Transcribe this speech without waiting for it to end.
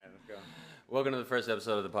Welcome to the first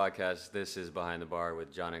episode of the podcast. This is Behind the Bar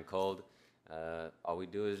with John and Cold. All we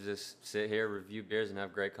do is just sit here, review beers, and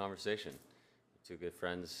have great conversation. Two good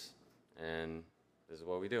friends, and this is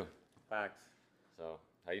what we do. Facts. So,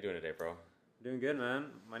 how you doing today, bro? Doing good, man.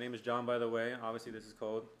 My name is John, by the way. Obviously, this is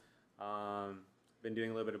Cold. Been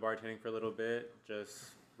doing a little bit of bartending for a little bit.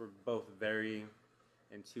 We're both very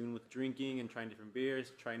in tune with drinking and trying different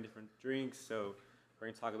beers, trying different drinks. So we're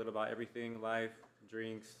going to talk a little about everything, life,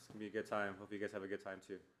 drinks. It's going to be a good time. Hope you guys have a good time,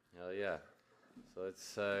 too. Hell yeah.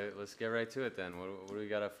 So let's get right to it then. What do we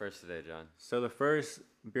got up first today, John? So the first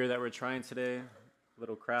beer that we're trying today, a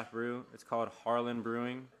little craft brew. It's called Harlan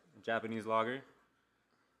Brewing, Japanese lager.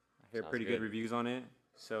 I hear pretty good reviews on it.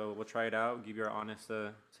 So we'll try it out, give you our honest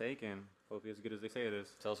take, and hopefully as good as they say it is.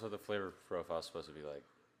 Tell us what the flavor profile is supposed to be like.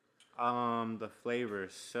 The flavor.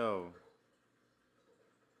 So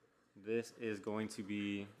this is going to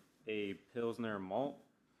be a Pilsner malt,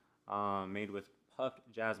 made with puffed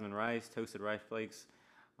jasmine rice, toasted rice flakes.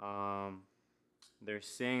 They're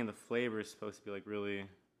saying the flavor is supposed to be like really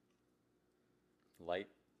Light?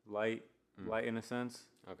 light in a sense.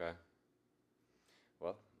 Okay.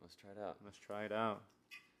 Well, let's try it out. Let's try it out.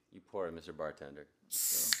 You pour it, Mr. Bartender.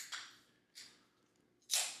 So.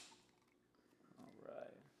 All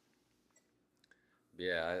right.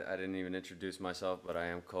 Yeah, I didn't even introduce myself, but I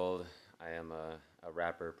am Cold. I am a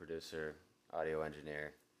rapper, producer, audio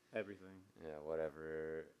engineer. Everything. Yeah,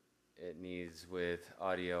 whatever it needs with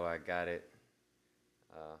audio, I got it.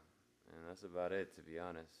 And that's about it, to be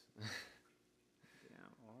honest.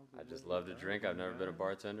 I just love to drink. I've never been a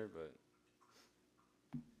bartender, but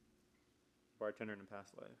Bartender in a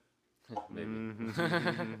past life. maybe.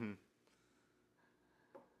 The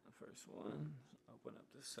first one. Open up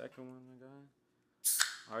the second one I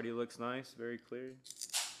got. Already looks nice, very clear.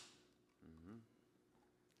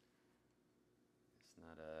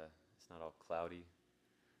 It's not all cloudy.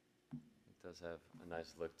 It does have a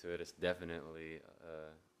nice look to it. It's definitely,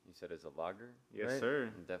 you said it's a lager? Yes, right? sir.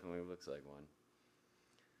 It definitely looks like one.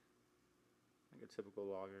 Like a typical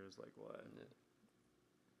lager is like what? Yeah.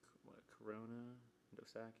 What, Corona?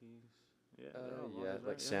 Dos Equis? Yeah, Yeah,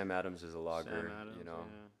 like Sam Adams is a lager, Sam Adams, you know.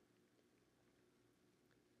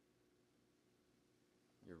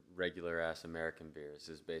 Yeah. Your regular ass American beers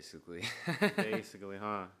is basically. Basically,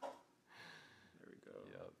 huh? There we go.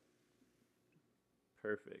 Yep.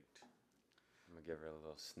 Perfect. I'm gonna give her a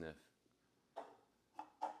little sniff.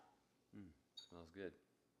 Smells good.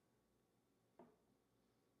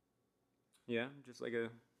 Yeah, just like a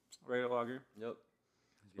regular lager. Yep.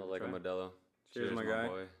 Give Smell it a like a try. Modelo. Cheers, my guy.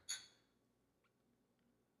 boy.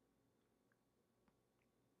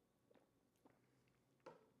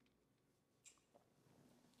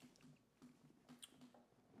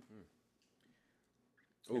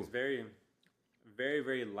 Ooh. It's very, very,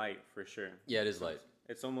 very light for sure. Yeah, it is light.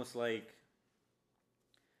 It's almost like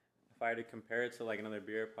if I had to compare it to like another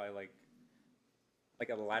beer, probably like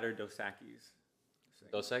a lighter Dos Equis.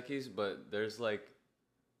 Dos Equis, but there's like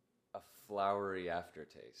a flowery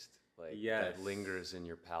aftertaste, like that lingers in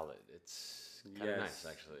your palate. It's kind of nice,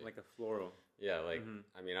 actually. Like a floral. Yeah, like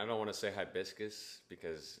I mean, I don't want to say hibiscus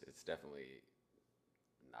because it's definitely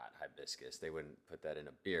not hibiscus. They wouldn't put that in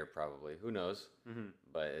a beer, probably. Who knows?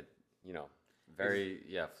 But it, very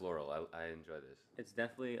floral. I enjoy this. It's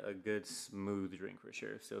definitely a good smooth drink for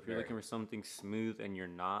sure. So if you're looking for something smooth and you're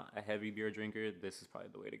not a heavy beer drinker, this is probably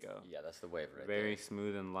the way to go. Yeah, that's the wave right Very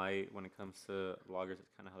smooth and light when it comes to lagers.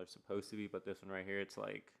 It's kind of how they're supposed to be, but this one right here, it's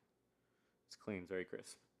clean, it's very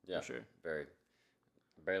crisp. Yeah, for sure. Very.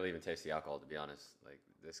 Barely even taste the alcohol, to be honest. Like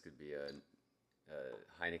this could be a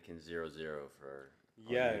Heineken 0.0 for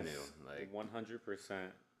all you knew. Like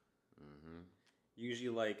 100%. Usually,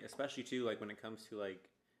 like especially too, like when it comes to like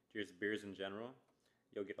just beers in general,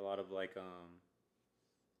 you'll get a lot of like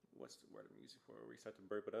what's the word I'm using for? Where you start to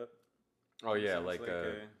burp it up. Oh yeah, like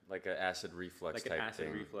a acid reflux like type an acid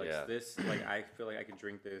thing. reflux. Yeah. This I feel like I could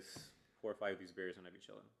drink this 4 or 5 of these beers and I'd be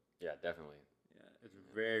chilling. Yeah, definitely. Yeah, it's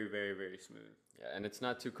very, very, very smooth. Yeah, and it's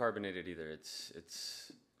not too carbonated either. It's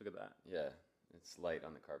Look at that. yeah, it's light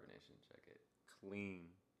on the carbonation. Check it. Clean.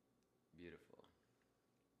 Beautiful.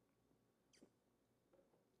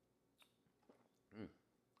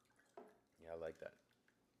 Yeah, I like that.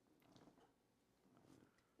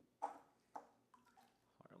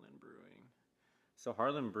 Harlan Brewing. So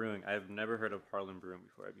Harlan Brewing, I've never heard of Harlan Brewing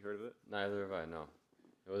before. Have you heard of it? Neither have I. No.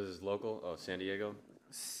 It was local. Oh, San Diego.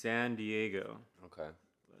 San Diego. Okay.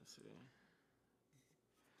 Let's see.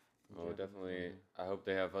 Oh, definitely. I hope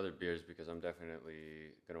they have other beers because I'm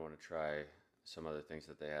definitely gonna want to try some other things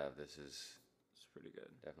that they have. This is It's pretty good.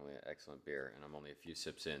 definitely an excellent beer, and I'm only a few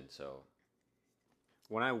sips in, so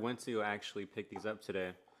When I went to actually pick these up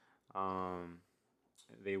today, um,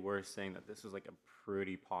 they were saying that this is like a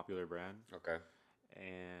pretty popular brand, Okay.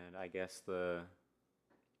 and I guess the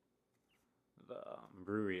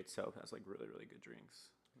brewery itself has like really really good drinks.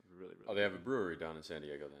 Really really. Oh, they have a good. brewery down in San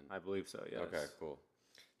Diego then. I believe so. Yes. Okay, cool.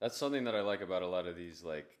 That's something that I like about a lot of these,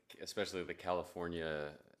 like especially the California,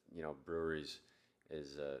 breweries,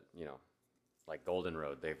 is like Golden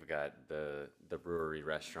Road. They've got the brewery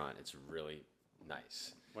restaurant. It's really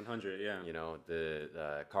nice. 100. Yeah.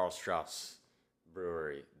 The Carl Strauss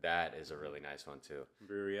brewery. That is a really nice one too.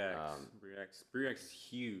 Brewery X. Brewery X is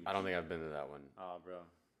huge. I don't think I've been to that one. Oh, bro,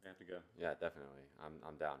 you have to go. Yeah, definitely.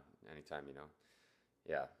 I'm down anytime.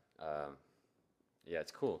 Yeah. Yeah,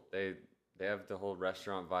 it's cool. They have the whole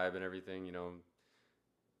restaurant vibe and everything.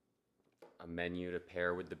 A menu to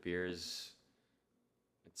pair with the beers.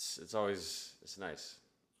 It's always nice.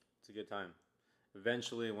 It's a good time.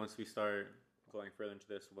 Eventually, once we start going further into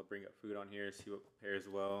this, we'll bring up food on here, see what pairs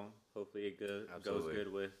well. Hopefully, it goes Absolutely.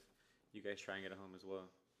 good with you guys trying it at home as well.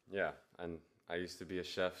 Yeah, and I used to be a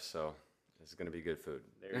chef, so it's gonna be good food.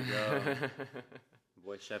 There you go.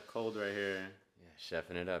 Boy, Chef Cold right here. Yeah,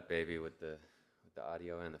 chefing it up, baby, with the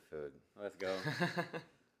audio and the food. Let's go.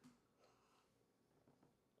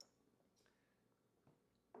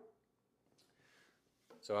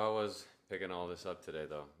 So I was picking all this up today,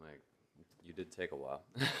 though. Like, you did take a while.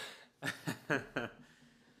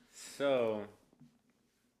 So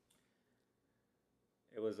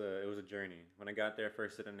it was a journey. When I got there,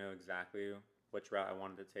 first I didn't know exactly which route I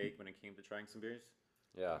wanted to take when it came to trying some beers.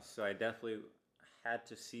 Yeah, So I definitely had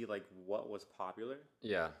to see like what was popular.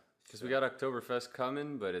 yeah. Because we got Oktoberfest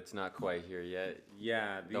coming, but it's not quite here yet.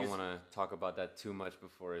 Yeah, these Don't want to talk about that too much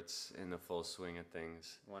before it's in the full swing of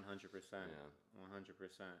things. 100%. Yeah.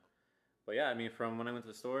 100%. But yeah, I mean, from when I went to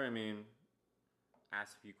the store, I mean,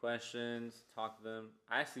 asked a few questions, talked to them.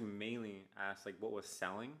 I actually mainly asked like what was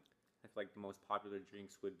selling. I feel like the most popular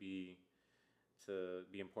drinks would be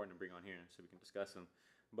important to bring on here so we can discuss them.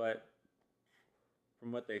 But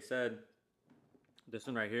from what they said, this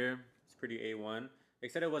one right here is pretty A1. They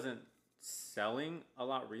said it wasn't selling a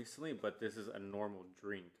lot recently, but this is a normal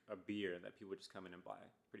drink, a beer that people just come in and buy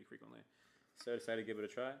pretty frequently. So I decided to give it a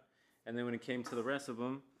try. And then when it came to the rest of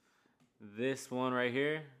them, this one right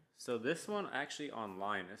here. So this one actually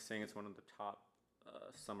online is saying it's one of the top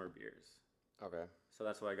summer beers. Okay. So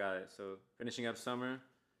that's why I got it. So finishing up summer,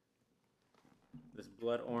 this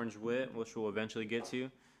Blood Orange Wit, which we'll eventually get to.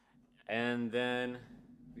 And then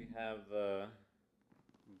we have the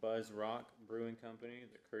Buzz Rock Brewing Company,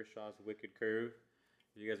 the Kershaw's Wicked Curve.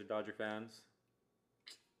 If you guys are Dodger fans,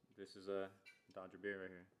 this is a Dodger beer right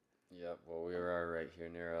here. Yep. Well, we are right here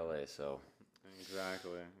near LA, so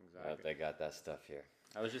Exactly. they got that stuff here.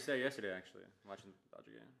 I was just there yesterday, actually, watching the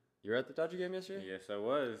Dodger game. You were at the Dodger game yesterday? Yes, I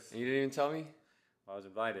was. And you didn't even tell me? I was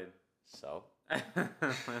invited. So? I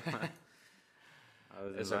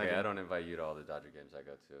was It's invited. okay. I don't invite you to all the Dodger games I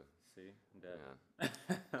go to. See, I'm dead.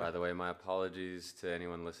 Yeah. By the way, my apologies to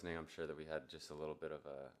anyone listening. I'm sure that we had just a little bit of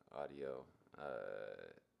a audio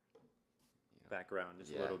Background,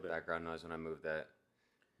 just a little bit. background noise when I moved that.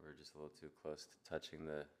 We were just a little too close to touching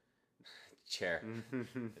the chair.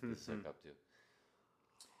 Get this hook up to.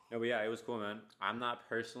 No, but yeah, it was cool, man. I'm not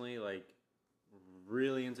personally like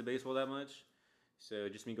really into baseball that much, so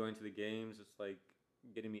just me going to the games, it's like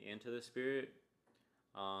getting me into the spirit.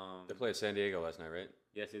 They played San Diego last night, right?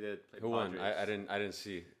 Yes, they did. Play Who won? Padres. I didn't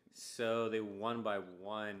see. So they won by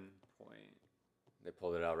 1 point. They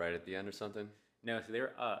pulled it out right at the end or something. No, so they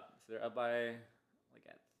were up. So they're up by like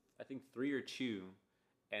I think 3 or 2,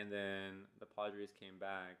 and then the Padres came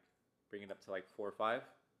back, bringing it up to like 4 or 5.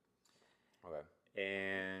 Okay.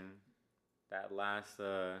 And that last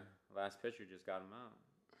pitcher just got him out.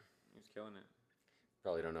 He was killing it.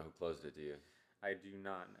 Probably don't know who closed it, do you? I do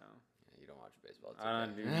not know. Yeah, you don't watch baseball. It's I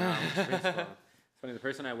okay. do not watch baseball. It's funny. The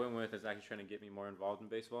person I went with is actually trying to get me more involved in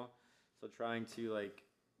baseball. So trying to like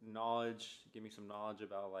give me some knowledge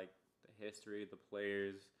about like the history, the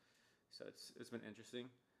players. So it's been interesting.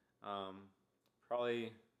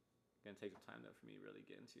 Probably gonna take some time though for me to really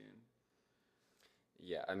get into it.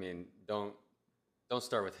 Yeah, I mean, don't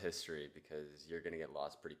start with history because you're gonna get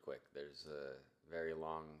lost pretty quick. There's a very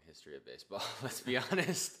long history of baseball. Let's be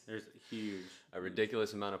honest. There's huge. A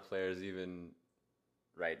ridiculous amount of players, even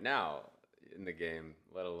right now in the game,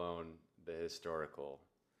 let alone the historical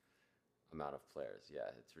amount of players. Yeah,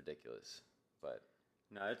 it's ridiculous. But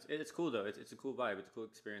No, it's cool though. It's a cool vibe. It's a cool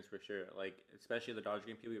experience for sure. Like especially at the Dodger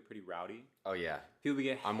game, people get pretty rowdy. oh yeah, People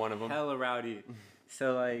get I'm one of 'em. hella rowdy.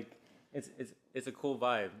 So like it's a cool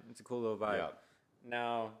vibe. It's a cool little vibe. Yeah.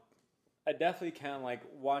 Now, I definitely can't like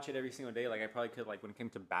watch it every single day. Like I probably could like when it came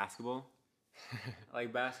to basketball.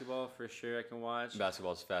 Like basketball for sure I can watch.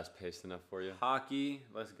 Basketball's fast paced enough for you. Hockey,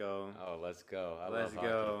 let's go. Oh, let's go! Let's love hockey.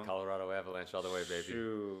 go. Colorado Avalanche all the way, baby.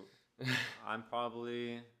 Shoot. I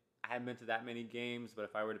haven't been to that many games, but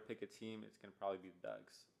if I were to pick a team, it's gonna probably be the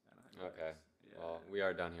Ducks. Anaheim Okay. Ducks. Yeah. Well, we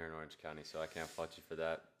are down here in Orange County, so I can't fault you for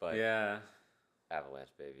that. But Yeah. Avalanche,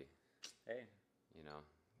 baby. Hey. You know,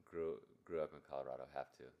 grew up in Colorado. Have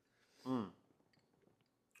to. Mm.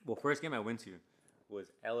 Well, first game I went to was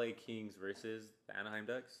LA Kings versus the Anaheim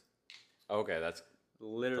Ducks. Okay, that's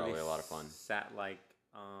Literally probably a lot of fun. Sat like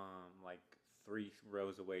 3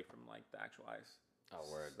 rows away from like the actual ice. Oh,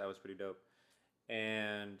 word. So that was pretty dope.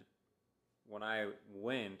 And when I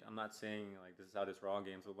went, I'm not saying like this is how this for all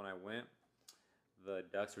games, but when I went, the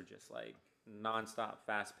Ducks were just like nonstop,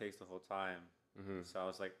 fast paced the whole time. Mm-hmm. So I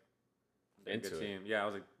was like, they're a Into good it. team. Yeah, I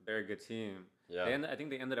was like, they're a good team. Yeah. I think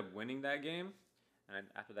they ended up winning that game, and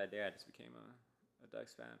after that day, I just became a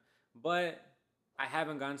Ducks fan. But I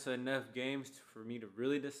haven't gone to enough games for me to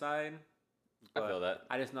really decide. I But feel that.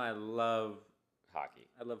 I just know I love Hockey.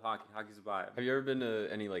 hockey. Hockey's a vibe. Have you ever been to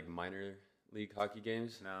any like minor league hockey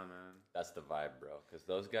games? No, man. That's the vibe, bro. Because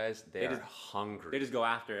those guys, they They are just- hungry. They just go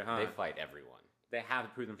after it, huh? They fight everyone. They have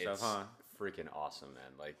to prove themselves, It's huh? freaking awesome,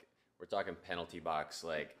 man. Like we're talking penalty box,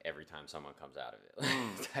 like every time someone comes out of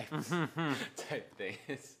it, type thing.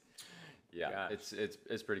 Yeah, Gosh.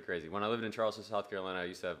 it's pretty crazy. When I lived in Charleston, South Carolina, I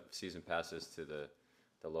used to have season passes to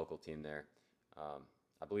the local team there.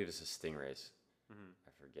 I believe it's the Stingrays.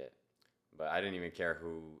 I forget, but I didn't even care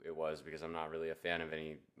who it was because I'm not really a fan of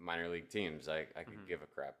any minor league teams. I could give a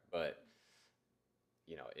crap, but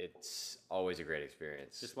you know, it's always a great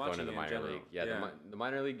experience Just going to watching the it in minor general. league. Yeah, Yeah. The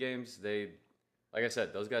minor league games, like I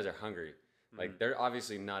said, those guys are hungry. Like they're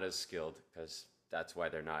obviously not as skilled because that's why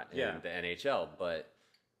they're not in Yeah. the NHL. But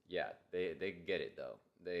yeah, they get it though.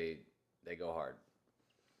 They go hard.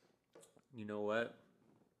 You know what?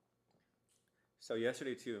 So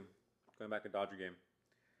yesterday too, going back to Dodger game,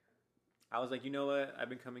 I was like, you know what? I've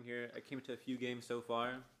been coming here. I came to a few games so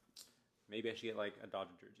far. Maybe I should get like a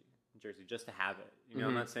Dodger jersey just to have it. You know,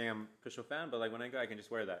 I'm not saying I'm a official fan, but like when I go, I can just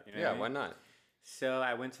wear that. You know Yeah, what I why mean? not? So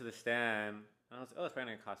I went to the stand, and I was like, oh, it's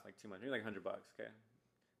probably gonna cost like too much, maybe like $100. Okay.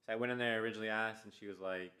 So I went in there, originally asked, and she was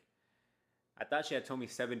like, I thought she had told me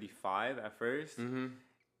 75 at 1st. Mm-hmm.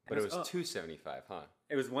 But it was $275, huh?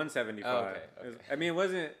 It was 175. Oh, okay, It was- okay. I mean, it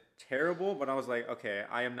wasn't terrible, but I was like, okay,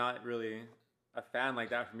 I am not really a fan like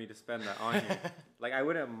that for me to spend that on here. Like, I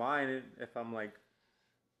wouldn't mind it if I'm like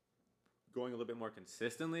going a little bit more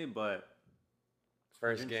consistently, but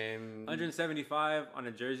First game. 175 on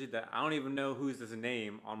a jersey that I don't even know who's his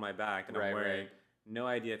name on my back that I'm Right, wearing. right. No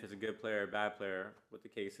idea if it's a good player or bad player, what the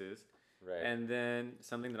case is. Right. And then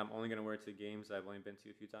something that I'm only gonna wear to games that I've only been to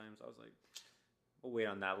a few times. I was like, we'll wait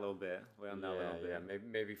on that a little bit. Wait on that a little bit. Yeah,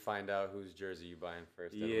 maybe find out whose jersey you buying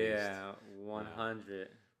first. At least. Yeah, 100.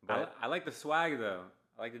 But- I like the swag though.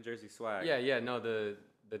 I like the jersey swag. Yeah. No, the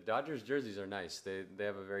Dodgers jerseys are nice. They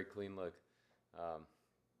have a very clean look.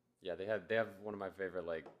 Yeah, they have one of my favorite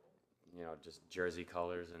just jersey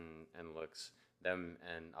colors and looks. Them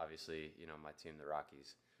and obviously my team, the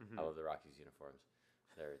Rockies. I love the Rockies uniforms.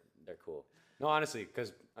 They're cool. No, honestly,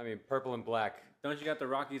 because I mean purple and black. Don't you got the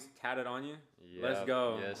Rockies tatted on you? Yep, Let's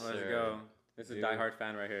go. yes, Let's sir. go. This is a Dude. diehard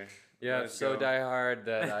fan right here. Yeah, Let's so go. diehard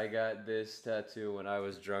that I got this tattoo when I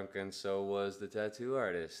was drunk, and so was the tattoo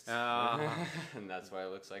artist. Ah. And that's why it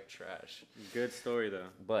looks like trash. Good story though.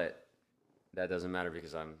 But that doesn't matter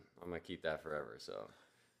because I'm gonna keep that forever. So,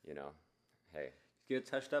 hey, Get it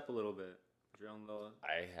touched up a little bit. Your own little.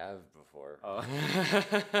 I have before. Oh.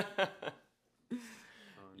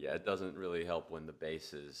 Yeah, it doesn't really help when the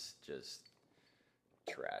base is just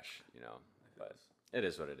trash, But it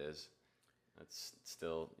is what it is. That's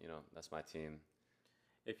still, that's my team.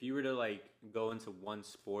 If you were to like go into one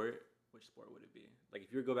sport, which sport would it be? Like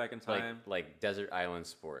if you were to go back in time, Like desert island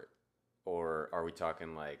sport, or are we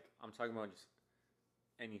talking like? I'm talking about just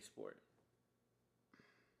any sport.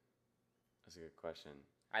 That's a good question.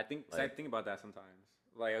 I think 'cause I think about that sometimes.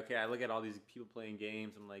 Like, okay, I look at all these people playing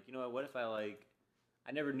games. I'm like, you know what if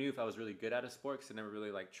I never knew if I was really good at a sport because I never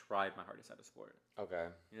really like tried my hardest at a sport. Okay.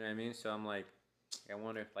 You know what I mean? So I'm like, I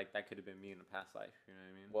wonder if like that could have been me in a past life. You know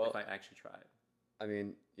what I mean? Well- if I actually tried. I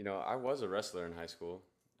mean, I was a wrestler in high school.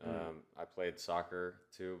 I played soccer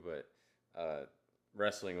too, but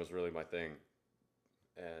wrestling was really my thing.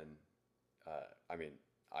 And I mean,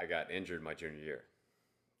 I got injured my junior year.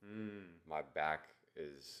 My back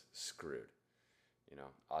is screwed.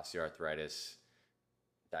 Osteoarthritis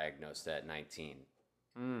diagnosed at 19.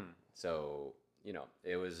 So,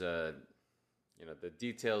 it was you know, the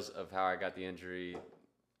details of how I got the injury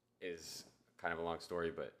is kind of a long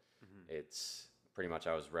story, but it's pretty much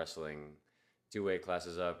I was wrestling 2 weight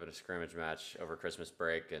classes up in a scrimmage match over Christmas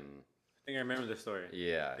break, and I think I remember this story.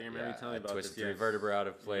 yeah, I think I remember you telling I me about twisted this. 3 Yes. vertebrae out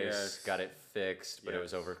of place, Yes. got it fixed, but it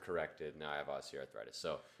was Yes. overcorrected. Now I have osteoarthritis.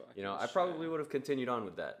 So, you know, Fucking I probably shit. would have continued on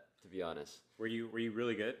with that, to be honest. Were you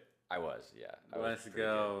really good? I was, yeah. I was Let's pretty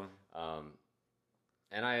go. good.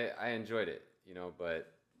 And I enjoyed it, you know,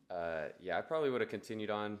 but yeah, I probably would have continued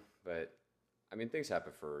on, but I mean, things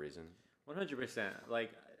happen for a reason. 100%.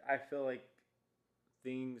 Like I feel like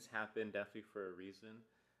things happen definitely for a reason,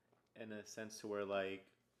 in a sense to where like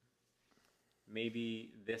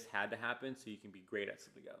maybe this had to happen so you can be great at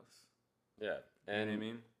something else. Yeah. You know And, what I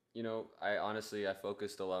mean? you know, I honestly, I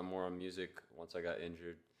focused a lot more on music once I got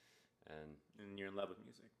injured, and And you're in love with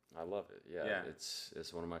music. I love it. Yeah, Yeah.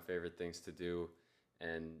 it's one of my favorite things to do.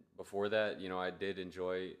 And before that, you know, I did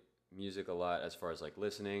enjoy music a lot as far as like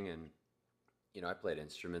listening, and you know, I played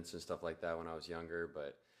instruments and stuff like that when I was younger,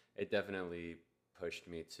 but it definitely pushed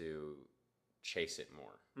me to chase it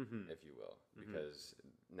more, Mm-hmm. if you will, because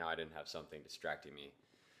now I didn't have something distracting me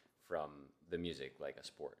from the music like a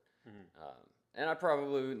sport. And I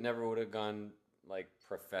probably never would have gone like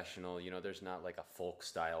professional. You know, there's not like a folk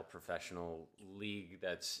style professional league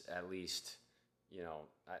that's at least, you know,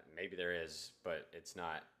 maybe there is, but it's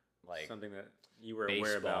not like Something that you were aware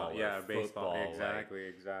baseball about. or Yeah, baseball. football, like- Exactly,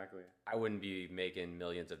 exactly. I wouldn't be making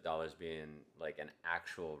millions of dollars being like an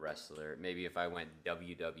actual wrestler. Maybe if I went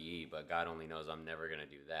WWE, but God only knows I'm never gonna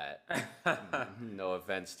do that. No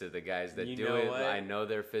offense to the guys that You do know it. what? I know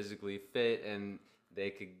they're physically fit and they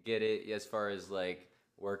could get it as far as like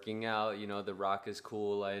working out. You know, The Rock is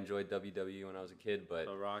cool. I enjoyed WWE when I was a kid, but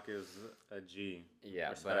The Rock is a G.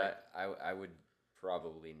 yeah, Respect. but I would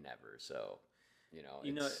probably never. So, you know,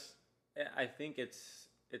 You know, it's, I think it's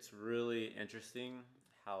really interesting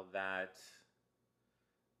how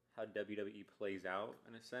WWE plays out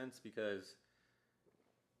in a sense, because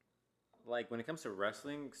like when it comes to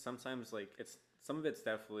wrestling, sometimes like some of it's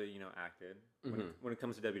definitely, you know, acted when it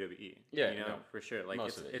comes to WWE. Yeah, you know, no, for sure. Like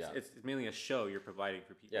most of it, yeah. it's mainly a show you're providing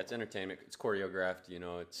for people. yeah, it's entertainment. It's choreographed. You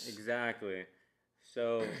know, it's Exactly.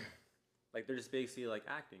 So like they're just basically like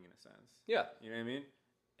acting in a sense. yeah, You know what I mean?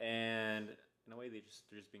 And in a way, they're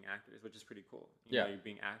just being actors, which is pretty cool. You Yeah. know, you're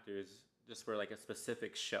being actors just for like a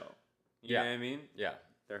specific show. You Yeah. know what I mean? yeah.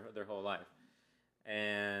 Their whole life,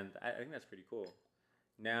 and I think that's pretty cool.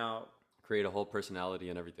 Now, Create a whole personality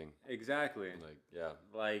and everything. exactly, Like, yeah,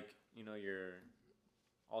 like you know your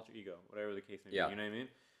alter ego, whatever the case may Yeah. be. You know what I mean?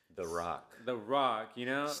 The Rock, The Rock, you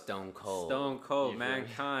know, Stone Cold, Stone Cold, You feel me?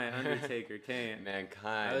 Mankind, Undertaker, Kane.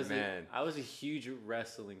 Mankind, man. I was a huge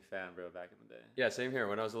wrestling fan, bro, back in the day. Yeah, same here.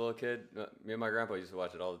 When I was a little kid, me and my grandpa used to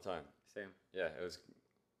watch it all the time. Same. Yeah, it was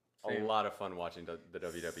Same. a lot of fun watching the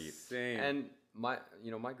WWE. Same. And my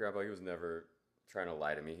grandpa, he was never trying to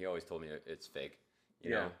lie to me. He always told me it's fake,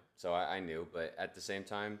 you Yeah. know. So I knew, but at the same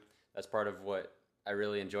time, that's part of what I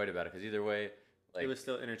really enjoyed about it. Because either way, like It was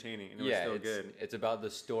still entertaining. And it yeah, was still good. it's about the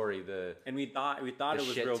story. And we thought the it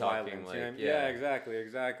was shit real talking, violence. like, you know what I mean? yeah. Yeah,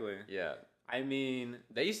 exactly. Yeah, I mean,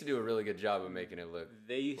 they used to do a really good job of making it look.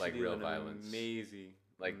 they used like to do real an violence.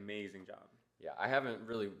 amazing job. Yeah, I haven't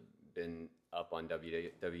really been up on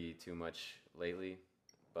WWE too much lately,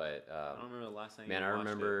 but I don't remember the last time. man, you I watched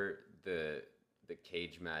remember the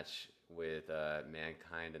cage match with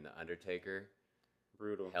Mankind and the Undertaker, it.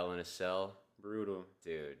 Brutal, Hell in a Cell, brutal,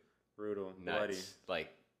 dude, brutal, nuts. bloody.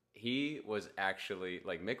 Like he was actually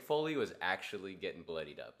like Mick Foley was actually getting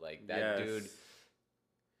bloodied up. Like that Yes. dude.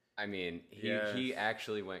 I mean, he Yes.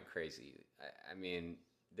 actually went crazy. I mean,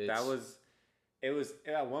 That it's- was. It was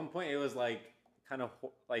at one point. It was like kind of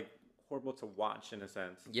like horrible to watch in a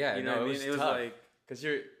sense. Yeah, you know no, what I it mean. was It was tough. like because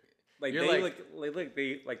you're they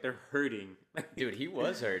like- like they're hurting. dude, he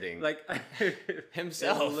was hurting. like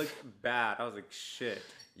Himself. It looked bad. I was like, shit.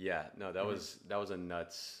 Yeah, no, that was a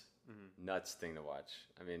nuts Mm-hmm. nuts thing to watch.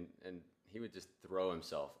 I mean, and he would just throw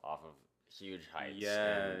himself off of huge heights. and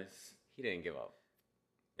Yes. he didn't give up.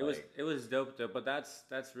 It was dope though, but that's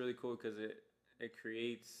really cool because it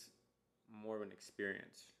creates more of an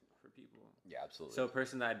experience for people. Yeah, absolutely. So a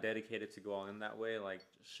person that dedicated to go all in that way, like,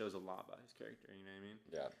 just shows a lot about his character. You know what I mean?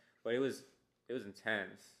 yeah, But it was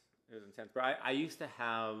intense. It was intense. But I used to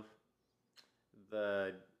have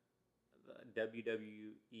the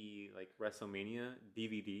WWE like WrestleMania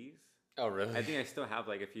DVDs. oh really? I think I still have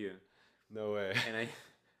like a few, no way. and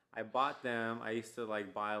I bought them. I used to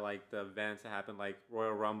like buy like the events that happened, like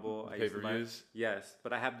Royal Rumble. I used to buy- Pay-per-views? Yes,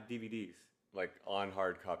 but I have the DVDs. Like on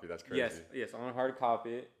hard copy. That's crazy. Yes, on a hard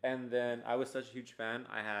copy. And then I was such a huge fan.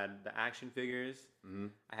 I had the action figures. Mm-hmm.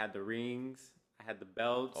 I had the rings. I had the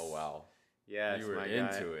belts. Oh wow. Yes, You were my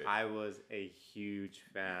into guy. it. I was a huge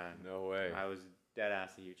fan. No way. I was dead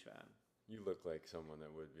ass a huge fan. You look like someone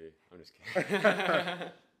that would be. I'm just kidding.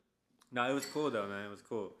 No, it was cool though, man. It was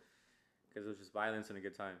cool because it was just violence and a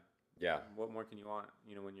good time. Yeah. What more can you want?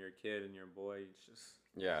 You know, when you're a kid and you're a boy, it's just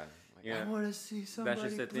Yeah. Like, Yeah. I want to see somebody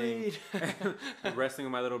that's just the bleed. thing. Wrestling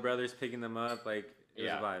with my little brothers, picking them up, like it was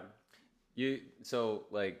Yeah. a vibe. So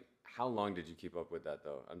like, how long did you keep up with that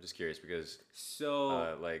though? I'm just curious because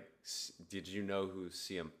So did you know who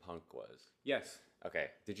CM Punk was? yes,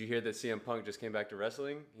 Okay. Did you hear that CM Punk just came back to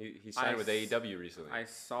wrestling? He signed with AEW recently. I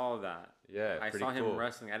saw that. Yeah, I pretty saw him cool.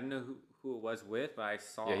 wrestling. I didn't know who it was with, but I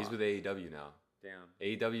saw. Yeah, he's with AEW now. Damn.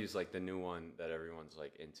 AEW is like the new one that everyone's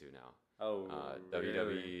like into now. Oh. WWE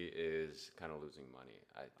really? is kind of losing money,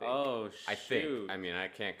 I think. Oh I think. shoot. I mean, I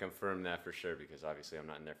can't confirm that for sure because obviously I'm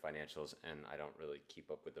not in their financials and I don't really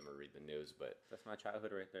keep up with them or read the news. But That's my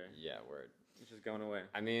childhood right there. yeah, word. It's just going away.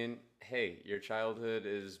 I mean, hey, your childhood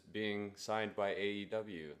is being signed by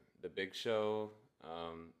AEW. The Big Show.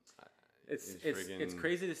 It's is it's friggin-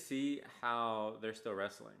 crazy to see how they're still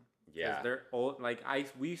wrestling. 'Cause Yeah. they're old. Like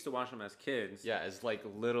we used to watch them as kids. Yeah, it's like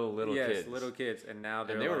little yes, kids. little kids, and now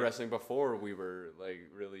they're And they were like, wrestling before we were like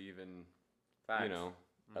really even, facts. you know,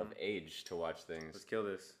 of age to watch things. Let's kill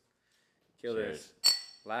this. Kill Cheers. this.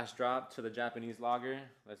 Last drop to the Japanese lager.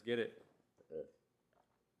 Let's get it.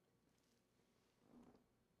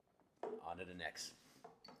 On to the next.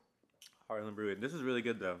 Harlem Brew. This is really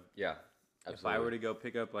good though. Yeah, absolutely. If I were to go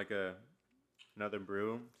pick up like another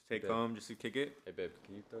brew to take Yeah. home just to kick it, Hey babe,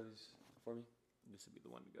 can you throw these for me? this would be the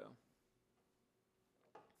one to go.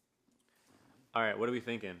 All right, what are we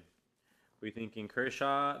thinking? We thinking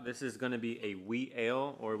Kershaw. This is gonna be a wheat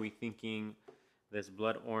ale, or are we thinking this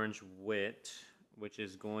blood orange wit, which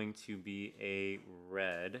is going to be a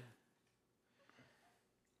red?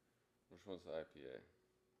 Which one's the IPA?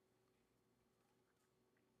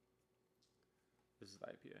 This is the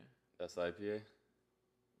IPA. That's the IPA?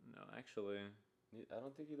 No, actually, I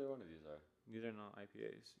don't think either one of these are. these are not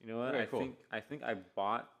IPAs. You know what? Okay, cool. I think I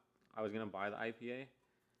was gonna buy the IPA,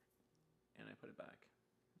 and I put it back.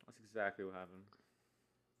 That's exactly what happened.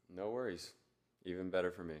 No worries. Even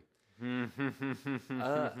better for me.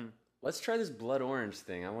 Let's Let's try this blood orange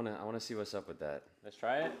thing. I wanna see what's up with that.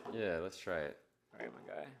 try it. Yeah, let's try it. All right,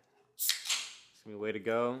 my guy. It's gonna be a way to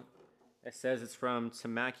go. It says it's from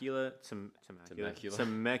Temecula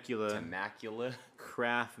Immaculate.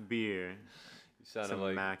 craft beer. You sounded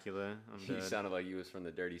like Temecula. I'm you dead. sounded like you was from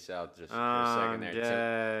the dirty south just for a I'm second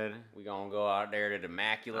there. dead. We gonna go out there to the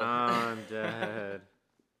Immaculate. I'm dead.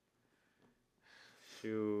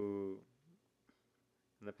 Shoot.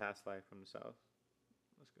 In the past life from the south.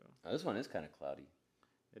 Let's go. Oh, this one is kind of cloudy.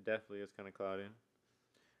 It definitely is kind of cloudy.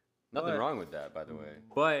 Nothing But- wrong with that, by the way.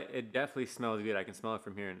 But it definitely smells good. I can smell it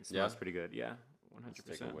from here, and it smells Yeah? pretty good. Yeah, Let's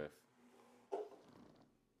 100%. take a whiff.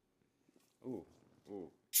 Ooh.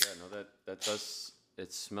 Yeah, no, that does.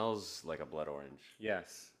 It smells like a blood orange.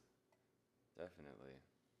 Yes. Definitely.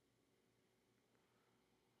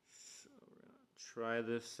 So we're gonna try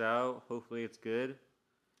this out. Hopefully it's good.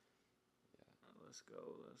 Let's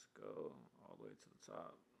go all the way to the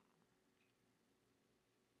top.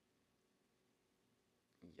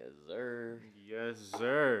 Yes, sir. Yes,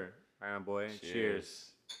 sir. All right, boy.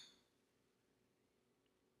 Cheers.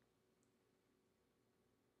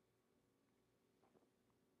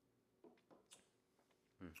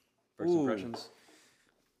 First Ooh. impressions.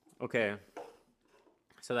 Okay.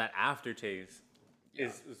 So that aftertaste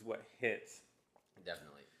is what hits.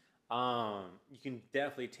 Definitely. You can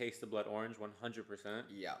definitely taste the blood orange 100%.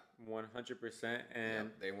 Yeah. 100%.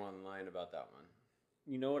 And they won line about that one.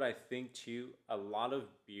 you know what I think too? A lot of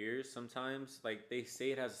beers sometimes, like they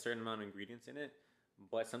say it has a certain amount of ingredients in it,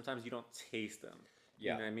 but sometimes you don't taste them.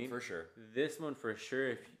 Yeah, You know what I mean? for sure. This one for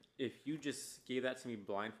sure, if you just gave that to me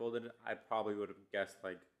blindfolded, I probably would have guessed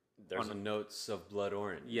like There's notes of blood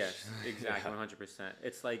orange. yes, exactly, Yeah. 100%.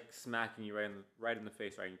 It's like smacking you right in the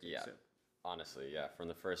face right into Yeah. the sip. Honestly, yeah, from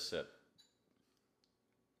the first sip.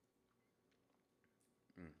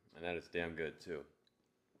 And that is damn good too.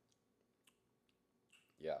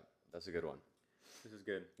 Yeah, that's a good one. This is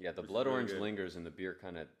good. Yeah, the This is blood really orange good. lingers and the beer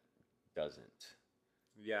kind of doesn't.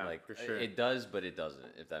 Yeah, Like for sure. it does, but it doesn't.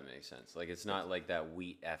 If that makes sense. Like it's not like that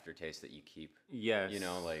wheat aftertaste that you keep. Yes. You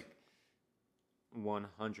know, like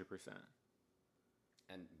 100%.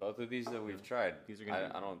 and both of these that we've tried, These are gonna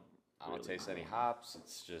be I don't really taste any good. hops.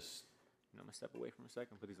 It's just I'm gonna step away for a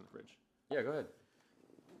second. Put these in the fridge. yeah. Go ahead.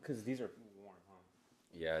 Because these are warm, huh?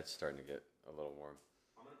 Yeah, it's starting to get a little warm.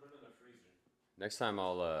 I'm gonna put them in the freezer. Next time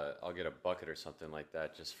I'll get a bucket or something like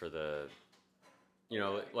that just for the You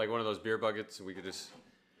know, like one of those beer buckets, and we could just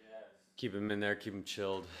Yes. keep them in there, keep them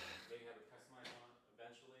chilled. Maybe have a customized one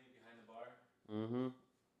eventually behind the bar Mm-hmm.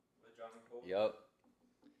 with John and Cole. Yep.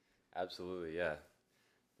 Absolutely, yeah.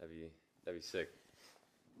 That'd be sick.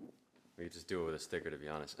 We could just do it with a sticker, to be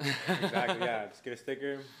honest. Exactly. Yeah. Just get a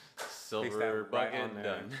sticker. Place Silver that right bucket, on there.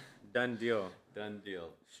 done. Done deal. Done deal.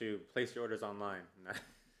 Shoot, place your orders online.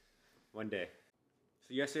 One day.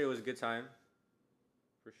 So yesterday was a good time,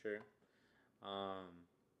 for sure.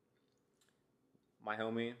 My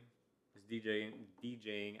homie is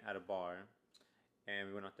DJing at a bar, and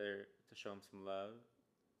we went out there to show him some love.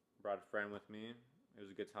 Brought a friend with me. It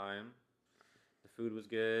was a good time. The food was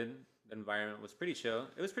good. The environment was pretty chill.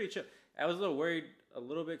 It was pretty chill. I was a little worried a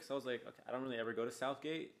little bit because I was like, okay, I don't really ever go to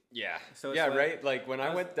Southgate. Yeah. So it's yeah, like- right? Like when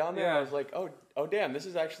I went down there, yeah. I was like, oh damn, this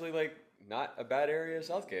is actually like not a bad area of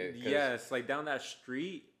Southgate. 'Cause- Yes, like down that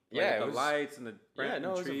street. Like, Yeah, it the was- lights and the Yeah,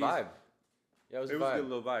 no, it was trees. a vibe. Yeah, it was a It was a vibe. good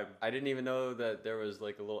little vibe. I didn't even know that there was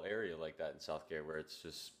like a little area like that in Southgate where it's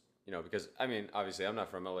just, you know, because I mean, obviously I'm not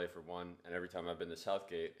from LA for one, and every time I've been to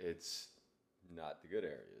Southgate, it's not the good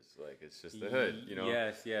areas. Like it's just the hood, you know.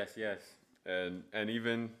 Yes. And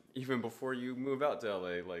even before you move out to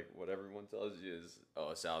LA, like what everyone tells you is,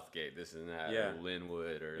 oh, Southgate, this and that, Yeah. or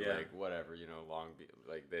Linwood, or Yeah. like whatever, you know, Long Beach.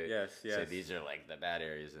 Like they Yes, say yes. these are like the bad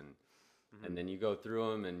areas, and then you go through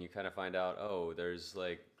them and you kind of find out, oh, there's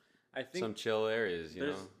like I think some chill areas, you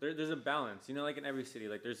know. there's a balance. You know, like in every city,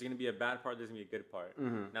 like there's gonna be a bad part, there's gonna be a good part.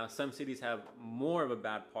 Mm-hmm. Now some cities have more of a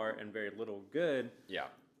bad part and very little good, Yeah.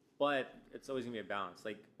 but it's always gonna be a balance.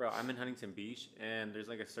 Like, bro, I'm in Huntington Beach, and there's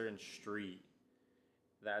like a certain street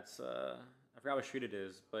that's I forgot what street it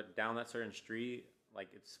is, but down that certain street, like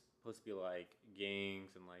it's supposed to be like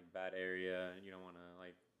gangs and like bad area. You don't want to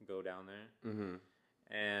like go down there. Mm-hmm.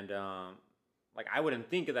 And like I wouldn't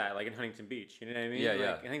think of that like in Huntington Beach. You know what I mean? Yeah, like,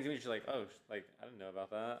 yeah. In Huntington Beach, you're like, oh, like I didn't know about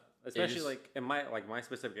that. Especially just- like in my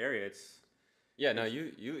specific area, it's Yeah, no,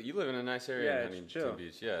 you live in a nice area Yeah, in it's Huntington chill.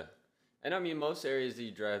 Beach, yeah. And I mean, most areas that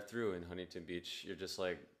you drive through in Huntington Beach, you're just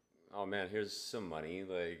like, oh man, here's some money,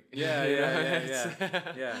 like yeah, you know, yeah,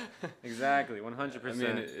 it's- yeah, exactly, 100%. I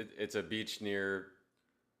mean, it's a beach near,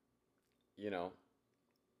 you know,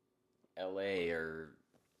 L.A. or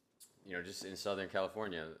you know, just in Southern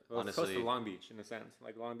California. well, it's close honestly, to Long Beach in a sense.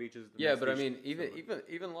 Like Long Beach is. The yeah, next but I beach mean, even somewhere.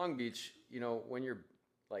 even Long Beach, you know, when you're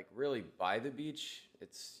like really by the beach,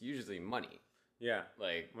 it's usually money. Yeah,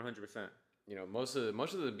 Like 100%. you know, most of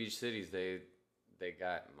the beach cities they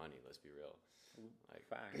got money. Let's be real. Like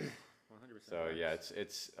Facts. 100%. so, yeah,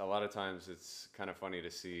 it's a lot of times it's kind of funny to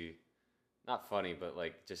see, not funny, but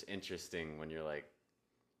like just interesting when you're like,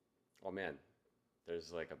 oh man,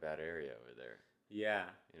 there's like a bad area over there. Yeah,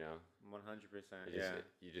 You know, 100%. you Yeah.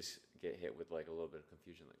 you just get hit with like a little bit of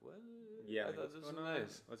confusion, like what? Yeah. I like, thought what's this was going on?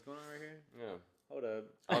 nice. What's going on right here? Yeah, Hold up.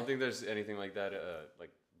 I don't think there's anything like that, like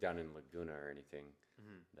down in Laguna or anything,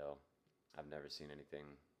 Mhm. though. I've never seen anything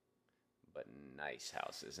but nice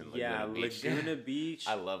houses in Laguna Yeah, Beach. Laguna Beach.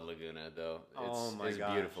 I love Laguna though. Oh my it's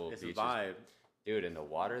gosh, beautiful it's beaches. a vibe. Dude, and the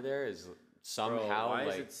water there is Bro, somehow why is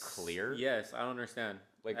like it clear. Yes, I don't understand.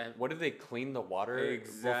 Like, I- what do they clean the water before it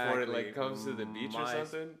Exactly. like comes to the beach or My-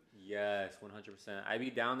 something? Yes, 100%. I be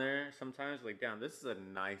down there sometimes, like, damn, this is a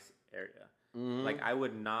nice area. Mhm. Like, I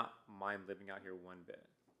would not mind living out here one bit.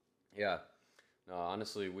 Yeah. No,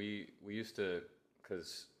 honestly, we used to,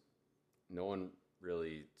 because no one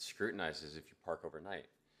really scrutinizes if you park overnight.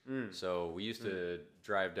 Mm. So we used to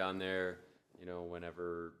drive down there, you know,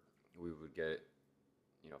 whenever we would get,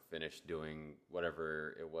 you know, finished doing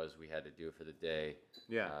whatever it was we had to do for the day.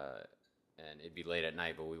 Yeah. And it'd be late at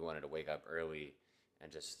night, but we wanted to wake up early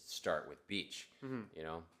and just start with beach, you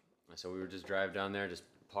know? And so we would just drive down there, just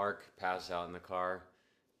park, pass out in the car,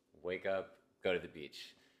 wake up, go to the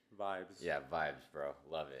beach. Vibes. Yeah, vibes, bro.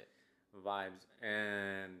 Love it. Vibes.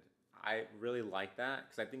 And I really like that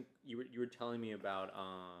because I think you were telling me about,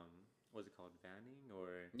 what's it called, vanning or?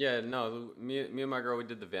 Yeah, no, me and my girl, we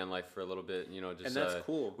did the van life for a little bit, you know, just And that's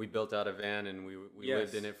cool. We built out a van and we Yes.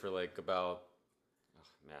 lived in it for like about, oh,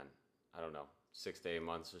 man, I don't know, 6 to 8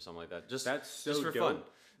 months or something like that. That's so just for dope. fun.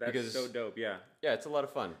 That's because so dope, yeah. yeah, it's a lot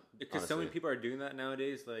of fun. Because so many honestly. people are doing that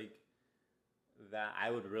nowadays, like that I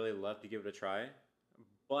would really love to give it a try.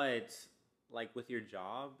 But like with your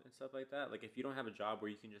job and stuff like that, like if you don't have a job where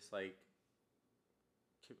you can just like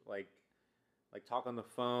talk on the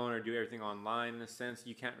phone or do everything online in a sense,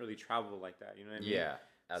 you can't really travel like that. You know what I mean? Yeah,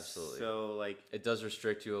 absolutely. So like It does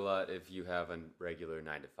restrict you a lot if you have a regular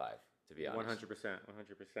 9 to 5, to be honest. 100%,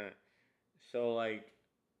 100%. So like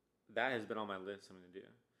that has been on my list, something to do.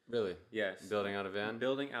 Really? Yes. Building out a van?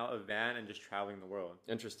 Building out a van and just traveling the world.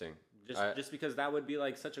 Interesting. Just because that would be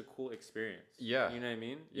like such a cool experience. Yeah. You know what I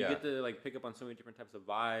mean? You Yeah. get to like pick up on so many different types of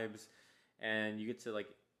vibes, and you get to like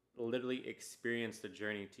literally experience the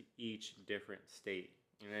journey to each different state.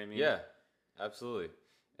 You know what I mean? Yeah, absolutely.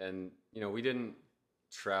 And we didn't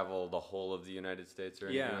travel the whole of the United States or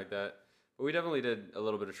anything Yeah. like that, but we definitely did a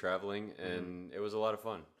little bit of traveling, and it was a lot of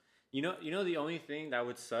fun. You know the only thing that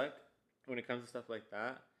would suck when it comes to stuff like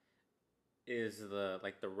that is the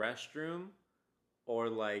restroom or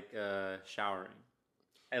like showering.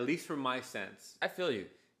 At least from my sense. I feel you.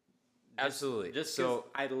 Absolutely. Just so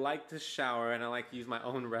I like to shower and I like to use my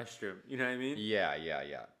own restroom. You know what I mean? yeah.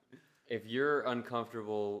 If you're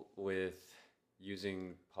uncomfortable with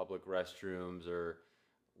using public restrooms or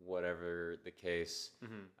whatever the case,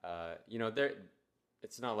 there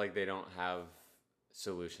it's not like they don't have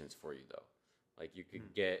solutions for you though. Like you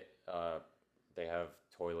could get they have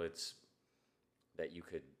toilets that you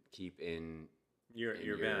could keep in Your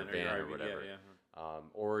your van or, van your or RV, whatever. Yeah.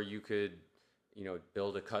 Or you could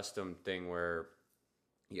build a custom thing where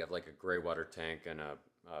you have like a gray water tank and a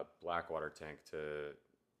black water tank to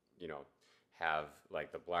have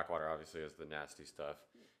like the black water obviously is the nasty stuff,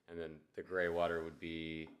 and then the gray water would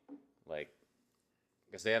be like,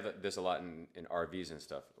 because they have this a lot in RVs and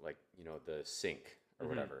stuff, like the sink or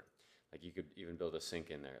whatever. Like you could even build a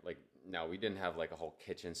sink in there. Like now we didn't have like a whole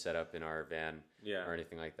kitchen set up in our van or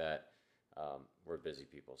anything like that. We're busy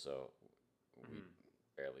people, so we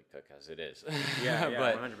barely cook as it is. Yeah,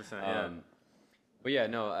 but 100%. Yeah. But yeah,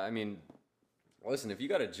 no, I mean, listen, if you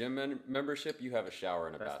got a gym membership, you have a shower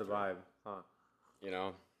and a That's the bathroom. vibe,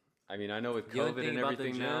 huh? I mean, I know with The only COVID thing and about the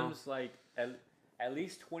everything now. gyms, like at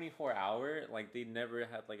least 24-hour, like they never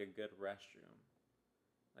had like a good restroom.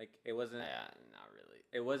 Like it wasn't. Yeah, not really.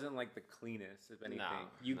 It wasn't like the cleanest, if anything. No,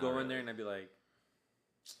 You not go in really. there and I'd be like,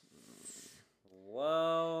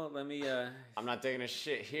 well, let me I'm not taking a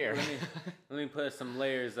shit here. let me put some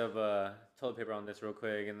layers of toilet paper on this real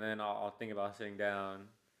quick, and then I'll think about sitting down.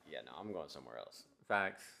 Yeah, no, I'm going somewhere else.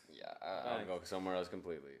 Facts. Yeah, I'll go somewhere else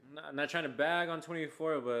completely. I'm not trying to bag on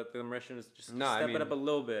 24, but the restroom is just No, I step mean- it up a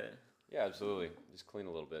little bit. Yeah, absolutely. Just clean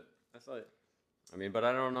a little bit. That's it. I mean, but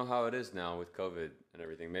I don't know how it is now with COVID and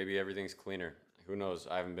everything. Maybe everything's cleaner. Who knows?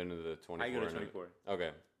 I haven't been to the 24. I go to and- 24. Okay.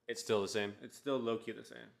 It's still the same? It's still low key the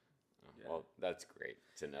same. Yeah. Well, that's great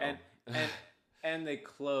to know. And they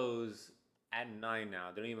close at 9 now.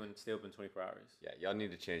 They don't even stay open 24 hours. Yeah, y'all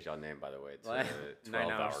need to change y'all name, by the way, to Like, 9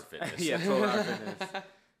 12 hours. Hour Fitness. Yeah, 12-hour fitness.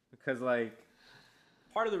 Because like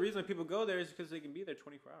part of the reason people go there is because they can be there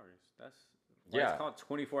 24 hours. That's why Yeah. it's called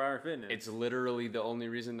 24-hour fitness. It's literally the only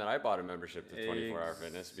reason that I bought a membership to 24 Hour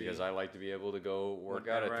Fitness, because I like to be able to go work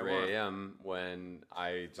out at Whenever I 3 want. a.m. when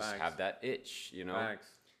I just Facts. have that itch, Facts.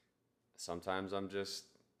 Sometimes I'm just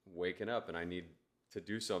waking up and I need to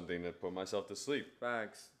do something to put myself to sleep.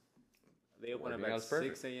 Facts. They open up Working at out's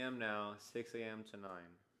perfect. 6 a.m. now, 6 a.m. to 9.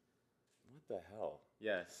 What the hell?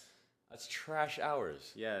 Yes. That's trash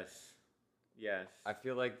hours. Yes. Yes. I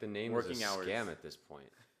feel like the name Working is a hours. scam at this point.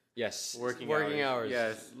 Yes, Working hours. hours.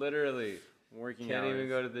 Yes. Literally. Working Can't hours. even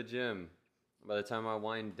go to the gym. By the time I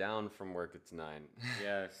wind down from work, it's 9.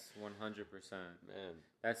 Yes, 100%. Man.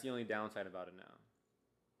 That's the only downside about it now.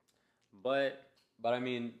 But But I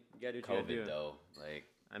mean, you gotta do what you gotta do. COVID though, like,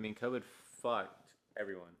 I mean, COVID fucked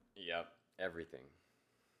everyone. yep, everything,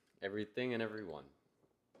 everything and everyone.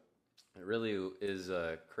 It really is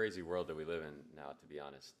a crazy world that we live in now, to be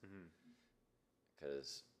honest.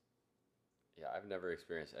 Because, yeah, I've never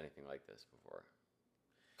experienced anything like this before.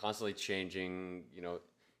 Constantly changing,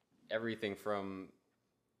 everything from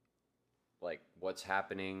like what's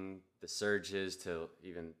happening, the surges, to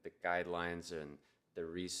even the guidelines and the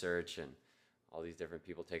research, and all these different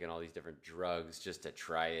people taking all these different drugs just to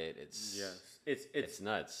try it. It's it's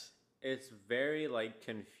nuts. It's very like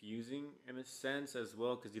confusing in a sense as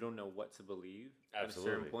well, because you don't know what to believe at a certain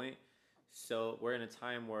Absolutely. point. So we're in a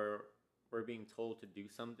time where we're being told to do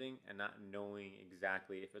something and not knowing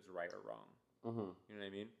exactly if it's right or wrong. You know what I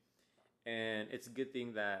mean? And it's a good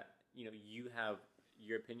thing that you have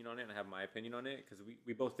your opinion on it and I have my opinion on it, because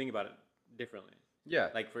we both think about it differently. Yeah,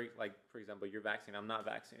 Like for example, you're vaccinated. I'm not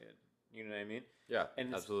vaccinated. You know what I mean? yeah, and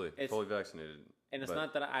it's- absolutely, it's- fully vaccinated. And it's but-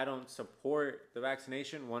 not that I don't support the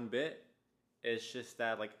vaccination one bit. It's just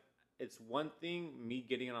that like it's one thing me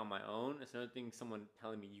getting it on my own. It's another thing someone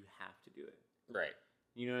telling me you have to do it. right.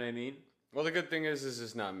 You know what I mean? Well, the good thing is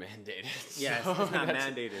it's not mandated. Yeah, so it's not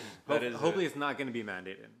that's- mandated. that is Hopefully, it's not going to be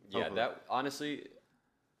mandated. Yeah, Hopefully. that honestly,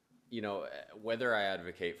 whether I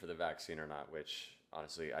advocate for the vaccine or not, which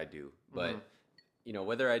honestly I do, but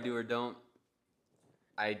whether I do or don't,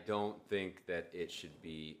 I don't think that it should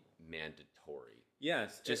be mandatory.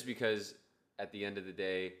 Yes, Just because at the end of the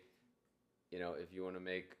day, you know, if you want to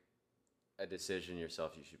make a decision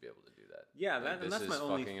yourself, you should be able to do that. Yeah, Like, and this that's is my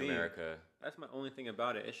only fucking thing. America. That's my only thing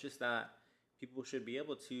about it. It's just that people should be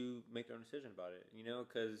able to make their own decision about it, you know,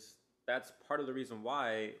 because that's part of the reason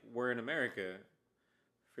why we're in America.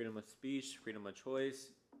 Freedom of speech, freedom of choice,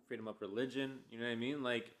 freedom of religion, you know what I mean?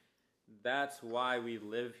 Like, that's why we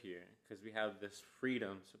live here, because we have this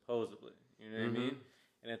freedom, supposedly, you know what I mean?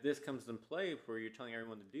 And if this comes in play where you're telling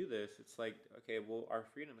everyone to do this, it's like, okay, well, our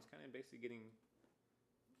freedom is kind of basically getting,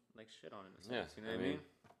 like, shit on in a sense, you know what I mean?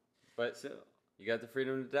 But So, you got the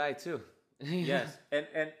freedom to die too. yes,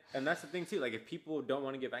 and that's the thing too. Like, if people don't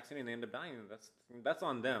want to get vaccinated and they end up dying, that's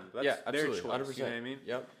on them. That's Yeah, their absolutely, choice. 100%. You know what I mean?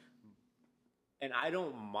 Yep. And I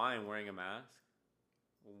don't mind wearing a mask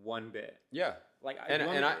one bit. Yeah. Like, And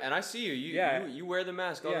I see you. You wear the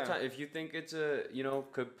mask all Yeah. the time. If you think it's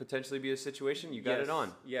could potentially be a situation, you got Yes. it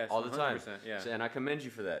on. Yes, all the time. 100%, yeah. So, and I commend you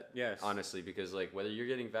for that. Yes. Honestly, because like whether you're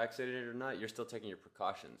getting vaccinated or not, you're still taking your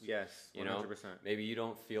precautions. Yes, 100%. You know, maybe you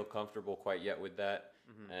don't feel comfortable quite yet with that.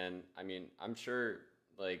 And I mean, I'm sure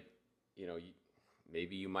like, you know,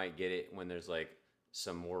 maybe you might get it when there's like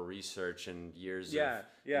some more research and years of,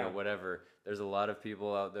 you know, whatever. There's a lot of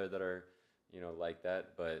people out there that are, you know, like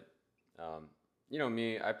that. But, you know,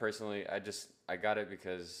 me, I personally, I got it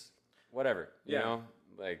because whatever, you know,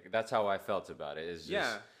 like that's how I felt about it. Is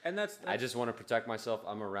just, and that's I just want to protect myself.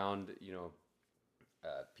 I'm around, you know,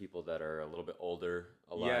 people that are a little bit older,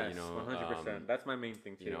 a lot, you know, 100%. That's my main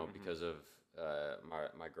thing too. you know, because of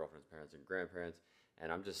my girlfriend's parents and grandparents,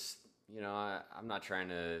 and I'm just, you know, I'm not trying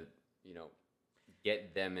to, you know,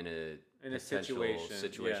 get them in a potential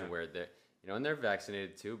situation where they're, you know, and they're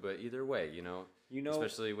vaccinated too, but either way, you know,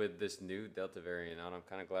 especially with this new Delta variant out, I'm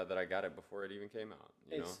kind of glad that I got it before it even came out.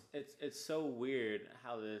 You know, it's so weird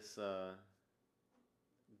how this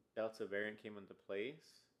Delta variant came into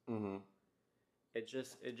place. Mm-hmm. It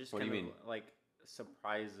just What kind do of you mean? like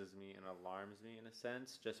surprises me and alarms me in a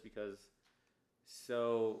sense, just because.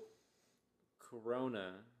 So,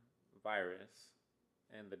 coronavirus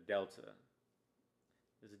and the Delta.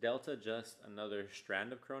 Is Delta just another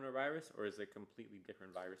strand of coronavirus, or is it a completely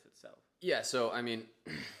different virus itself? Yeah. So I mean,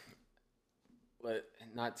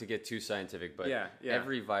 not to get too scientific, but Yeah.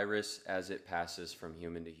 every virus, as it passes from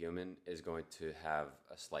human to human, is going to have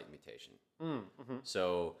a slight mutation. Mm-hmm.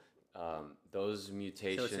 So those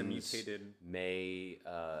mutations So it's a mutated.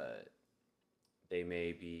 They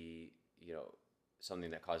may be, you know,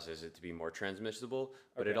 something that causes it to be more transmissible,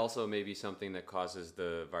 but Okay. it also may be something that causes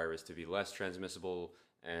the virus to be less transmissible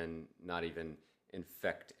and not even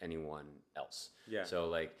infect anyone else. Yeah. So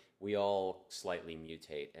like we all slightly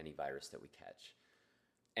mutate any virus that we catch.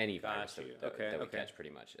 Any virus Got you. that Okay, we okay. catch,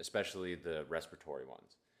 pretty much, especially the respiratory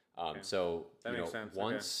ones. Okay. So That you know, makes sense, okay.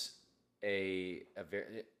 once a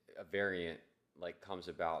variant like comes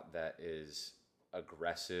about that is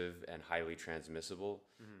aggressive and highly transmissible,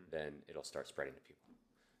 then it'll start spreading to people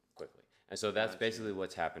quickly. And so that's basically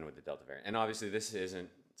what's happened with the Delta variant. And obviously, this isn't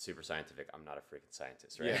super scientific. I'm not a freaking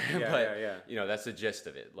scientist, right? But you know, that's the gist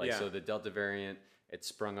of it. Like, so the Delta variant, it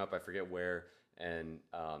sprung up, I forget where, and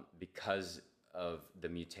because of the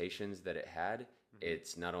mutations that it had,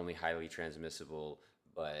 it's not only highly transmissible,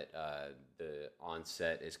 but the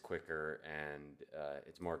onset is quicker and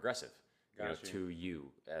it's more aggressive, you know, to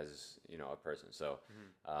you as, you know, a person. So,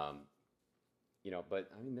 you know, but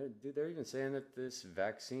I mean, they're even saying that this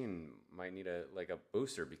vaccine might need a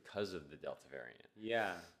booster because of the Delta variant.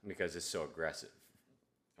 Yeah. Because it's so aggressive,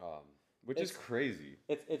 which is crazy.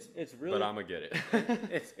 It's really. But I'm gonna get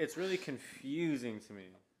it. it's really confusing to me.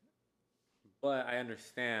 But I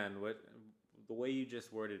understand the way you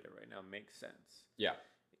just worded it right now makes sense. Yeah.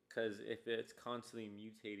 Because if it's constantly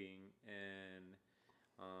mutating and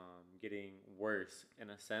getting worse in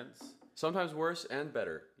a sense. Sometimes worse and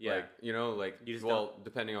better. Yeah. Like, you know, like, You just well,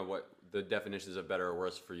 depending on what the definitions of better or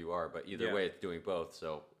worse for you are, but either way, it's doing both.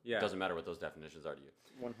 So it doesn't matter what those definitions are to you.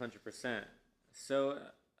 100%. So at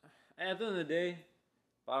the end of the day,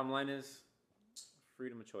 bottom line is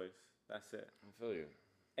freedom of choice. That's it. I feel you.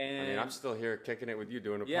 And I mean, I'm still here kicking it with you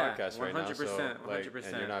doing a Yeah, podcast right now. 100%, So, like, 100%.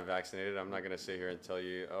 and you're not vaccinated. I'm not going to sit here and tell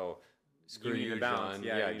you, oh, screw need you, to bounce. John.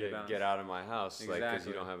 Yeah, you need to bounce. Get out of my house. Like, because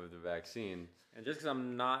Exactly. you don't have the vaccine. And just because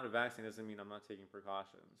I'm not vaccinated doesn't mean I'm not taking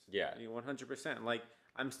precautions. Yeah. I mean, 100%. Like,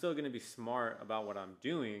 I'm still going to be smart about what I'm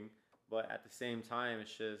doing, but at the same time,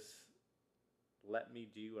 it's just let me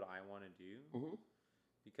do what I want to do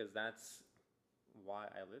because that's why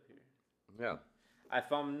I live here. Yeah.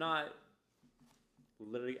 If I'm not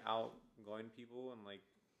literally out going to people and, like,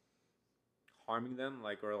 harming them,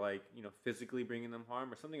 like, or, like, you know, physically bringing them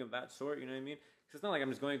harm or something of that sort, you know what I mean? Because it's not like I'm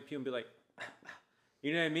just going to people and be like,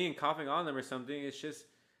 you know what I mean, coughing on them or something. It's just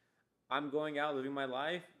I'm going out living my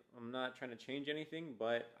life. I'm not trying to change anything,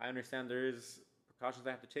 but I understand there's precautions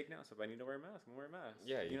I have to take now. So if I need to wear a mask, I'm gonna wear a mask.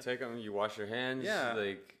 Yeah, you know? take them, you wash your hands, Yeah,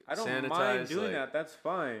 like I don't sanitize, mind doing like, that. That's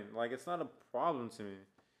fine. Like it's not a problem to me.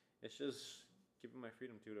 It's just giving my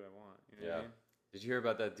freedom to do what I want. You know what I mean? Did you hear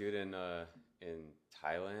about that dude in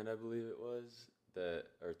Thailand? I believe it was I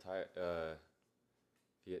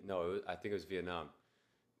think it was Vietnam.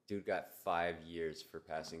 Dude got 5 years for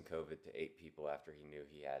passing COVID to 8 people after he knew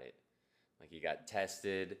he had it. Like he got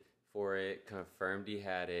tested for it, confirmed he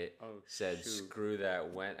had it, Oh, said shoot. screw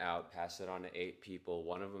that, went out, passed it on to 8 people.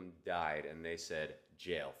 One of them died, and they said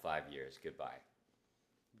jail, 5 years, goodbye.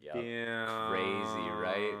 Yep. Damn. Crazy,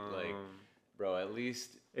 right? Like, bro, at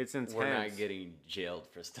least it's intense. we're not getting jailed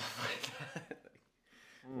for stuff like that.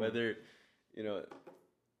 Whether, you know,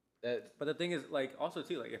 that But the thing is, like, also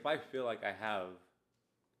too, like, if I feel like I have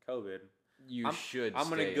COVID, you should. I'm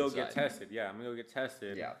gonna stay go inside. get tested. Yeah, I'm gonna go get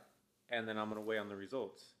tested. Yeah. And then I'm gonna wait on the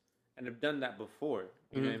results. And I've done that before.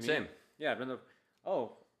 You know what I mean? Same. Yeah, I've done the. Oh,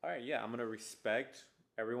 all right. Yeah, I'm gonna respect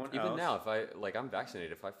everyone else. Even now, if I'm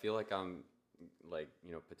vaccinated, if I feel like I'm like,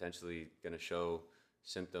 potentially gonna show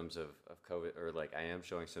symptoms of COVID, or like I am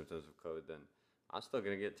showing symptoms of COVID, then I'm still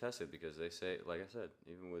gonna get tested because they say, like I said,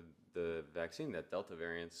 even with the vaccine, that Delta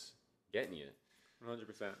variant's getting you.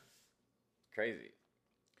 100%. Crazy.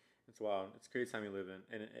 It's wild. It's a crazy time you live in,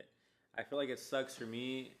 and I feel like it sucks for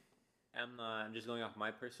me. I'm just going off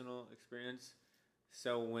my personal experience.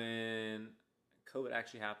 So when COVID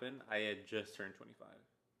actually happened, I had just turned 25.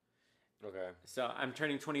 Okay. So I'm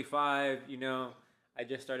turning 25. I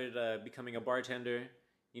just started becoming a bartender.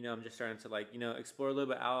 I'm just starting to explore a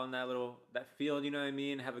little bit out in that field. You know what I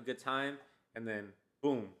mean? Have a good time, and then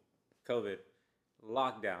boom, COVID,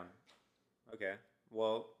 lockdown. Okay.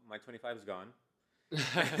 Well, my 25 is gone.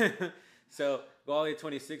 So go all the way to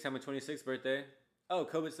 26. Have my 26th birthday. Oh,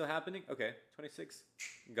 COVID's still happening? Okay, 26,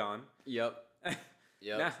 gone. Yep.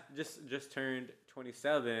 Yep. Nah, just turned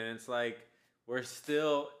 27. It's like we're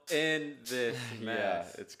still in this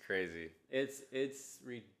mess. Yeah, it's crazy. It's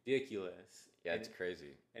ridiculous. Yeah, it's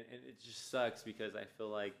crazy. And it just sucks because I feel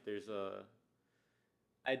like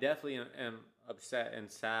I definitely am upset and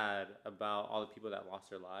sad about all the people that lost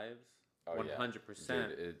their lives. Oh, 100%. Yeah.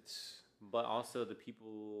 Dude, it's... But also the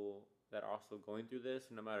people that are also going through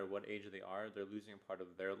this, no matter what age they are, they're losing a part of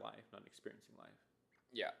their life, not experiencing life.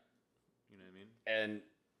 Yeah. You know what I mean? And,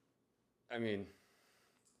 I mean,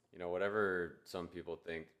 whatever some people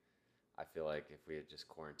think, I feel like if we had just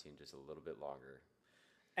quarantined just a little bit longer.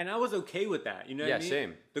 And I was okay with that. You know what I mean? Yeah,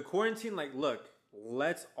 same. The quarantine, look,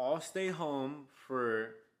 let's all stay home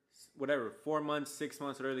for whatever, 4 months, 6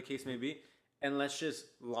 months, whatever the case may be. And let's just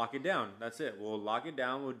lock it down. That's it. We'll lock it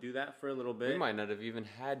down. We'll do that for a little bit. We might not have even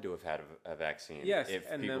had to have had a vaccine. Yes, if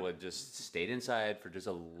and people then, had just stayed inside for just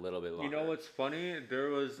a little bit longer. You know what's funny?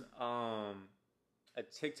 There was a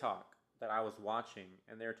TikTok that I was watching,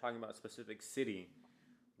 and they were talking about a specific city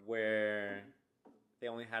where they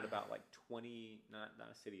only had about 20, not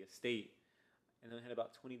a city, a state, and they only had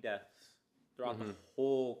about 20 deaths throughout the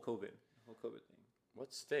whole COVID thing.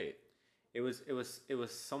 What state? It was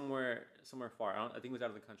somewhere far. I think it was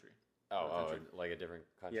out of the country. Oh, like a different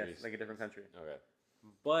country. Yes, like a different country. Okay.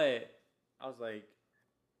 But I was like,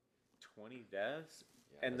 20 deaths,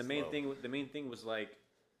 Yeah, and the that's main thing was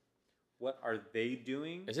what are they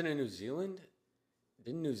doing? Isn't it New Zealand?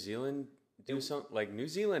 Didn't New Zealand do something? Like New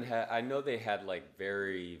Zealand had, I know they had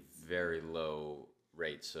very, very low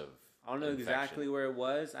rates of. I don't know infection. exactly where it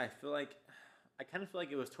was. I kind of feel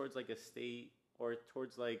like it was towards a state or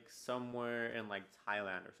towards somewhere in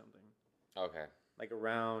Thailand or something. Okay.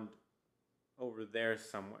 Around over there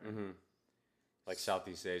somewhere. Mm-hmm. Like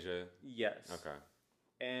Southeast Asia. Yes. Okay.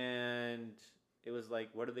 And it was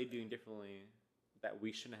what are they doing differently that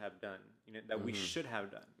we shouldn't have done? That we should have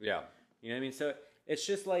done. Yeah. You know what I mean? So it's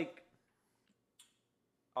just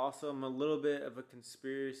also I'm a little bit of a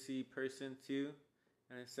conspiracy person too,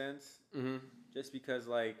 in a sense. Mm-hmm. Just because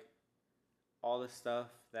all the stuff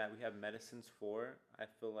that we have medicines for, I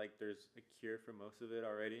feel like there's a cure for most of it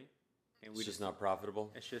already, and It's just not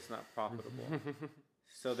profitable. It's just not profitable.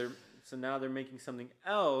 So now they're making something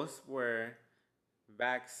else where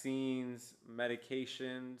vaccines,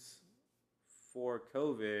 medications for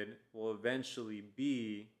COVID will eventually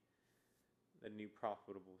be the new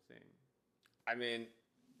profitable thing. I mean,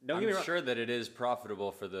 Don't get me I'm wrong. sure that it is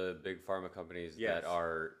profitable for the big pharma companies Yes. that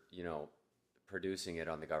are, producing it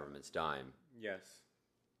on the government's dime. Yes.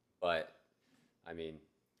 But, I mean,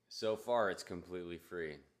 so far it's completely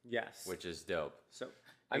free, Yes. which is dope. So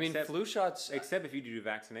I mean, flu shots. except if you do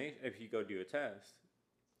vaccination, if you go do a test.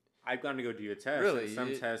 I've gone to go do a test. Really? And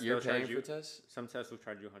some tests You're they'll charge paying you. for tests? Some tests will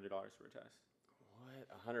charge you $100 for a test.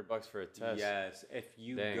 What? $100 for a test? Yes. If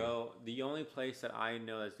you Dang. go, the only place that I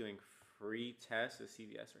know that's doing free tests is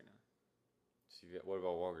CVS right now. What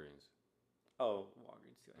about Walgreens? Oh,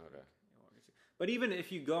 Walgreens too. I think. Okay. Yeah, Walgreens too. But even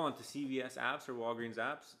if you go onto CVS apps or Walgreens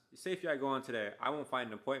apps, say if I go on today, I won't find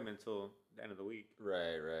an appointment until the end of the week.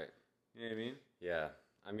 Right, right. You know what I mean? Yeah.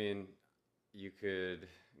 I mean, you could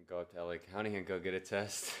go up to LA County and go get a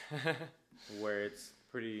test. Where it's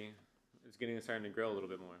starting to grow a little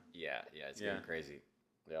bit more. Yeah, it's Yeah. getting crazy.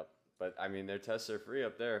 Yep. But I mean, their tests are free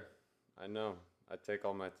up there. I know. I take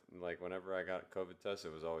all my, like, whenever I got COVID tests,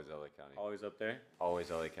 it was always LA County. Always up there.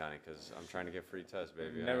 Always LA County, because I'm trying to get free tests,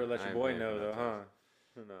 baby. Never let I your ain't boy paying know for though, no huh?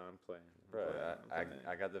 test. No, I'm playing. Bro, I'm playing.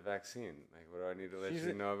 I got the vaccine. Like, what do I need to let She's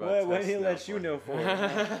you a- know about What tests did he now let you for? know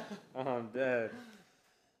for? Oh, I'm dead.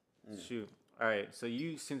 Shoot. All right. So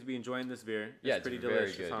you seem to be enjoying this beer. Yeah, it's pretty very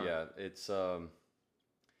delicious, good. huh? Yeah, it's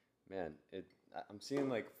man, I'm seeing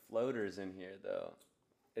like floaters in here though.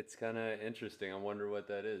 It's kind of interesting. I wonder what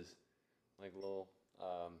that is. Like little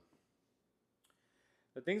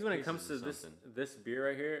The things when it comes to Pieces of this beer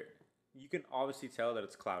right here, you can obviously tell that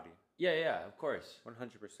it's cloudy. yeah, of course.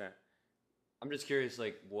 100%. I'm just curious,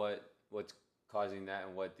 like what's causing that,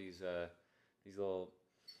 and what these little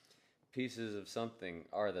pieces of something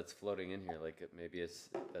are that's floating in here. Like maybe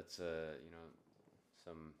that's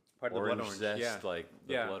some Part of the blood orange, zest, yeah. like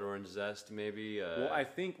the Yeah. blood orange zest, maybe. Well, I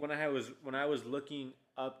think when I was looking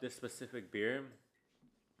up this specific beer,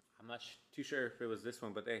 I'm not too sure if it was this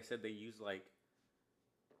one, but they said they used like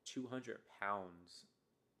 200 pounds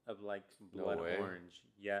of like No blood way. orange.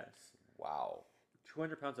 Yes, Wow,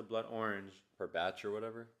 200 pounds of blood orange. per batch or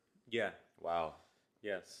whatever. Yeah. Wow,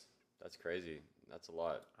 Yes. that's crazy. That's a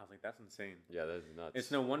lot. I was like, that's insane. Yeah, that's nuts.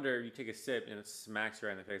 It's no wonder you take a sip and it smacks you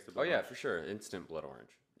right in the face. The Oh blood yeah, orange. for sure. Instant blood orange.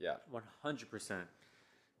 Yeah. 100%.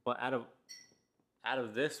 But out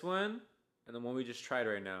of this one and the one we just tried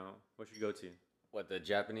right now, what should you go to? What, the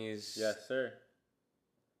Japanese? Yes, sir.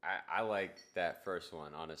 I like that first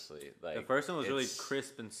one, honestly. Like The first one was really it's-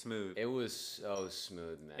 crisp and smooth. It was so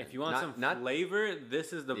smooth, man. If you want Not- flavor,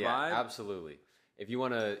 this is the yeah, vibe. absolutely. If you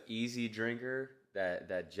want a easy drinker,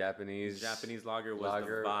 that Japanese Japanese lager was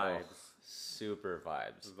lager, the vibes. oh, super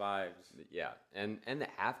vibes. Vibes. Yeah, and the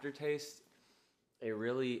aftertaste, it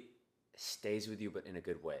really stays with you, but in a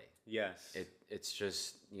good way. Yes. It's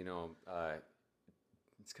just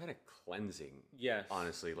it's kind of cleansing. Yes.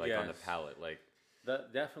 Honestly, like on the Yes. palate, like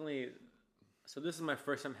Definitely. So this is my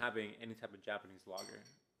first time having any type of Japanese lager.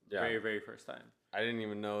 Yeah. Very, very first time. I didn't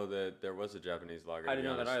even know that there was a Japanese lager. I to be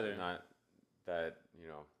didn't know that honest. either. Not that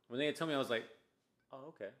When they told me, I was like, oh,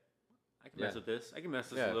 okay. I can mess Yeah. with this. I can mess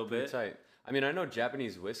this yeah, a little pretty bit. tight. I mean, I know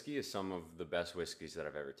Japanese whiskey is some of the best whiskeys that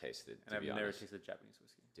I've ever tasted. And To I've be never honest, tasted Japanese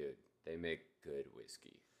whiskey. dude, they make good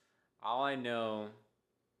whiskey. All I know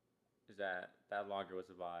is that lager was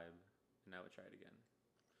a vibe, and I would try it again.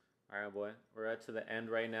 All right, boy. We're at to the end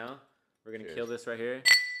right now. We're going to kill Cheers. this right here.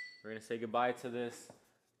 We're going to say goodbye to this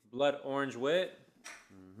blood orange wit.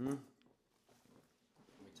 Let me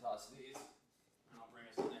toss these, and I'll bring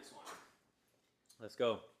us the next one. Let's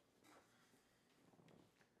go.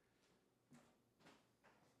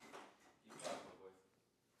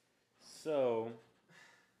 So,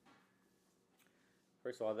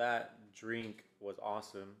 first of all, that drink was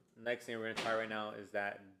awesome. Next thing we're going to try right now is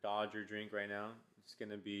that Dodger drink right now. It's going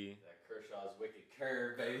to be That Kershaw's Wicked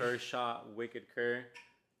Curve, baby. Kershaw Wicked Cur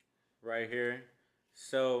right here.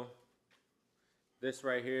 So, this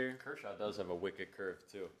right here, Kershaw does have a wicked curve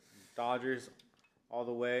too. Dodgers all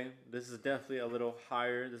the way. This is definitely a little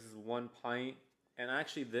higher. This is 1 pint. And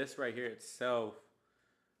actually, this right here itself,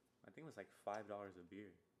 I think it was like $5 a beer.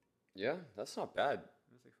 Yeah, that's not bad.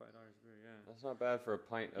 It was like $5 a beer, yeah. That's not bad for a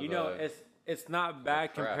pint of. You know, it's not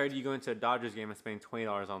bad craft. compared to you going to a Dodgers game and spending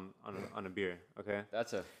 $20 on a beer. Okay.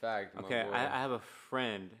 That's a fact. my Okay. boy. I have a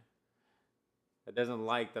friend that doesn't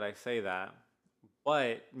like that I say that,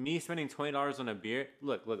 but me spending $20 on a beer.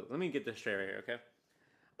 Look. Let me get this straight right here. Okay.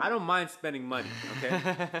 I don't mind spending money.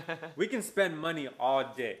 Okay. We can spend money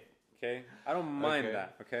all day. Okay. I don't mind Okay.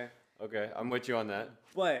 that. Okay. Okay, I'm with you on that.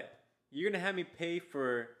 But you're gonna have me pay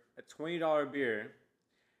for a $20 beer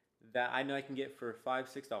that I know I can get for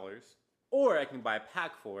 $5-6, or I can buy a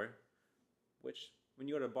pack for, which when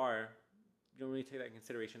you go to a bar, you don't really take that into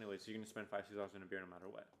consideration anyway. So you're gonna spend $5-6 on a beer no matter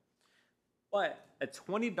what. But a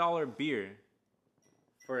 $20 beer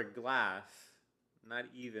for a glass, not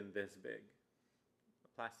even this big,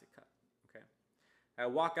 a plastic cup. Okay, I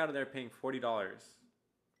walk out of there paying $40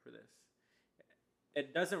 for this.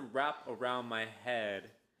 It doesn't wrap around my head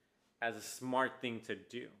as a smart thing to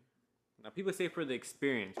do. Now, people say for the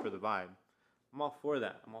experience, for the vibe. I'm all for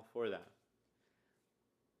that. I'm all for that.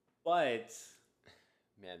 But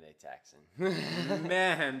Man, they taxing.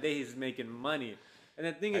 man, they's making money. And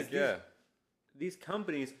the thing is, Heck yeah. these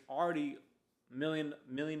companies already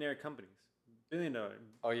millionaire companies, $1 billion.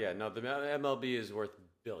 Oh yeah, no, the MLB is worth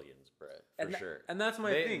billions, Brett, for sure. And that's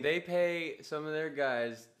my they, thing. They pay some of their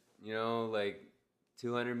guys, you know, like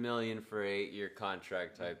 $200 million for an 8-year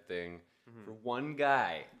contract type thing for one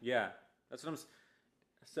guy. Yeah, that's what I'm.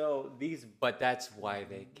 So these But that's why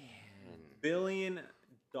they can. $1 billion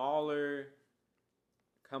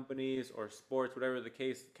companies or sports, whatever the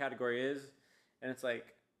case category is, and it's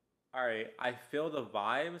like, all right, I feel the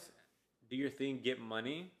vibes. Do your thing, get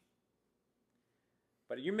money.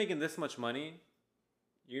 But you're making this much money.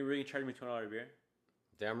 You're really charging me $20 a beer.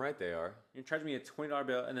 Damn right they are. You're charging me a $20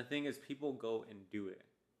 bill, and the thing is, people go and do it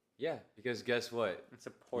Yeah, because guess what? and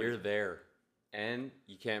support. You're it. there, and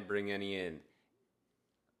you can't bring any in.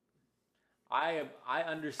 I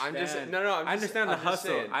understand. I understand the I'm just hustle.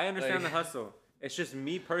 saying, I understand like- the hustle. It's just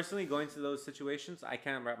me personally going to those situations. I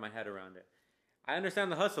can't wrap my head around it. I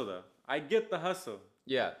understand the hustle though. I get the hustle.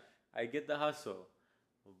 Yeah, I get the hustle,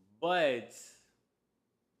 but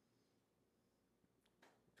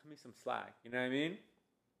cut me some slack. You know what I mean?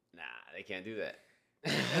 nah, they can't do that.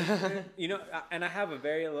 You know, and I have a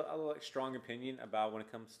very strong opinion about when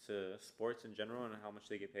it comes to sports in general and how much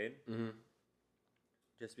they get paid. Mm-hmm.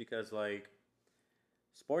 Just because, like,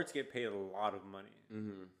 sports get paid a lot of money,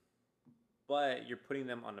 Mm-hmm. but you're putting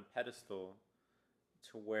them on a pedestal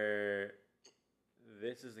to where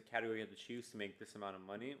this is the category you have to choose to make this amount of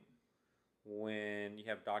money when you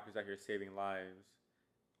have doctors out here saving lives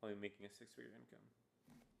only making a 6-figure income.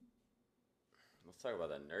 Let's talk about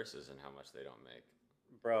the nurses and how much they don't make.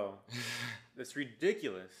 Bro, that's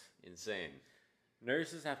ridiculous. Insane.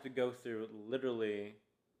 Nurses have to go through literally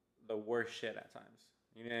the worst shit at times.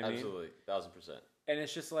 You know what I mean? Absolutely, 1000%. And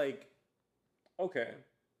it's just like, okay,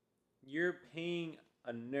 you're paying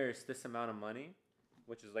a nurse this amount of money,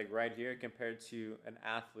 which is like right here, compared to an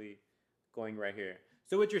athlete going right here.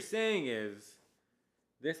 So what you're saying is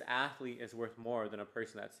this athlete is worth more than a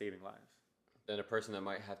person that's saving lives. Than a person that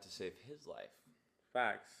might have to save his life.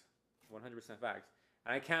 Facts. 100% facts.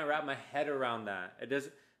 And I can't wrap my head around that. It does,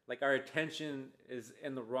 like, our attention is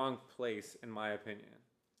in the wrong place, in my opinion.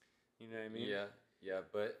 You know what I mean? Yeah,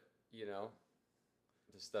 but, you know,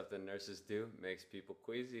 the stuff that nurses do makes people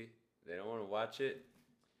queasy. They don't want to watch it.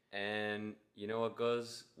 And you know what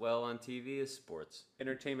goes well on TV is sports.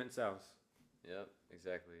 Entertainment sells, Yep,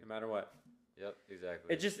 exactly. no matter what. Yep,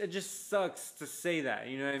 exactly. It just sucks to say that.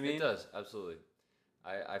 You know what I mean? It does, absolutely.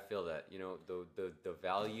 I feel that. You know, the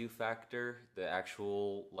value factor, the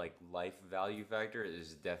actual like life value factor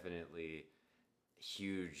is definitely a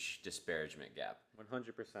huge disparagement gap. 100%.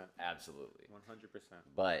 Absolutely. 100%.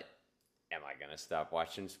 But am I gonna stop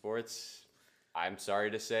watching sports? I'm sorry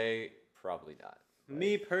to say, probably not.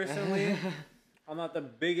 Me personally, I'm not the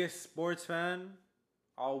biggest sports fan.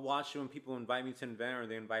 I'll watch it when people invite me to an event or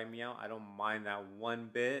they invite me out. I don't mind that one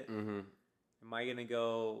bit. Mm-hmm. Am I gonna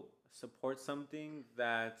go support something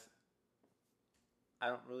that I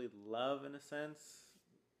don't really love in a sense?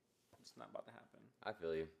 It's not about to happen. I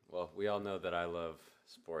feel you. Well, we all know that I love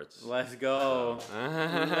sports. Let's go.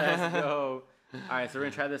 Let's go. All right, so we're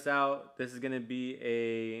gonna try this out. This is gonna be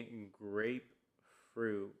a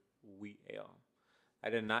grapefruit wheat ale. I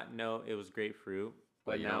did not know it was grapefruit,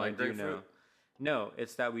 but you don't now like I do know. grapefruit? No,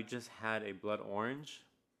 it's that we just had a blood orange,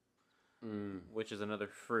 Mm. which is another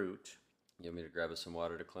fruit. You want me to grab us some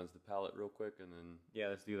water to cleanse the palate real quick, and then Yeah,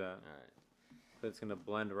 let's do that. all right. So it's gonna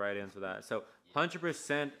blend right into that. So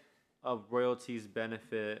 100% of royalties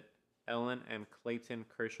benefit Ellen and Clayton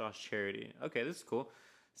Kershaw's charity. Okay, this is cool.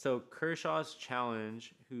 So Kershaw's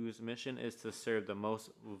Challenge, whose mission is to serve the most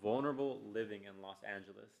vulnerable living in Los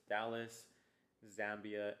Angeles, Dallas,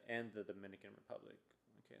 Zambia, and the Dominican Republic.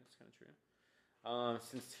 Okay, that's kind of true.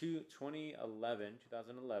 Since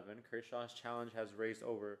 2011, Kershaw's Challenge has raised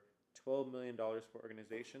over $12 million for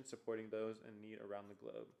organizations supporting those in need around the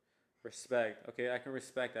globe. Respect. Okay, I can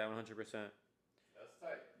respect that 100%. That's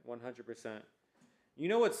tight. 100%. You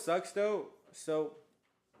know what sucks though? So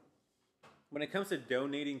when it comes to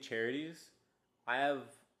donating charities, I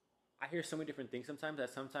hear so many different things sometimes that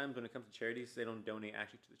sometimes when it comes to charities, they don't donate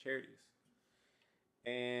actually to the charities.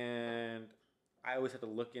 And I always have to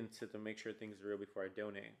look into to make sure things are real before I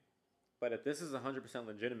donate. But if this is 100%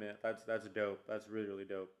 legitimate, that's dope. That's really, really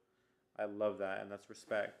dope. I love that, and that's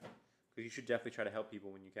respect. Because you should definitely try to help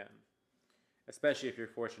people when you can. Especially if you're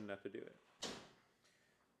fortunate enough to do it.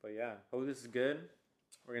 But yeah, hope this is good.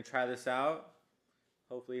 We're going to try this out.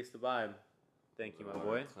 Hopefully it's the vibe. Thank you, my Water,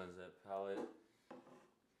 boy. Cleanse that palate. Have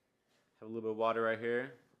a little bit of water right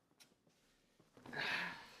here.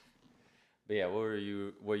 But yeah,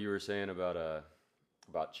 what you were saying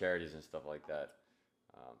about charities and stuff like that.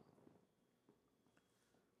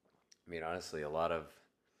 I mean, honestly, a lot of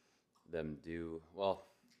them do well.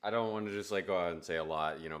 I don't want to just like go out and say a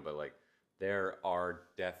lot, but like there are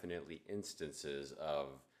definitely instances of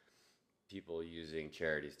people using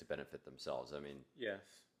charities to benefit themselves. I mean, Yes.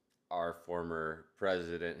 our former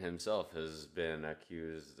president himself has been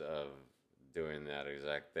accused of doing that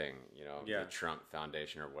exact thing, Yeah. the Trump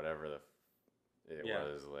Foundation or whatever it Yeah.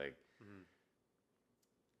 was like. Mhm.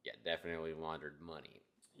 Yeah, definitely laundered money.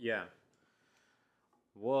 Yeah.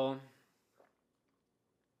 Well,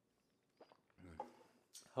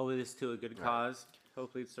 hopefully this is to a good cause.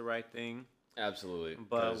 Hopefully it's the right thing. Absolutely.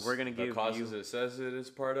 But 'Cause we're gonna give the causes you- it says it is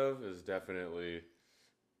part of is definitely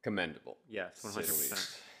commendable. Yes, to say the 100%.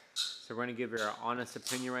 least. So we're going to give you our honest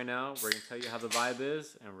opinion right now. We're going to tell you how the vibe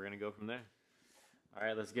is, and we're going to go from there. All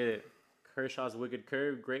right, let's get it. Kershaw's Wicked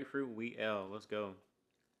Curve, Grapefruit, Wheat Ale. Let's go.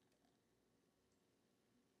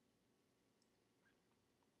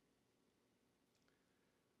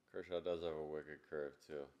 Kershaw does have a wicked curve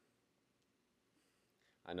too.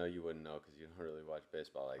 I know you wouldn't know because you don't really watch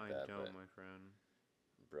baseball like I that, don't, but my friend.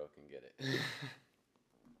 bro can get it.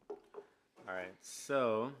 All right,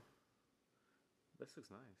 so this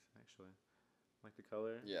looks nice, actually. Like the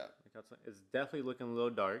color. Yeah. Like outside. It's definitely looking a little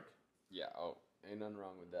dark. Yeah. Oh, ain't nothing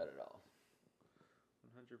wrong with that at all.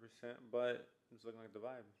 100%, but it's looking like the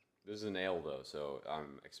vibe. This is an ale though, so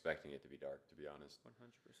I'm expecting it to be dark. To be honest,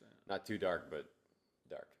 100%. not too dark, but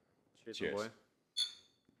dark. Cheers, Cheers. my boy.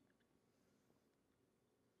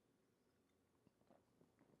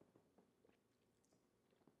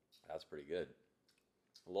 That's pretty good.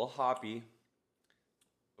 A little hoppy,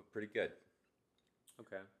 but pretty good.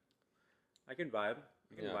 Okay. I can vibe.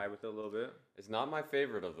 I can Yeah. vibe with it a little bit. It's not my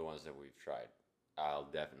favorite of the ones that we've tried. I'll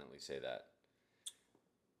definitely say that.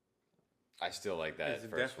 I still like that It's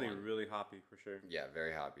first definitely one. really hoppy for sure. Yeah,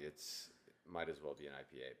 very hoppy. It might as well be an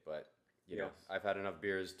IPA, but you know, Yes. I've had enough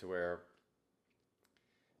beers to where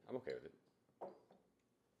I'm okay with it.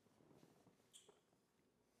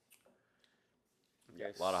 Yeah,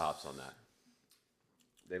 Okay, a lot of hops on that.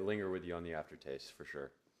 They linger with you on the aftertaste for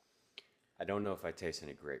sure. I don't know if I taste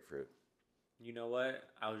any grapefruit. You know what?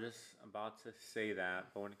 I was just about to say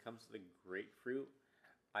that, but when it comes to the grapefruit,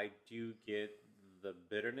 I do get the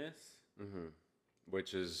bitterness.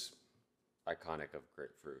 Which is iconic of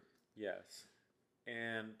grapefruit. Yes.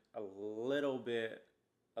 And a little bit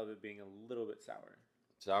of it being a little bit sour.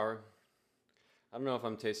 Sour? I don't know if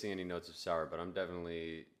I'm tasting any notes of sour, but I'm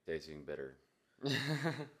definitely tasting bitter.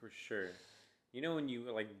 For sure. You know when you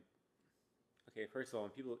like, okay, first of all,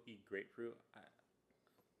 when people eat grapefruit,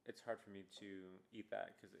 it's hard for me to eat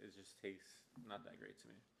that because it just tastes not that great to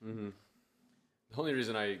me. The only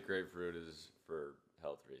reason I eat grapefruit is for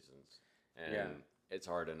health reasons. And Yeah. it's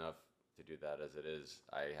hard enough to do that as it is.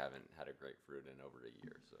 I haven't had a grapefruit in over a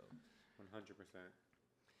year, so 100%.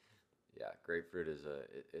 yeah, grapefruit is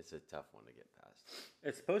it's a tough one to get past.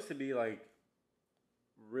 It's supposed to be like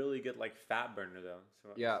really good, like fat burner though.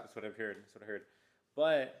 So Yeah. that's what I've heard. That's what I heard.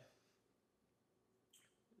 But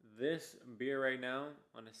this beer right now,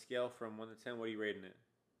 on a scale from 1 to 10, what are you rating it?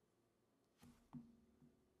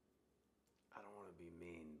 I don't want to be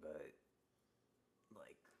mean, but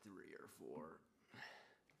like 3 or 4.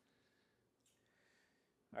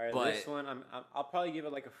 All right, But- this one, I'll probably give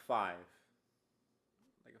it like a 5.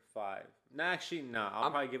 Like a 5. No, actually, no. I'll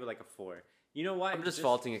probably give it like a 4. You know why? I'm just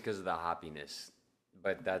faulting it because of the hoppiness,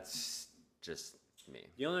 but that's just me.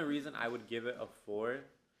 The only reason I would give it a 4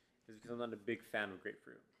 is because I'm not a big fan of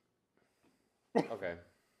grapefruit. Okay.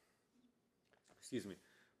 Excuse me.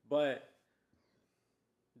 But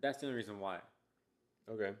that's the only reason why.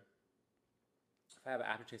 Okay. If I have an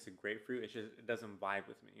aftertaste of grapefruit, it doesn't vibe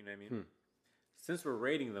with me. You know what I mean? Since we're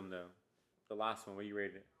rating them though, the last one, what you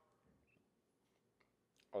rated it?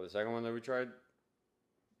 Oh, the second one that we tried?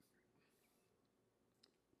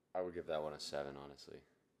 I would give that one a 7, honestly.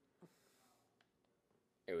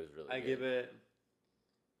 It was really I good. give it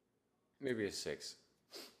Maybe a 6.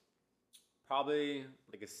 probably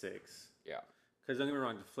like a 6. Yeah. Because don't get me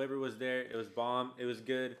wrong, the flavor was there. It was bomb. It was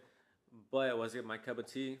good. But was it my cup of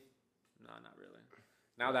tea? No, not really.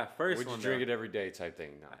 Now that first Would one, you drink though, it every day type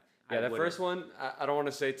thing? No. I Yeah, that wouldn't. first one, I don't want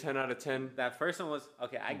to say 10 out of 10. That first one was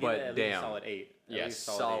okay. I give But it at least a damn. solid 8. At Yeah, least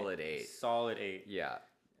solid 8. Solid 8. Yeah.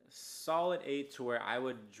 Solid 8 to where I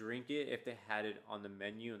would drink it if they had it on the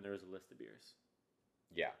menu and there was a list of beers.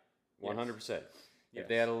 Yeah. 100%. Yes. If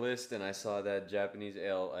they had a list and I saw that Japanese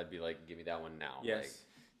ale, I'd be like, give me that one now. Yes.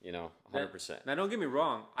 Like, You know, That- 100%. Now, don't get me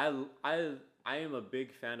wrong. I am a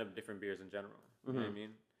big fan of different beers in general. You know what I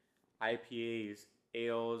mean? IPAs,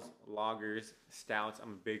 ales, lagers, stouts.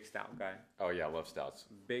 I'm a big stout guy. Oh yeah, I love stouts.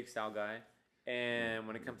 Big stout guy. And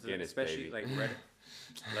when it comes to Guinness, especially baby. like red,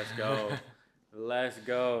 let's go, let's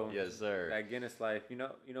go. Yes, sir. That Guinness Life. You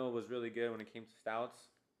know, it was really good when it came to stouts.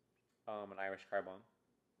 An Irish Car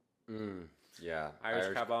Bomb. Yeah,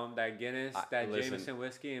 Irish Car Bomb. That Guinness, that listen. Jameson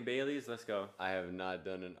whiskey and Bailey's. Let's go. I have not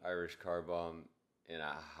done an Irish car bomb in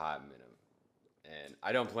a hot minute, and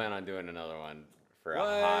I don't plan on doing another one for a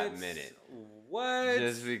hot minute. What?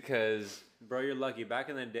 Just because. Bro, you're lucky. Back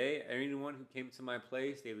in the day, anyone who came to my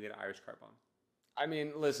place, they would get an Irish Car Bomb. I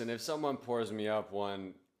mean, listen, if someone pours me up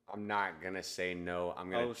one, I'm not gonna say no.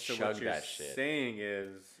 I'm gonna So chug what you're that shit. saying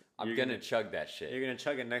is I'm you're gonna chug that shit. You're gonna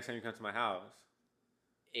chug it next time you come to my house.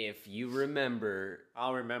 If you remember,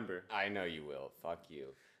 I'll remember. I know you will. Fuck you.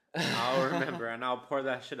 I'll remember, and I'll pour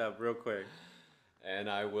that shit up real quick. And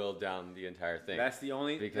I will down the entire thing. That's the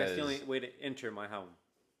only Because- way to enter my home.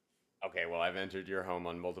 Okay, well, I've entered your home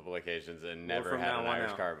on multiple occasions and Well, never from had now an on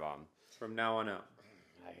Irish out. car bomb. From now on out.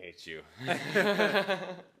 I hate you.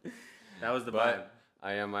 That was the vibe. But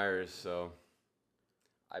I am Irish, so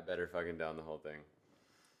I better fucking down the whole thing.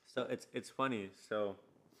 So it's funny. So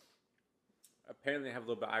apparently I have a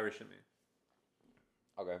little bit Irish in me.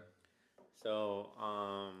 Okay. So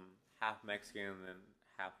half Mexican and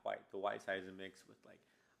half white. The white side is a mix with like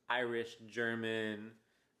Irish, German,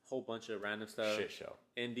 whole bunch of random stuff. Shit show.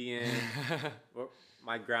 Indian.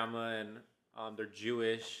 My grandma and they're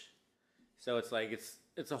Jewish. So it's like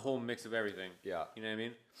it's a whole mix of everything. Yeah. You know what I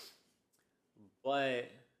mean? But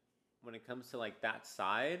when it comes to like that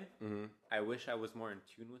side, Mm-hmm. I wish I was more in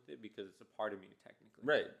tune with it because it's a part of me technically.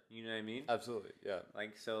 Right. You know what I mean? Absolutely. Yeah.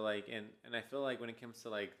 Like so like and I feel like when it comes to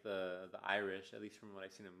like the Irish, at least from what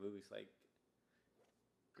I've seen in movies, like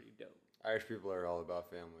pretty dope. Irish people are all about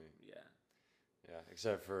family. Yeah. Yeah.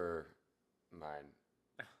 Except for mine.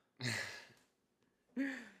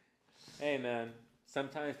 Hey man,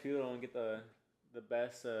 sometimes people don't get the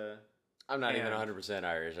best I'm not even And- 100%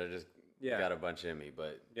 Irish. I just Yeah. got a bunch in me,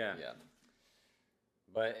 but Yeah. yeah.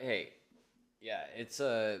 But hey, yeah, it's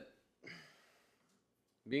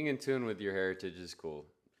being in tune with your heritage is cool,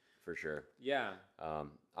 for sure. yeah.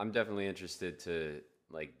 I'm definitely interested to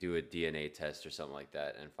like do a DNA test or something like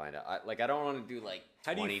that and find out. I don't want to do like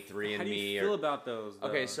How do you 23 how and do you me feel or about those? Though?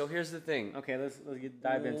 okay. So here's the thing. okay, let's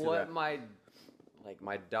dive into what that.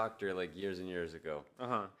 my doctor like years and years ago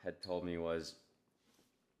had told me was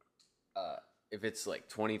if it's like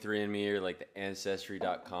 23andMe or like the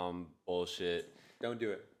Ancestry.com bullshit, Don't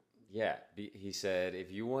do it. yeah, he said, if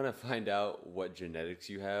you want to find out what genetics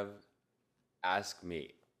you have, ask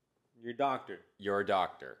me, Your doctor. your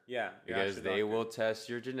doctor. Yeah. your Because actual they doctor. will test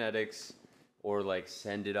your genetics or like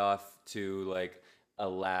send it off to like a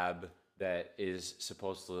lab that is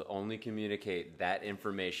supposed to only communicate that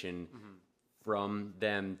information from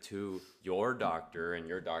them to your doctor and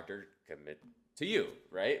your doctor commit to you,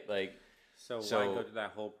 right? Like, So why so- go through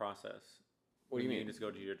that whole process? What do you when mean? can just go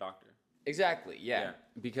to your doctor. exactly, yeah. Yeah.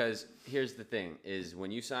 Because here's the thing is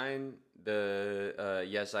when you sign the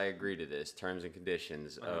yes, I agree to this terms and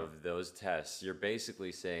conditions of those tests, you're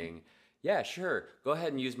basically saying, yeah, sure, go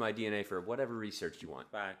ahead and use my DNA for whatever research you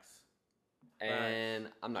want. Facts. And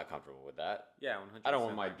I'm not comfortable with that. Yeah, 100%. I don't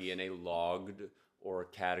want my facts. DNA logged or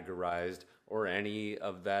categorized or any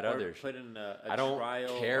of that Or other put in a I don't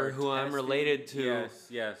trial care or who I'm testing. related to Yes.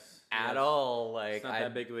 at yes. all. Like It's not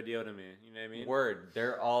that big of a deal to me. You know what I mean? word,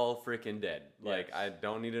 they're all freaking dead. Like Yes. I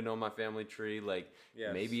don't need to know my family tree. Like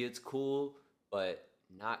Yes. maybe it's cool, but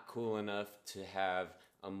not cool enough to have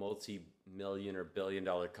a multi-million or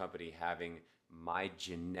billion-dollar company having my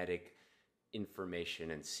genetic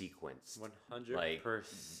information and sequence.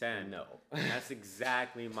 100%. No. That's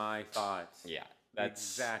exactly my thoughts. Yeah, that's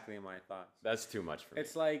exactly my thoughts. that's too much for me.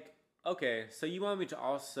 It's like, okay, so you want me to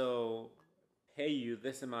also pay you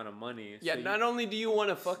this amount of money? Yeah, so not only do you want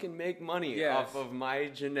to fucking make money Yes. off of my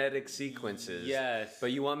genetic sequences, Yes.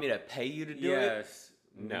 but you want me to pay you to do it? yes.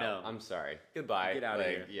 No, I'm sorry. Goodbye. Get out of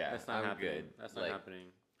Like, here. Yeah, That's not I'm happening. good. That's not Like, happening.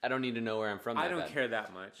 I don't need to know where I'm from. I that don't bad. care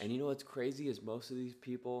that much. And you know what's crazy is most of these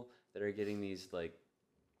people that are getting these like,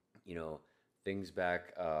 you know, things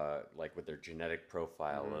back, like with their genetic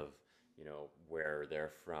profile Mm-hmm. of, you know, where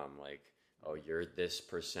they're from. Like, oh, you're this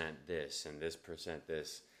percent this and this percent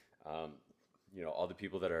this. You know, all the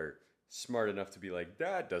people that are smart enough to be like,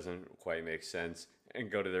 that doesn't quite make sense, and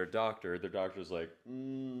go to their doctor. Their doctor's like,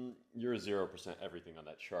 you're 0% everything on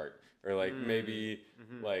that chart, or like maybe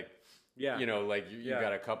like yeah. you know, like you Yeah.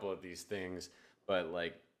 got a couple of these things, but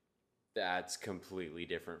like that's completely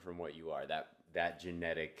different from what you are. that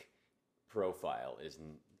genetic profile is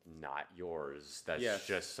not yours. That's Yes.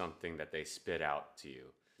 just something that they spit out to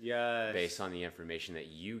you Yes. based on the information that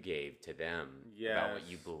you gave to them about what Yes.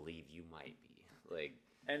 you believe you might be. Like,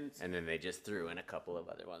 And and then they just threw in a couple of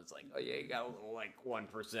other ones, like, oh yeah, you got a little like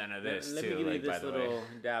 1% of this let too. me give like, you by this the little way,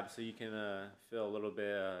 dab so you can feel a little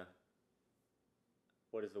bit.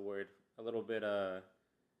 What is the word? A little bit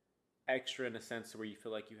extra in a sense where you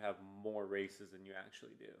feel like you have more races than you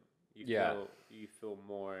actually do. Yeah. You feel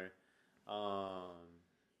more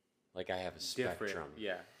like I have a different. spectrum.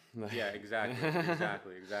 Yeah. Yeah, exactly.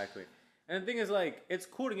 Exactly. And the thing is, like, it's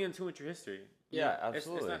cool to get into your history. Yeah, It's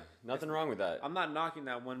absolutely. Nothing wrong with that. I'm not knocking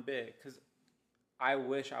that one bit because I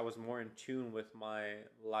wish I was more in tune with my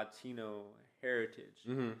Latino heritage.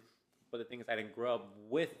 Mm-hmm. But the thing is, I didn't grow up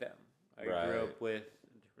with them. I grew Right. up with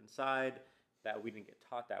a different side that we didn't get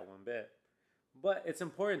taught that one bit. But it's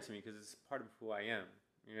important to me because it's part of who I am.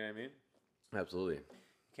 You know what I mean? Absolutely.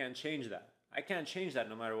 Can't change that. I can't change that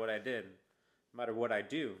no matter what I did, no matter what I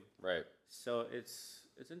do. Right. So it's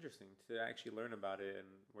interesting to actually learn about it and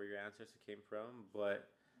where your ancestors came from. But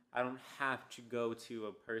I don't have to go to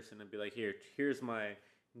a person and be like, here's my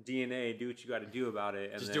DNA. Do what you got to do about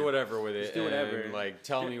it. And Just then do whatever with it. just do whatever. And, like,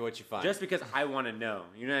 tell me what you find. Just because I want to know.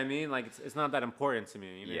 You know what I mean? Like, it's not that important to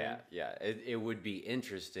me. You know what I Yeah, mean? yeah. It would be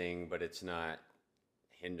interesting, but it's not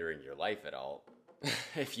hindering your life at all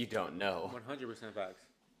if you don't know. 100% facts.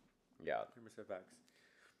 Yeah. 100% facts.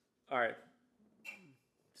 All right.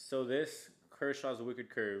 So this Kershaw's Wicked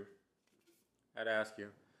Curve, I'd ask you,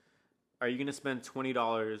 are you going to spend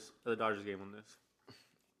 $20 at the Dodgers game on this?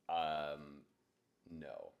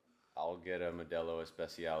 No. I'll get a Modelo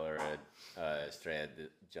Especial or a Estrella de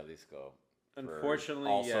Jalisco. for Unfortunately,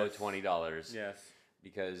 also yes. $20. Yes.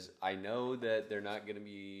 Because I know that they're not going to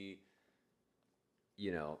be,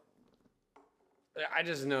 I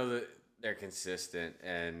just know that they're consistent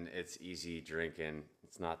and it's easy drinking.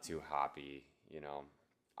 It's not too hoppy,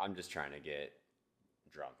 I'm just trying to get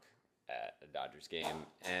drunk at a Dodgers game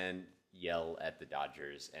and yell at the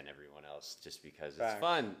Dodgers and everyone else just because it's Facts.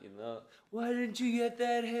 fun, Why didn't you get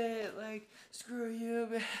that hit? Like, screw you,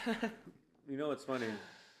 man. You know what's funny?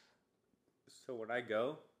 So when I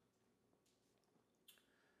go,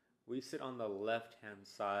 we sit on the left-hand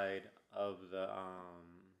side of the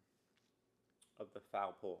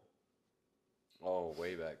foul pole. Oh,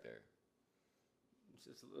 way back there.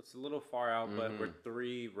 It's a little far out, but we're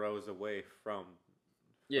 3 rows away from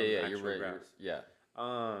Yeah, you're actual right. grass. Yeah.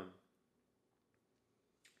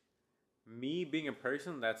 Me being a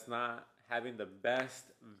person that's not having the best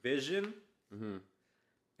vision,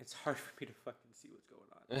 it's hard for me to fucking see what's going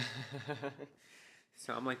on.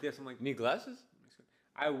 So I'm like this. I'm like, Need glasses?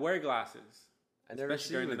 I wear glasses. I never Especially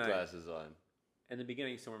see you during with the night. glasses on. In the beginning,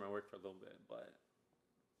 I used to wear my work for a little bit, but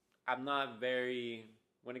I'm not very.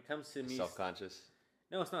 When it comes to me, Self-conscious?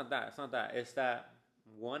 no, it's not that. It's not that. It's that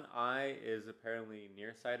one eye is apparently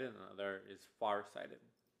nearsighted and the other is farsighted.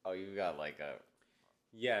 Oh, you got like a...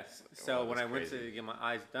 Yes. So Oh, when I that's went crazy. to get my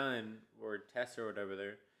eyes done or test or whatever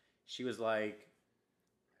there, she was like,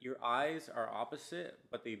 your eyes are opposite,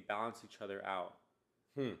 but they balance each other out.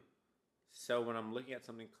 So when I'm looking at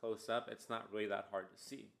something close up, it's not really that hard to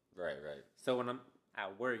see. Right. So when I'm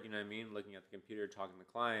at work, you know what I mean, looking at the computer, talking to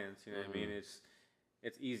clients, you know what I mean,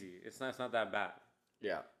 it's easy. It's not that bad.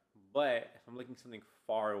 Yeah. But if I'm looking something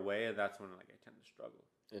far away, that's when like I tend to struggle.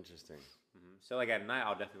 Interesting. So like at night,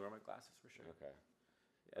 I'll definitely wear my glasses for sure. Okay.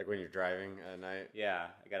 Like when you're driving at night, Yeah,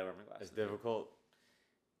 I gotta wear my glasses. it's difficult.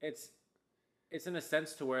 It's in a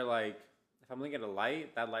sense to where like if I'm looking at a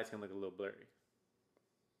light, that light's gonna look a little blurry.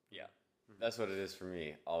 Yeah. That's what it is for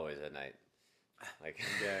me, always at night. Like,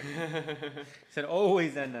 Said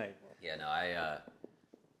always at night. yeah, no, I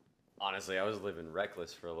honestly, I was living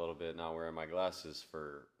reckless for a little bit, not wearing my glasses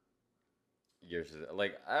for years.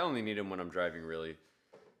 Like, I only need them when I'm driving, really,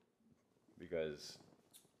 because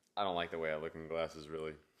I don't like the way I look in glasses,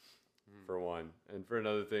 really, for one. And for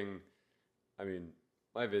another thing, I mean,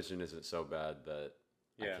 my vision isn't so bad that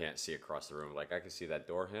Yeah. I can't see across the room. Like, I can see that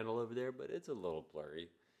door handle over there, but it's a little blurry,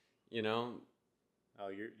 Oh,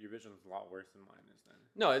 your vision's a lot worse than mine is then.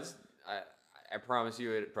 No, it's I promise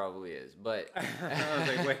you it probably is, but I was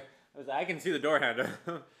like, wait. I can see the door handle.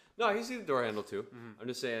 no, I can see the door handle too. I'm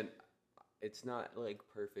just saying it's not like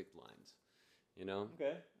perfect lines,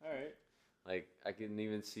 Okay, all right. Like I can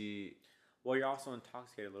even see. Well, you're also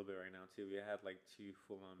intoxicated a little bit right now too. We had like 2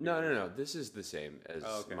 full-on. No. beers. This is the same as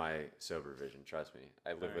Oh, okay. my sober vision. Trust me,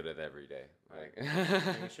 I live with it every day. Like,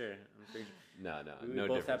 Making sure. I'm pretty sure. no We both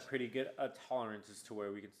difference. have pretty good tolerances to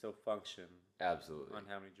where we can still function. Absolutely. on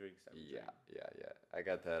how many drinks that we Yeah, drink. yeah. I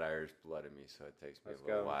got that Irish blood in me, so it takes me Let's a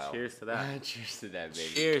little go. while. Cheers to that. Cheers to that,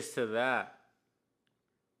 baby. Cheers to that.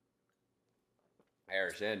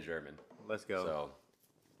 Irish and German. Let's go. So,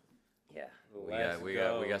 yeah, Let's we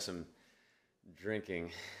go. got some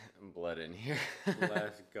drinking blood in here.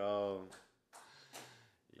 Let's go.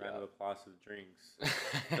 Round of applause for the drinks.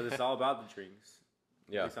 Because it's all about the drinks.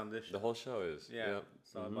 Yeah, At least on this show. the whole show is. Yeah,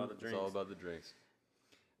 it's all about the It's all drinks. about the drinks.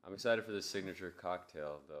 I'm excited for this signature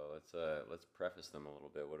cocktail, though. Let's preface them a little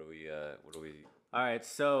bit. What do we? All right,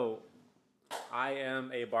 so I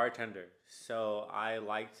am a bartender, so I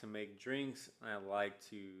like to make drinks. And I like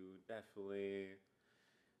to definitely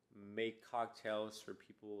make cocktails for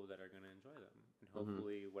people that are going to enjoy them, and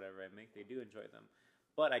hopefully, whatever I make, they do enjoy them.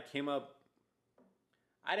 But I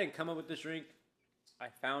didn't come up with this drink. I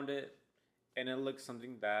found it, and it looked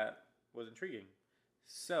something that was intriguing.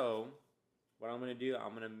 So, what I'm going to do,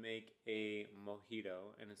 I'm going to make a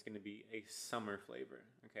mojito, and it's going to be a summer flavor.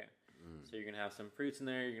 Okay. So you're going to have some fruits in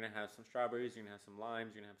there. You're going to have some strawberries. You're going to have some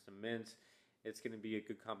limes. You're going to have some mints. It's going to be a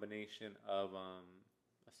good combination of a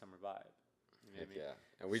summer vibe. You know what I mean? Yeah,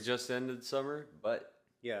 and we just ended summer, but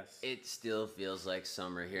Yes. it still feels like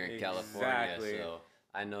summer here in Exactly. California. So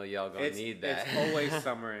I know y'all gonna need that. It's always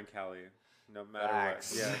summer in Cali, no matter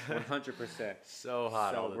Facts. what. Yeah, 100%. So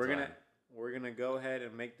hot all the time. We're gonna go ahead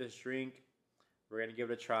and make this drink. We're gonna give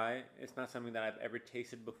it a try. It's not something that I've ever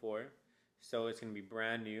tasted before, so it's gonna be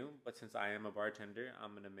brand new. But since I am a bartender,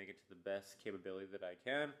 I'm gonna make it to the best capability that I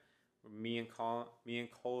can. Me and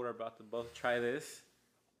Cole are about to both try this.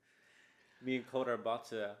 Me and Cole are about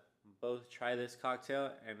to both try this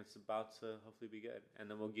cocktail, and it's about to hopefully be good. And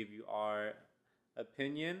then we'll give you our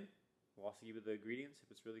opinion. We'll also give you the ingredients.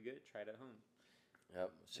 If it's really good, try it at home.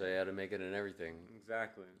 Yep, show you how to make it and everything.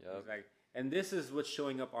 Exactly. Yep. Exactly. And this is what's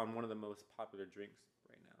showing up on one of the most popular drinks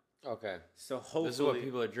right now. Okay, So hopefully, this is what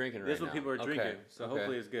people are drinking right now. This is what people are drinking. Okay. So okay.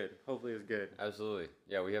 hopefully it's good. Hopefully it's good. Absolutely.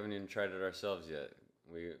 Yeah, we haven't even tried it ourselves yet.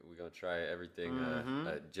 We gonna try everything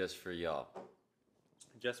just for y'all.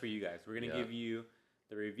 Just for you guys. We're gonna Yeah. give you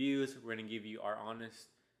the reviews. We're gonna give you our honest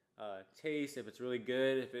taste. If it's really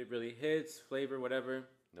good, if it really hits, flavor, whatever.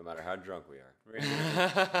 No matter how drunk we are. We're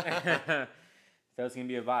gonna so it's gonna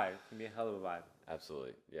be a vibe. It's gonna be a hell of a vibe.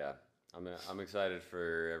 Absolutely. Yeah. I'm excited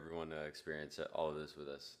for everyone to experience all of this with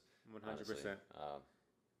us. 100%. honestly.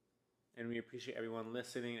 And we appreciate everyone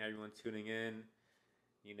listening, everyone tuning in.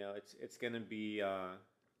 You know, it's gonna be a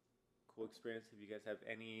cool experience. If you guys have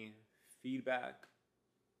any feedback,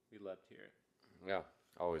 we'd love to hear it. Yeah.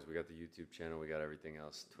 Always. We got the YouTube channel. We got everything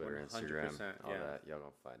else. Twitter, 100%, Instagram, all yeah. that. Y'all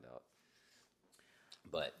gonna find out.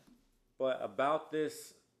 But But about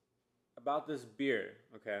this beer,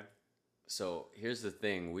 okay? so here's the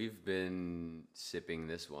thing. We've been sipping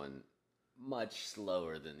this one much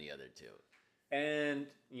slower than the other two. And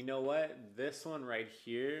you know what? This one right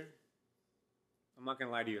here, I'm not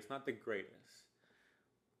gonna lie to you, it's not the greatest.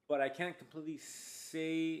 But I can't completely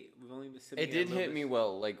say we've only been sipping. It did hit me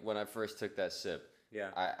well, like when I first took that sip.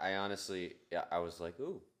 Yeah. I honestly, yeah, I was like,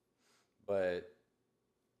 ooh. But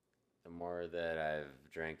the more that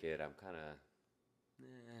I've drank it, I'm kind of,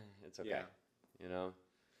 it's okay. Yeah. You know?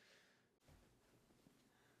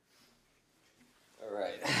 All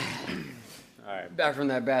right. All right. Back from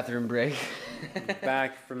that bathroom break.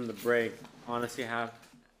 Back from the break. Honestly,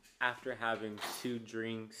 after having 2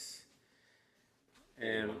 drinks, and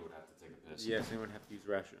Anyone would have to take a piss. yes, anyone have to use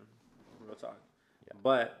the restroom. Real talk. Yeah.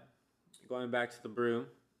 But going back to the brew,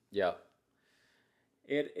 Yeah.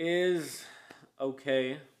 it is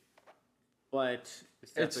okay, but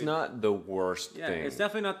It's definitely- not the worst Yeah, thing. it's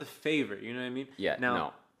definitely not the favorite. You know what I mean? Yeah, Now,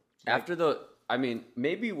 no. After I mean,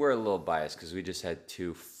 maybe we're a little biased because we just had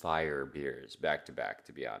 2 fire beers back to back,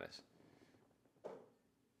 to be honest.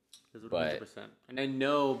 this is but- 100%. And I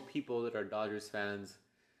know people that are Dodgers fans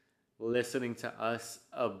listening to us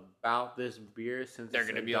about this beer since They're it's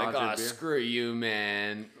gonna a be like, Dodger "Oh, beer." screw you,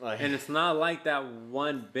 man!" Like, And it's not like that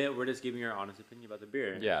one bit. We're just giving our honest opinion about the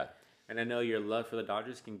beer. yeah, And I know your love for the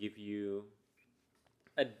Dodgers can give you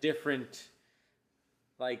a different,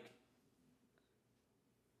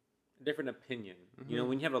 opinion. You know,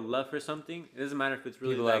 when you have a love for something, it doesn't matter if it's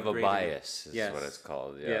really people that have a great or- bias. Is Yes. what it's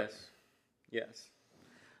called. Yeah. Yes. Yes.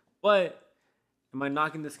 But am I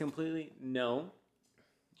knocking this completely? No.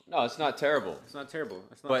 No, it's not terrible, It's not terrible.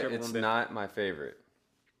 It's not but terrible it's one bit. not my favorite,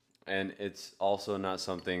 and it's also not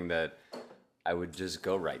something that I would just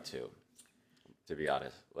go right to be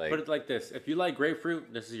honest. Like, Put it like this: if you like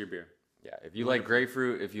grapefruit, this is your beer. yeah, if you like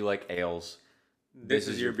grapefruit, if you like ales, This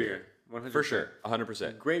is your beer. 100%. For sure,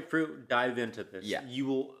 100%. Grapefruit, dive into this. Yeah. You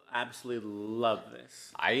will absolutely love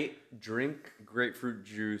this. I drink grapefruit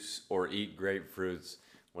juice or eat grapefruits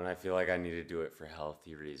when I feel like I need to do it for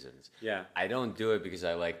healthy reasons. Yeah. I don't do it because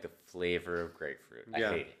I like the flavor of grapefruit. I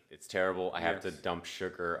Yeah. hate it. It's terrible. I have to Yes. dump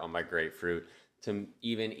sugar on my grapefruit to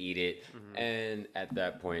even eat it. And at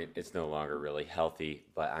that point, it's no longer really healthy,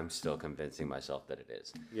 but I'm still convincing myself that it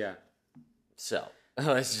is. Yeah. So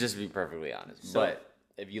let's just be perfectly honest. So- but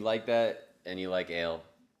if you like that and you like ale,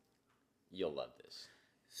 you'll love this.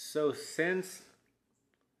 So since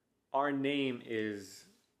our name is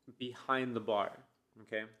Behind the Bar,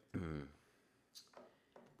 okay?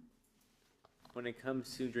 When it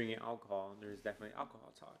comes to drinking alcohol, there's definitely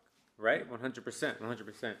alcohol talk, right? 100%,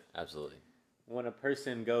 100%. Absolutely. When a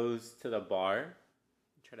person goes to the bar,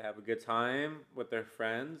 try to have a good time with their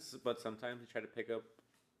friends, but sometimes they try to pick up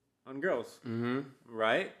on girls,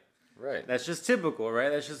 right? Right. That's just typical, right?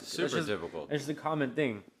 That's just Super typical. That's just a common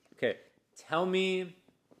thing. Okay, tell me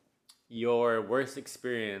your worst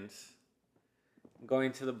experience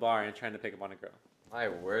going to the bar and trying to pick up on a girl. My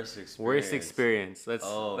worst experience. Worst experience. Let's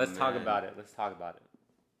Oh, talk man. about it. Let's talk about it.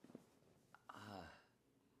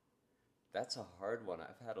 That's a hard one.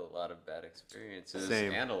 I've had a lot of bad experiences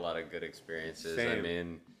Same. and a lot of good experiences. I Same.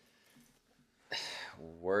 mean,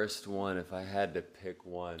 worst one, if I had to pick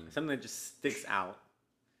one. Something that just sticks out.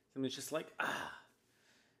 Something that's just like, I'm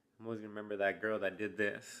always gonna remember that girl that did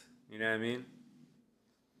this. You know what I mean?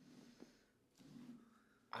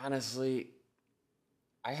 Honestly,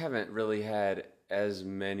 I haven't really had as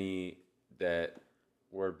many that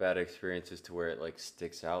were bad experiences to where it like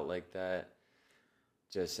sticks out like that.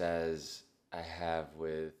 Just as I have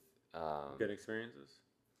with, Good experiences.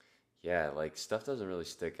 yeah, like stuff doesn't really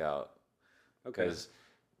stick out. Okay. Because,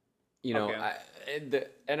 you know, Okay.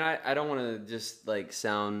 I don't want to just like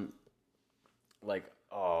sound like,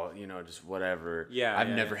 oh, you know, just whatever. Yeah, I've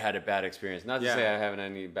yeah, never yeah. had a bad experience. Not to Yeah. say I haven't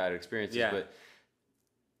had any bad experiences, Yeah. but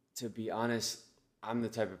to be honest, I'm the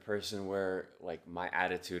type of person where like my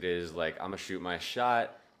attitude is like I'm gonna shoot my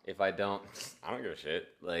shot. If I don't, I don't give a shit.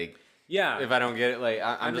 Like Yeah. if I don't get it, like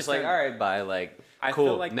I'm just like, Understand. all right, bye. Like I cool.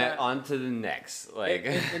 feel like that- on to the next. Like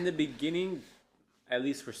in the beginning, at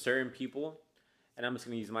least for certain people, and I'm just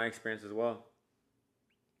gonna use my experience as well.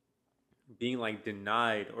 Being like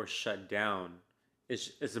denied or shut down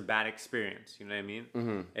is a bad experience. You know what I mean?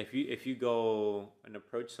 Mm-hmm. If you go and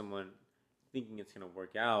approach someone thinking it's gonna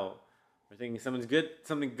work out or thinking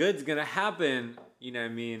something good's gonna happen, you know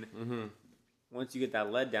what I mean? Mm-hmm. Once you get that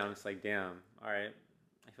let down, it's like, damn, all right,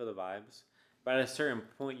 I feel the vibes. But at a certain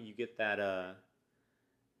point, you get that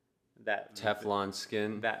Teflon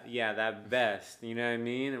skin. that vest, you know what I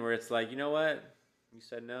mean? Where it's like, you know what? You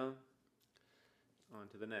said no. On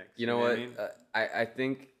to the next. You know what? I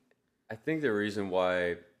mean? I think the reason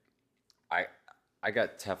why I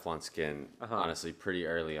got Teflon skin honestly pretty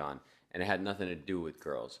early on, and it had nothing to do with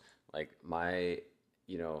girls. Like my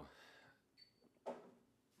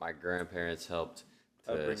grandparents helped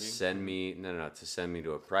to Upbringing? send me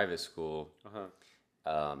to a private school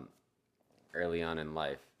early on in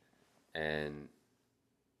life, and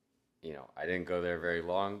I didn't go there very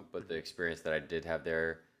long, but the experience that I did have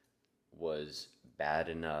there was bad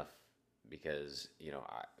enough because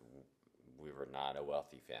we were not a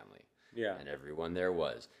wealthy family, Yeah. and everyone there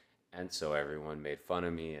was, and so everyone made fun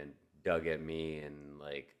of me and dug at me, and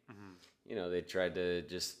like they tried to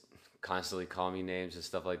just constantly call me names and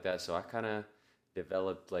stuff like that. So I kind of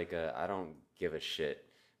developed like I don't give a shit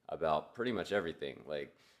about pretty much everything.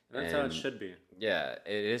 Like And that's how it should be. Yeah,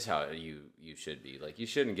 it is how you should be. Like you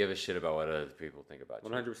shouldn't give a shit about what other people think about you.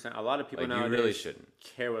 100%. A lot of people Like, you nowadays really shouldn't.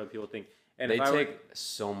 care what other people think. And They if I were- take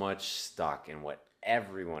so much stock in what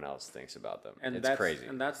everyone else thinks about them. and It's that's crazy.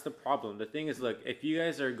 And that's the problem. The thing is, look, if you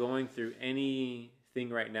guys are going through anything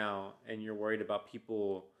right now and you're worried about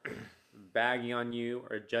people bagging on you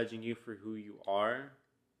or judging you for who you are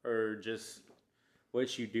or just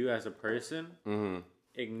what you do as a person,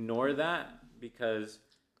 ignore that, because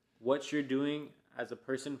what you're doing as a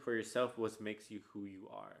person for yourself what makes you who you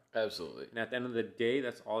are. Absolutely. And at the end of the day,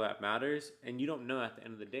 that's all that matters. And you don't know at the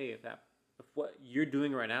end of the day if what you're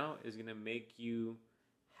doing right now is gonna make you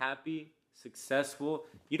happy, successful.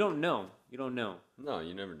 You don't know. You don't know. No,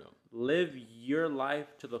 you never know. Live your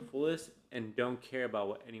life to the fullest and don't care about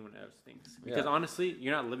what anyone else thinks. Because Yeah. honestly,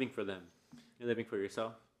 you're not living for them. You're living for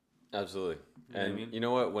yourself. Absolutely. know what I And mean? you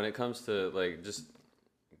know what? When it comes to like just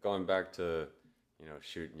going back to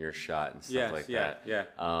shooting your shot and stuff Yes, like yeah, that. yeah.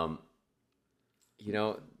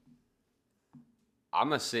 I'm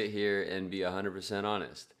gonna sit here and be 100%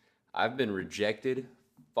 honest. I've been rejected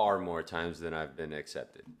far more times than I've been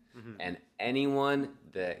accepted. And anyone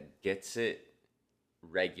that gets it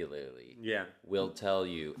regularly Yeah. will tell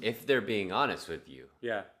you, if they're being honest with you,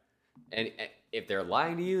 Yeah. and if they're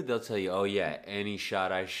lying to you, they'll tell you, oh yeah, any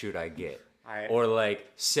shot I shoot, I get. I- Or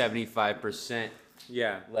like 75%,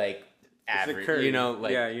 Yeah. like average, Curry. you know,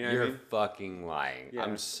 like Yeah, you know what I you're mean? fucking lying. Yeah.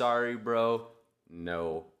 I'm sorry, bro.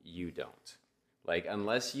 No, you don't. Like,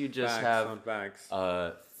 unless you just Facts have on facts.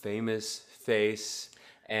 a famous face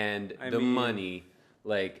and I the mean- money,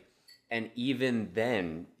 like, and even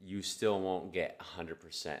then, you still won't get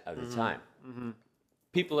 100% of the time.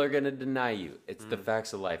 People are going to deny you. It's the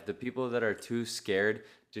facts of life. The people that are too scared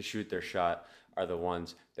to shoot their shot are the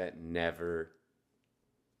ones that never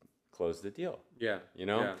close the deal. Yeah. You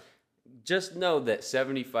know? Yeah. Just know that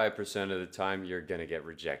 75% of the time you're going to get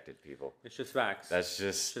rejected, people. It's just facts. That's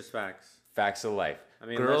It's just facts. facts of life. I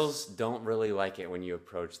mean, girls don't really like it when you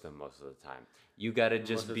approach them most of the time. You got to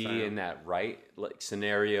just of the be time. in that right like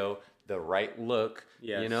scenario, the right look,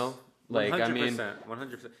 Yes. you know? Like, I mean,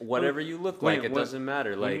 100%. whatever you look like, it doesn't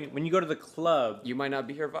matter. Like, when you go to the club you might not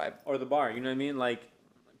be her vibe. or the bar, you know what I mean? Like,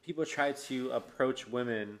 people try to approach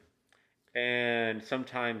women, and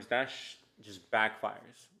sometimes that just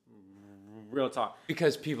backfires. Real talk.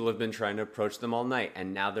 Because people have been trying to approach them all night,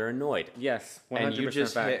 and now they're annoyed. Yes, 100% And you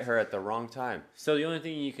just facts. hit her at the wrong time. So the only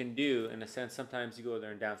thing you can do, in a sense, sometimes you go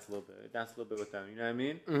there and dance a little bit with them. You know what I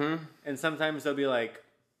mean? Mm-hmm. And sometimes they'll be like,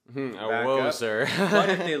 back Whoa, up. sir. but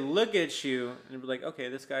if they look at you and be like, okay,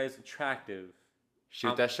 this guy is attractive.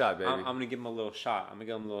 Shoot that shot, baby. I'm gonna give him a little shot. I'm gonna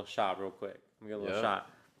give him a little shot real quick. I'm gonna give him a little Yeah. shot.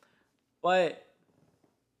 But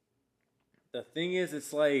the thing is,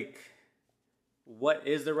 it's like, what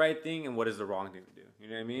is the right thing and what is the wrong thing to do? You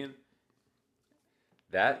know what I mean?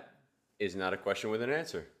 That is not a question with an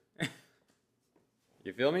answer.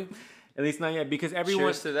 You feel me? At least not yet, because everyone,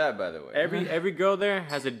 Cheers to that, by the way. every girl there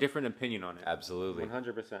has a different opinion on it. Absolutely.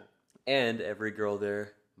 100%. And every girl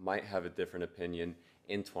there might have a different opinion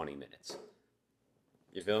in 20 minutes.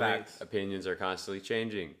 You feel Facts. me? Opinions are constantly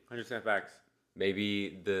changing. 100% facts.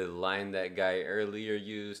 Maybe the line that guy earlier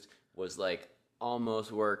used was like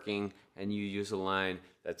almost working, and you use a line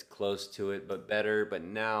that's close to it but better, but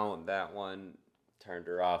now that one turned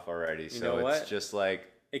her off already. So know it's what? just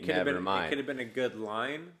like, It could have never been. It mind. could have been a good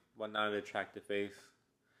line, but not an attractive face.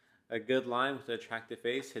 A good line with an attractive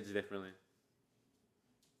face hits differently.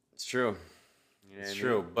 It's true. You know It's what I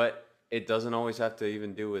true, mean? but it doesn't always have to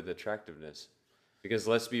even do with attractiveness. Because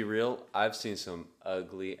let's be real, I've seen some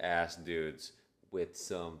ugly ass dudes with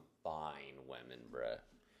some fine women, bruh.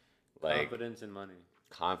 Like Confidence and money.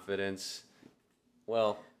 confidence.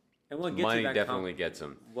 Well, And what gets money you that definitely gets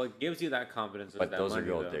them, what gives you that confidence is but that those money, are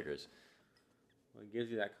gold though. diggers. What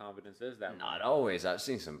gives you that confidence is that money. Not always. I've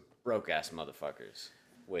seen some broke ass motherfuckers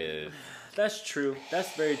with That's true.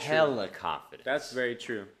 That's very true. hella confidence. That's very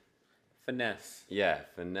true. Finesse. Yeah,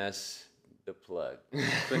 finesse the plug.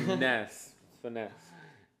 Finesse. Finesse.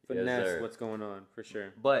 Finesse sir. what's going on, for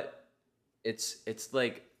sure. But it's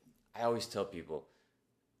like I always tell people,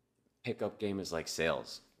 pickup game is like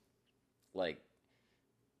sales. Like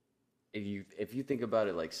if you think about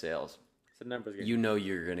it like sales, It's a numbers game. you know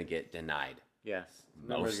you're gonna get denied yes.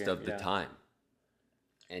 Numbers most game, of the yeah. time.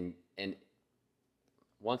 And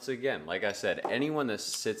once again, like I said, anyone that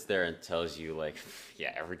sits there and tells you like,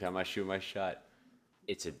 yeah, every time I shoot my shot,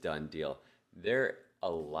 it's a done deal, they're a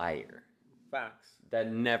liar. Facts.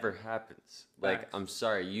 That never happens. Like, Facts. I'm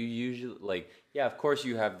sorry, you usually like, yeah, of course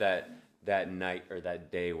you have that night or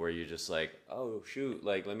that day where you're just like, oh shoot,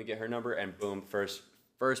 like let me get her number, and boom, first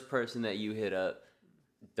person that you hit up,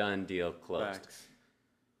 done deal, closed. Facts.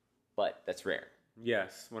 But that's rare.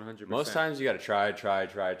 Yes, 100%. Most times you got to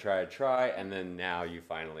try, and then now you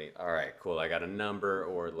finally, all right, cool, I got a number,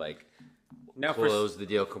 or like now close the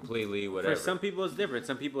deal completely, whatever. for some people it's different.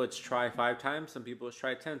 Some people it's try 5 times. Some people it's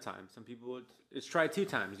try 10 times. Some people it's try 2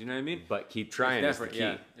 times. You know what I mean? But keep trying is It's the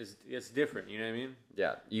different. key. Yeah, it's different. You know what I mean?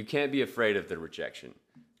 Yeah, you can't be afraid of the rejection.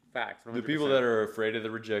 Facts. 100%. The people that are afraid of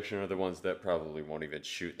the rejection are the ones that probably won't even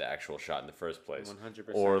shoot the actual shot in the first place.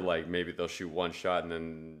 100%. Or like maybe they'll shoot one shot and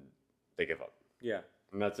then they give up. Yeah.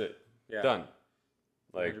 And that's it. Yeah. Done.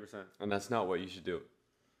 Like 100%. and that's not what you should do.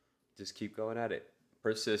 Just keep going at it.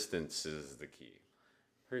 Persistence is the key.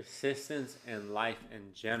 Persistence in life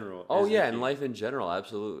in general. Oh is the yeah, key. in life in general,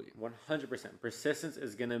 absolutely. 100%. Persistence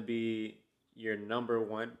is going to be your number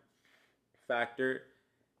one factor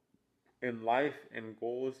in life and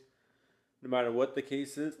goals. No matter what the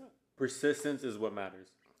case is, persistence is what matters.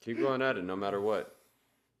 Keep going at it no matter what.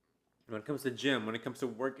 When it comes to gym, when it comes to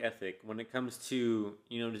work ethic, when it comes to,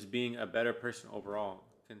 just being a better person overall,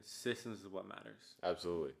 consistency is what matters.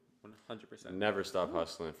 Absolutely. 100%. Never stop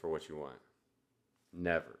hustling for what you want.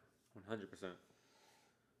 Never. 100%.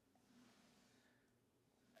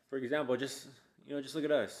 For example, just look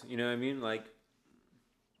at us. You know what I mean? Like,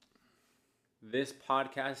 this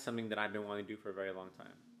podcast is something that I've been wanting to do for a very long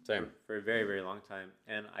time. Same. For a very, very long time.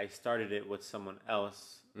 And I started it with someone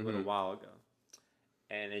else a little while ago.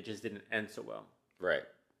 And it just didn't end so well. Right.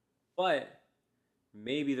 But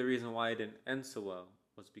maybe the reason why it didn't end so well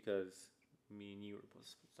was because me and you were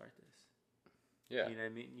supposed to start this. Yeah. You know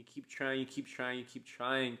what I mean? You keep trying,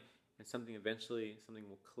 and something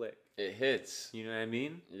will click. It hits. You know what I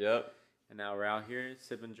mean? Yep. And now we're out here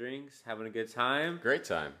sipping drinks, having a good time. Great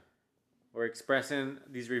time. We're expressing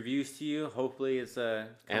these reviews to you. Hopefully it's coming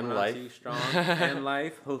and out life. to you strong. And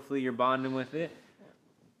life. Hopefully you're bonding with it.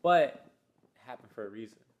 But it happened for a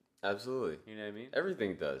reason. Absolutely. You know what I mean?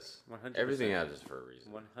 Everything does. 100%. Everything happens for a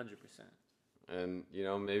reason. 100%. And,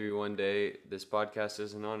 maybe one day this podcast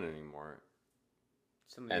isn't on anymore.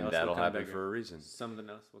 Something And else that'll will come happen bigger. for a reason. Something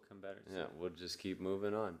else will come better. Yeah, we'll just keep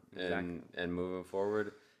moving on. Exactly. And moving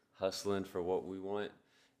forward, hustling for what we want.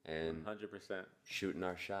 And 100%. shooting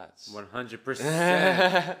our shots.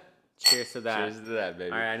 100%. Cheers to that. Cheers to that,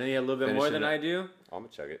 baby. All right, I know you have a little bit more than I do. I'm going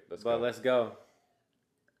to chug it. Let's But go. let's go.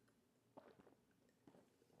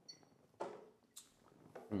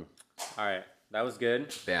 All right, that was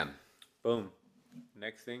good. Bam. Boom.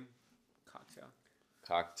 Next thing, cocktail.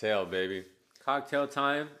 Cocktail, baby. Cocktail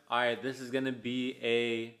time. All right, this is going to be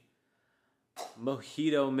a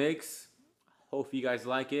mojito mix. Hope you guys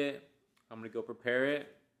like it. I'm going to go prepare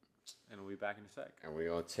it, and we'll be back in a sec. And we're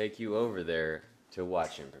going to take you over there to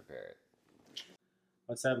watch him prepare it.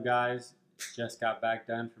 What's up, guys? Just got back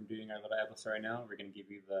done from doing our little episode right now. We're going to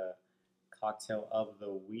give you the cocktail of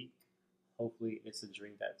the week. Hopefully, it's a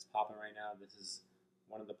drink that's popping right now. This is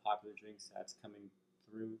one of the popular drinks that's coming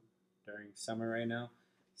through during summer right now.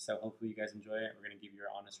 So hopefully you guys enjoy it. We're going to give you our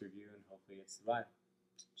honest review, and hopefully it's the vibe.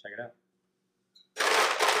 Check it out.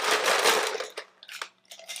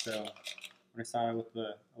 So we're going to start with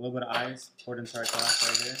a little bit of ice poured into our glass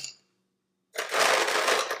right here.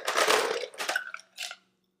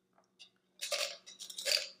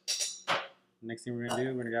 Next thing we're going to do,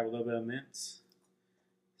 we're going to grab a little bit of mints.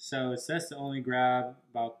 So it says to only grab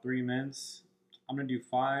about 3 mints. I'm going to do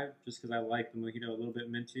 5 just because I like the mojito a little bit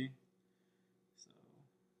minty. So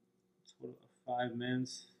total of 5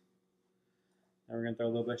 mints. Then we're going to throw a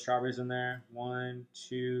little bit of strawberries in there. 1,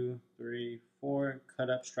 2, 3, 4. Cut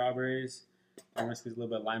up strawberries. And we're going to squeeze a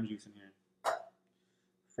little bit of lime juice in here.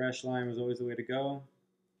 Fresh lime is always the way to go.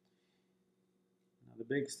 Now the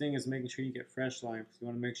biggest thing is making sure you get fresh lime because you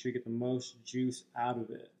want to make sure you get the most juice out of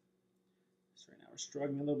it. So right now we're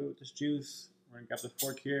struggling a little bit with this juice. We're going to grab the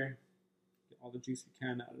fork here. Get all the juice we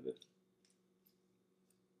can out of it.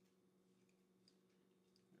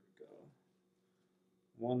 There we go.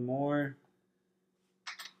 One more.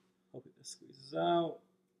 Hopefully this squeezes out.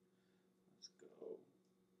 Let's go.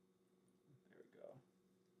 There we go.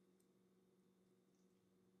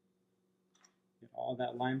 Get all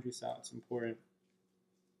that lime juice out. It's important.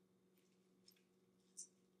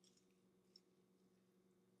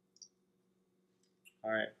 All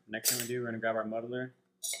right, next thing we do, we're going to grab our muddler.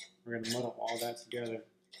 We're going to muddle all that together.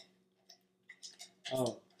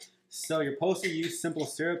 Oh, so you're supposed to use simple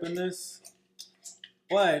syrup in this,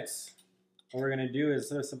 but what we're going to do is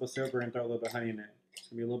instead of simple syrup, we're going to throw a little bit of honey in it. It's going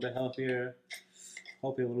to be a little bit healthier,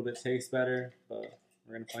 hopefully a little bit tastes better, but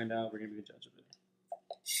we're going to find out. We're going to be the judge of it.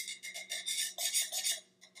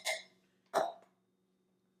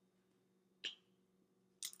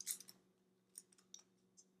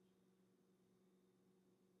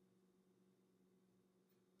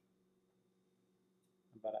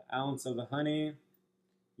 About 1 ounce of the honey.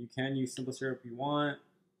 You can use simple syrup if you want,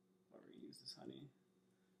 but we're going to use this honey.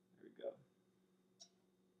 There we go.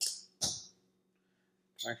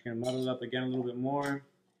 We're actually going to muddle it up again a little bit more.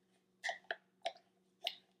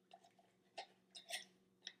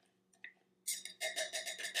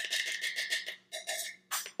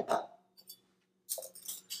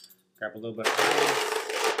 Grab a little bit of ice.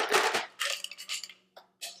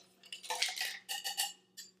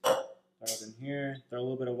 Throw it in here. Throw a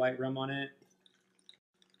little bit of white rum on it.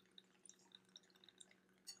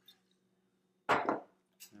 And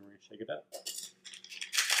we're going to shake it up.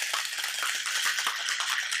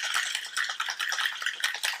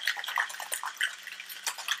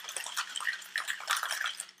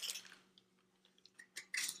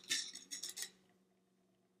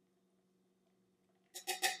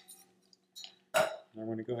 Now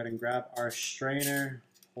we're going to go ahead and grab our strainer,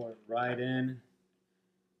 pour it right in.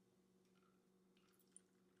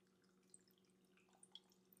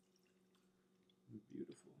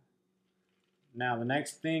 Beautiful. Now the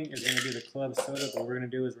next thing is going to be the club soda. What we're going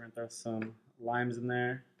to do is we're going to throw some limes in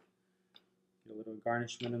there, get a little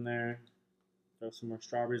garnishment in there, throw some more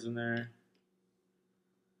strawberries in there.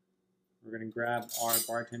 We're going to grab our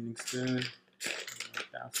bartending spoon,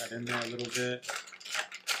 douse that in there a little bit.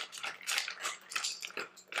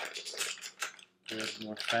 A little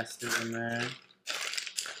more festive in there.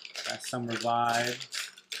 That summer vibe.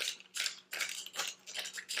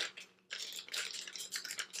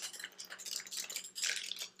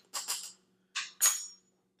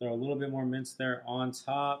 Throw a little bit more mints there on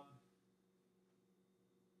top.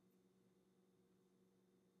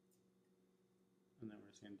 And then we're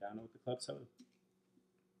just going to down it with the club soda.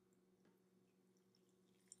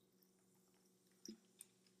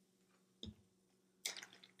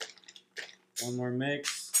 One more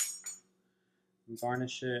mix. And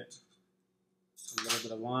garnish it. A little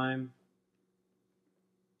bit of lime.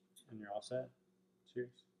 And you're all set. Cheers.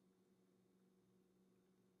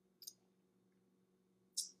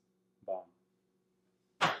 Bomb.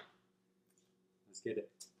 Let's get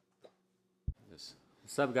it.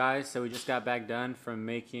 What's up, guys? So we just got back done from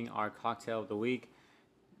making our cocktail of the week.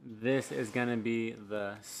 This is gonna be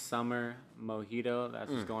the summer mojito.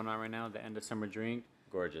 That's what's going on right now, the end of summer drink.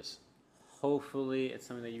 Gorgeous. Hopefully it's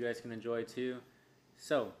something that you guys can enjoy too.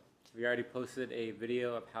 So we already posted a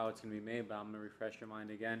video of how it's gonna be made, but I'm gonna refresh your mind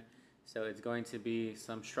again. So it's going to be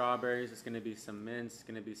some strawberries, it's gonna be some mints, it's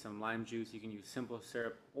gonna be some lime juice. You can use simple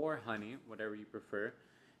syrup or honey, whatever you prefer.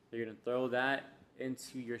 You're gonna throw that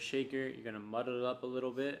into your shaker. You're gonna muddle it up a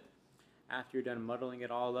little bit. After you're done muddling it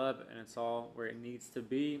all up and it's all where it needs to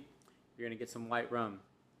be, you're gonna get some white rum.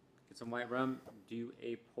 Get some white rum, do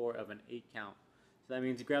a pour of an 8 count. So that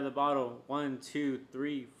means you grab the bottle, 1, 2,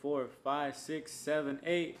 3, 4, 5, 6, 7,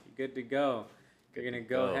 8, you're good to go. You're gonna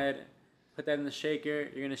go ahead, put that in the shaker,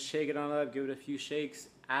 you're gonna shake it on up, give it a few shakes.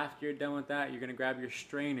 After you're done with that, you're gonna grab your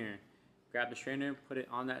strainer. Grab the strainer, put it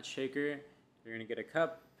on that shaker. You're gonna get a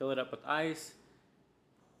cup, fill it up with ice,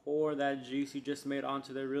 pour that juice you just made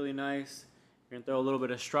onto there really nice. You're gonna throw a little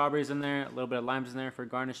bit of strawberries in there, a little bit of limes in there for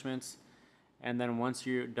garnishments. And then once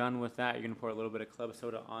you're done with that, you're gonna pour a little bit of club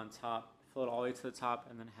soda on top, fill it all the way to the top,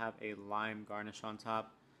 and then have a lime garnish on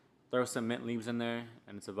top. Throw some mint leaves in there,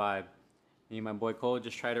 and it's a vibe. Me and my boy Cole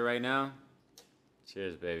just tried it right now.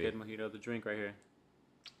 Cheers, baby. Good mojito, the drink right here.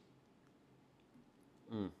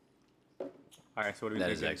 All right, so what do we think?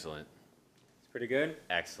 That is excellent. It's pretty good?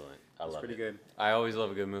 Excellent. I love it. Pretty good. I always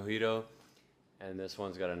love a good mojito, and this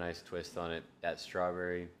one's got a nice twist on it. That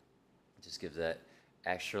strawberry just gives that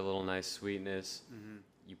extra little nice sweetness.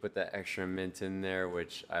 You put that extra mint in there,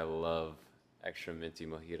 which I love extra minty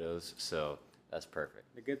mojitos, so that's perfect.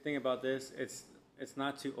 The good thing about this, it's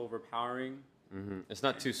not too overpowering. It's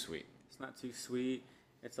not too sweet. It's not too sweet.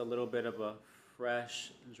 It's a little bit of a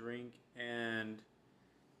fresh drink, and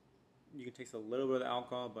you can taste a little bit of the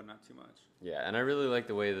alcohol, but not too much. Yeah, and I really like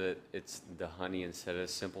the way that it's the honey instead of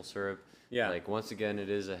simple syrup. Yeah. Like, once again, it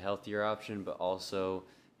is a healthier option, but also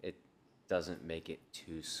it doesn't make it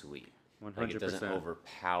too sweet. 100%. Like, it doesn't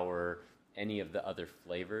overpower any of the other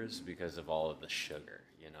flavors because of all of the sugar,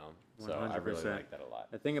 you know? So I really 100%. like that a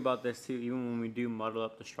lot. The thing about this too, even when we do muddle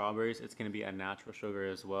up the strawberries, it's going to be a natural sugar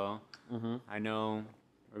as well. I know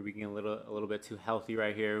we're being a little bit too healthy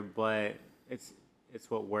right here, but it's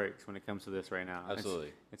what works when it comes to this right now.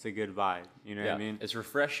 Absolutely. It's a good vibe. You know what I mean? It's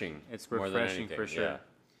refreshing. It's more than refreshing anything. for sure. Yeah.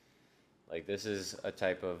 Like, this is a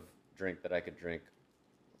type of drink that I could drink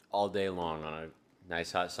all day long on a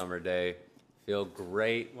nice hot summer day. Feel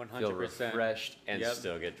great, 100%. feel refreshed, and Yep.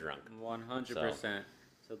 still get drunk. 100%.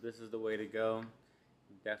 So this is the way to go.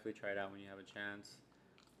 Definitely try it out when you have a chance.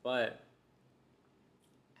 But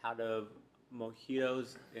out of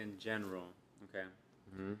mojitos in general, okay,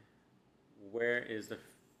 where's the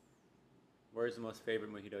most favorite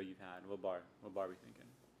mojito you've had? What bar? What bar are we thinking?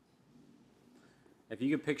 If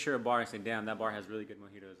you could picture a bar and say, damn, that bar has really good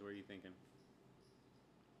mojitos, where are you thinking?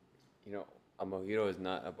 You know, a mojito is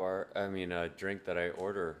not a drink that I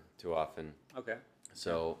order too often. Okay.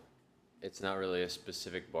 So it's not really a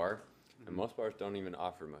specific bar. And most bars don't even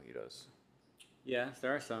offer mojitos. Yes,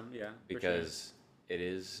 there are some, yeah. Because it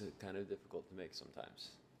is kind of difficult to make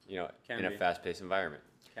sometimes. You know, Can in be. a fast-paced environment.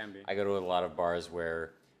 Can be. I go to a lot of bars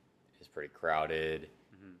where it's pretty crowded.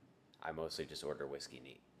 I mostly just order whiskey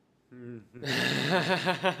neat.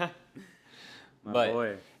 My But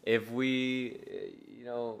boy. if we,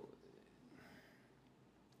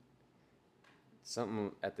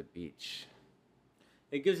 something at the beach.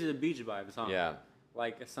 It gives you the beach vibes, huh? Yeah.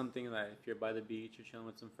 Like it's something that if you're by the beach, you're chilling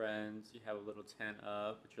with some friends, you have a little tent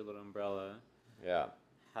up with your little umbrella. Yeah.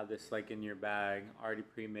 have this like in your bag, already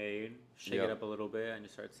pre-made. Shake Yep. it up a little bit and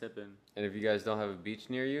just start sipping. And if you guys don't have a beach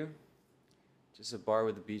near you, just a bar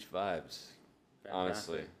with the beach vibes.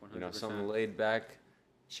 Honestly, Fantastic, you know, 100%. something laid back,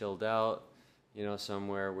 chilled out. You know,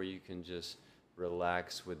 somewhere where you can just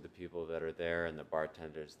relax with the people that are there and the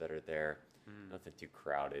bartenders that are there. Nothing too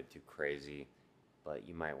crowded, too crazy, but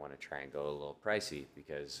you might want to try and go a little pricey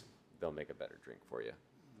because they'll make a better drink for you.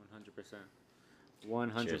 100%.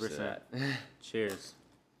 Cheers to 100%. that. Cheers.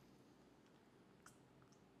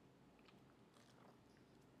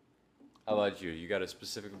 How about you? You got a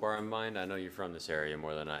specific bar in mind? I know you're from this area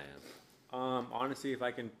more than I am. Honestly, if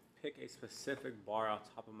I can pick a specific bar off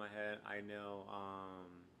the top of my head, I know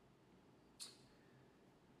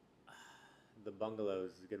the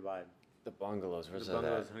Bungalows is a good vibe. The Bungalows, where's The that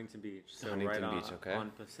Bungalows, at? Huntington Beach. So Huntington right Beach, okay.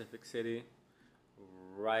 on Pacific City,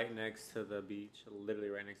 right next to the beach, literally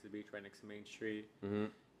right next to the beach, right next to Main Street. Mm-hmm.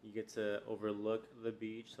 You get to overlook the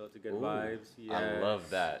beach, so it's a good Ooh, vibes. I love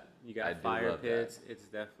that. You I got do fire love that. pits. It's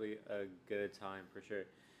definitely a good time for sure.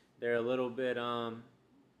 They're a little bit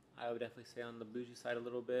I would definitely say on the bougie side a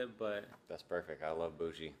little bit, but That's perfect. I love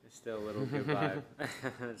bougie. it's still a little good vibe.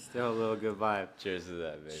 It's still a little good vibe. Cheers to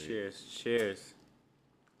that, baby. Cheers. Cheers.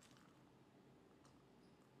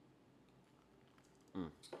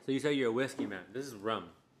 So you say you're a whiskey man. This is rum.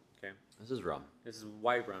 Okay. This is rum. This is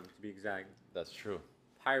white rum to be exact. That's true.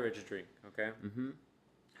 Pirate's drink. Okay. Mm-hmm.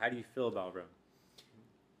 How do you feel about rum?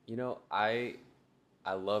 You know, I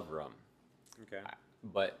love rum, Okay.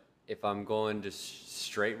 but if I'm going just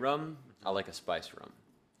straight rum, I like a spice rum,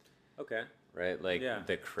 Okay. right? Like Yeah.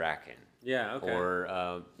 the Kraken, Yeah. Okay.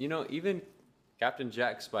 or you know, even Captain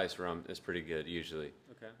Jack spice rum is pretty good usually.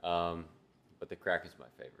 Okay. But the Kraken's my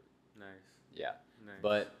favorite. Nice. Yeah. Nice.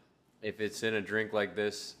 But if it's in a drink like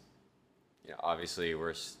this, you know, obviously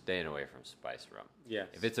we're staying away from spice rum. Yes.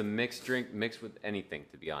 If it's a mixed drink, mixed with anything,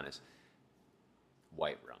 to be honest,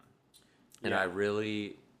 white rum. And Yeah. I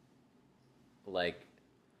really like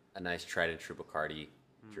a nice tried and true Bacardi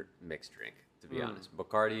mixed drink, to be honest.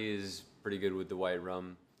 Bacardi is pretty good with the white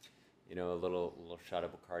rum. You know, a little shot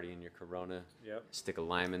of Bacardi in your Corona. Yep. Stick a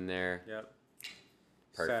lime in there. Yep.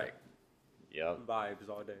 Perfect. Yep. Set. Vibes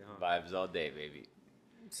all day, huh? Vibes all day, baby.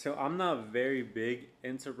 So I'm not very big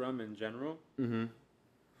into rum in general, Mm-hmm.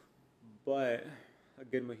 but a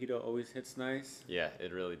good mojito always hits nice. Yeah,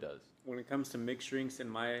 it really does. When it comes to mixed drinks in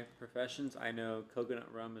my professions, I know coconut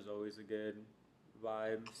rum is always a good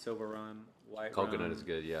vibe. Silver rum, white Coconut rum. is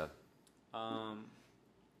good, yeah.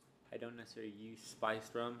 I don't necessarily use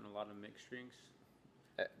spiced rum in a lot of mixed drinks.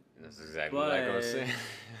 That's exactly what I was But-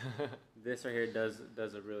 saying. This right here does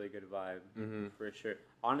a really good vibe for sure.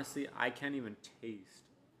 Honestly, I can't even taste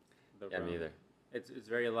the Yeah, rum. me either. It's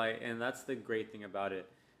very light, and that's the great thing about it.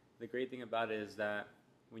 The great thing about it is that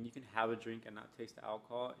when you can have a drink and not taste the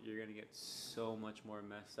alcohol, you're gonna get so much more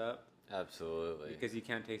messed up Absolutely. because you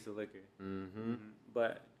can't taste the liquor. Mm-hmm.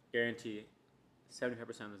 But guarantee,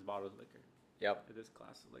 75% of this bottle is liquor. Yep. This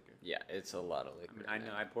glass of liquor. Yeah, it's a lot of liquor. I mean, I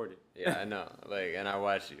know man. I poured it. Yeah, I know. Like, and I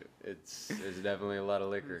watch you. It's definitely a lot of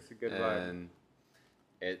liquor. It's a good vibe. And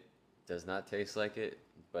it does not taste like it,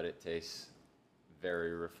 but it tastes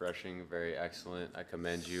very refreshing, very excellent. I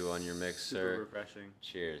commend you on your mix, Super sir. refreshing.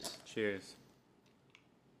 Cheers. Cheers.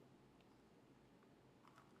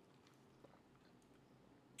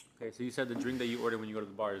 Okay, so you said the drink that you order when you go to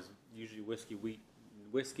the bar is usually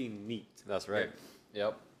whiskey neat. That's right. Okay.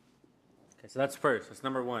 Yep. Okay, so that's first. That's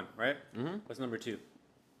number one, right? Mm-hmm. What's number two?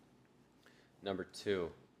 Number 2.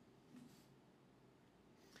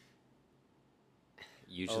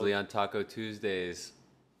 Usually on Taco Tuesdays,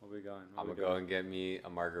 Where we going? I'm going to go and get me a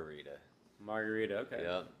margarita. Margarita. Okay.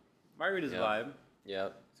 Yep. Margarita's Yep. vibe.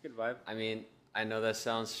 Yep. It's a good vibe. I mean, I know that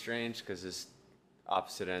sounds strange because it's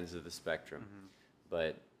opposite ends of the spectrum.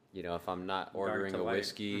 But, you know, if I'm not ordering to a light.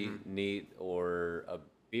 whiskey neat or a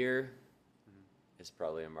beer, it's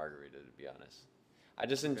probably a margarita, to be honest. I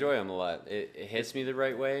just enjoy them a lot. It hits me the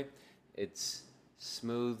right way. It's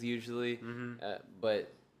smooth usually,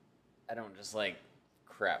 but I don't just like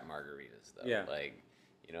crap margaritas, though. Yeah. Like,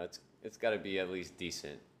 you know, it's got to be at least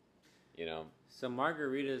decent, you know. So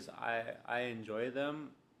margaritas, I enjoy them.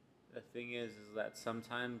 The thing is that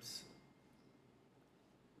sometimes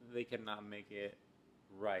they cannot make it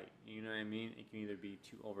right. You know what I mean? It can either be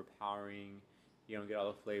too overpowering. You don't get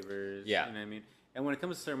all the flavors. Yeah. You know what I mean? And when it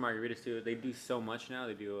comes to certain margaritas too, they do so much now.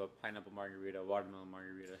 They do a pineapple margarita, watermelon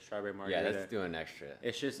margarita, strawberry margarita. Yeah, that's doing extra.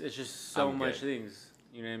 It's just so I'm much good. things.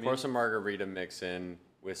 You know what I mean? Pour some margarita mix in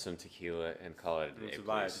with some tequila and call it a day, It's a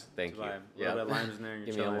vibe. please. Thank It's a you. vibe. A little bit of limes in there and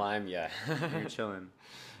Give you're me a chilling. lime, yeah. You're chilling.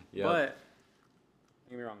 Yep. But don't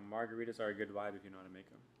get me wrong, margaritas are a good vibe if you know how to make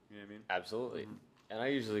them. You know what I mean? Absolutely. And I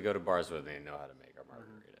usually go to bars where they know how to make a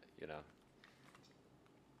margarita, you know?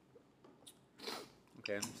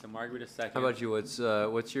 Okay, so margarita second. How about you? What's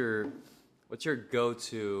your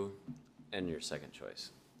go-to and your second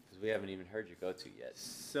choice? Because we haven't even heard your go-to yet.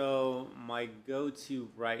 So my go-to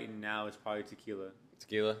right now is probably tequila.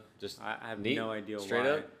 Tequila? Just I have neat? no idea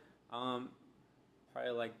Straight why. up?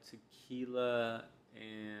 Probably like tequila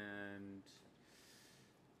and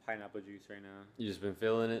pineapple juice right now. You just been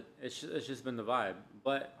feeling it? It's just been the vibe,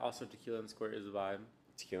 but also tequila and squirt is a vibe.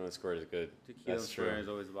 Tequila and squirt is good. Tequila That's and squirt true. is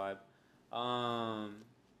always a vibe.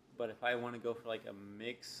 But if I want to go for like a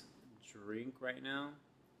mixed drink right now,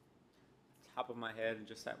 top of my head, and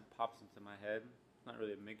just that pops into my head. Not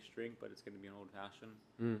really a mixed drink, but it's gonna be an old fashioned.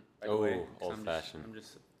 Right away, 'cause old fashioned. I'm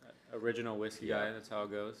just original whiskey Yeah. guy. That's how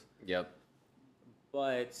it goes. Yep.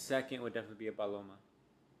 But second would definitely be a paloma.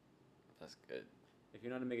 That's good. If you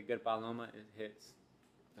know how to make a good paloma, it hits.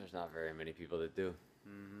 There's not very many people that do.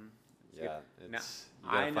 Mm-hmm. Yeah, Now, it's you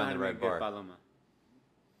I gotta know find how the to right make a good bar. paloma.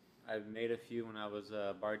 I've made a few when I was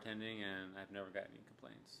bartending, and I've never got any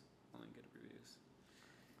complaints. Only good reviews.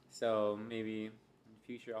 So maybe in the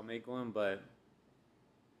future I'll make one, but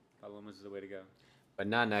palomas is the way to go. But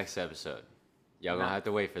not next episode. Y'all gonna Not- have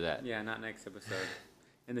to wait for that. Yeah, not next episode.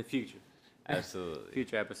 In the future. Absolutely.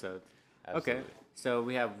 Future episode. Absolutely. Okay. So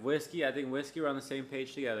we have whiskey. I think whiskey, we're on the same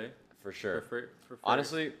page together. For sure. For first.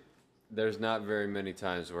 Honestly, there's not very many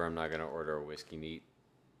times where I'm not gonna order a whiskey neat.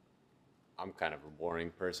 I'm kind of a boring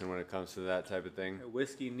person when it comes to that type of thing.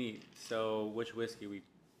 Whiskey neat. So which whiskey we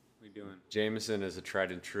doing? Jameson is a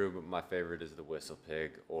tried and true, but my favorite is the Whistle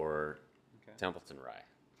Pig or Okay. Templeton Rye.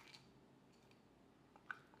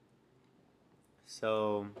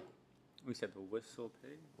 So we said the Whistle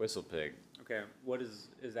Pig. Whistle Pig. Okay. What is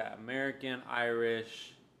that? American,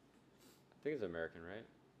 Irish? I think it's American, right?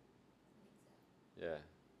 Yeah.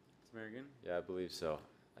 It's American. Yeah, I believe so.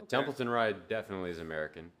 Okay. Templeton Rye definitely is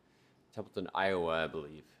American. Templeton, Iowa, I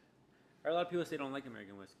believe. Or a lot of people say don't like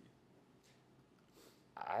American whiskey.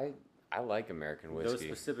 I like American Those whiskey.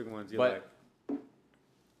 specific ones you But- like.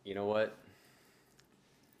 You know what?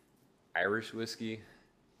 Irish whiskey,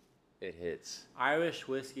 it hits. Irish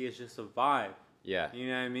whiskey is just a vibe. Yeah. You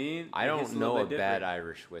know what I mean? I It hits don't little know a bit bad different.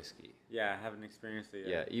 Irish whiskey. Yeah, I haven't experienced it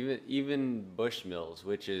Yeah, yet. even Bushmills,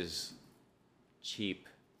 which is cheap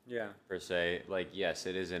Yeah. per se. Like, yes,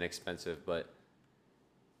 it is inexpensive, but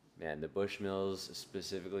man, the Bushmills,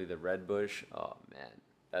 specifically the Red Bush, oh man,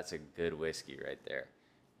 that's a good whiskey right there.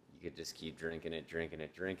 You could just keep drinking it, drinking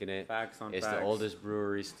it, drinking it. Facts on It's facts. the oldest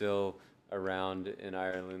brewery still around in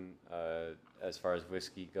Ireland as far as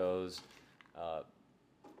whiskey goes.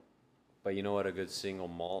 But you know what? A good single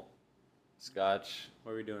malt Scotch.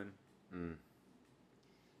 What are we doing?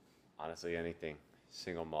 Honestly, anything.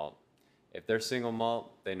 Single malt. If they're single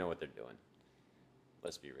malt, they know what they're doing.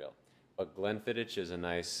 Let's be real. But Glenfiddich is a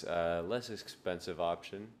nice, less expensive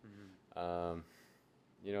option. You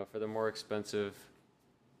know, for the more expensive,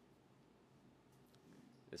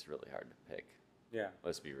 it's really hard to pick. Yeah.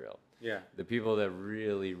 Let's be real. Yeah. The people that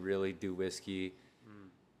really, really do whiskey,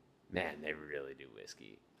 man, they really do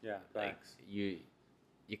whiskey. Yeah. Like, Facts. you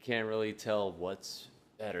can't really tell what's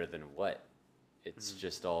better than what. It's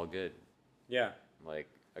just all good. Yeah. Like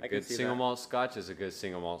a I can good see single that. malt Scotch is a good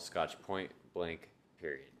single malt Scotch. Point blank.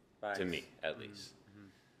 Period. Facts. To me, at least.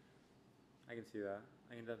 I can see that.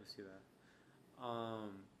 I can definitely see that.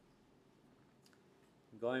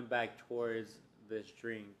 Going back towards this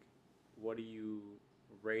drink, what are you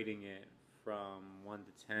rating it from 1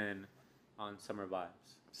 to 10 on Summer Vibes?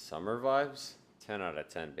 Summer vibes. 10 out of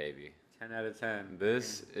 10, baby. 10 out of 10.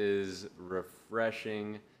 This is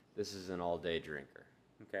refreshing. This is an all-day drinker.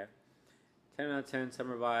 Okay. 10 out of 10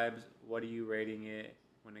 Summer Vibes. What are you rating it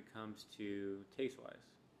when it comes to taste-wise?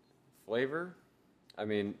 Flavor. I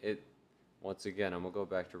mean, it. Once again, I'm gonna go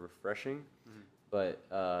back to refreshing, but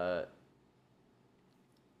on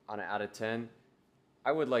an out of 10,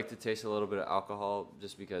 I would like to taste a little bit of alcohol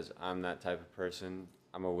just because I'm that type of person.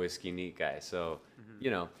 I'm a whiskey neat guy, so you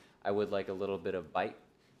know I would like a little bit of bite.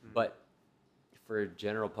 But for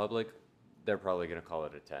general public, they're probably gonna call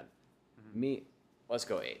it a 10. Me, let's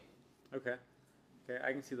go 8. Okay. Okay,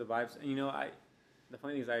 I can see the vibes. And you know, the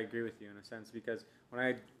funny thing is I agree with you in a sense because when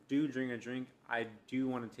I do drink a drink, I do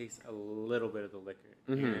want to taste a little bit of the liquor.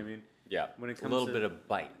 You know what I mean? Yeah, When it a comes little to- bit of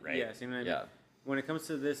bite, right? Yeah, you know what I mean? Yeah. When it comes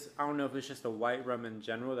to this, I don't know if it's just a white rum in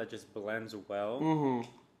general that just blends well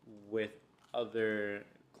with other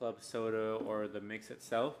club soda or the mix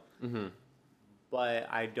itself. But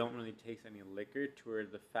I don't really taste any liquor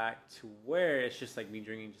toward the fact to where it's just like me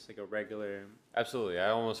drinking just like a regular Absolutely. I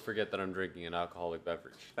almost forget that I'm drinking an alcoholic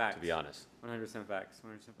beverage, Facts. to be honest. 100% facts.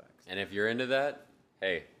 100% facts. And if you're into that,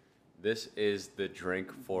 hey, this is the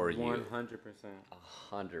drink for you. 100%.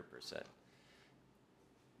 100%.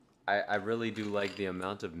 I really do like the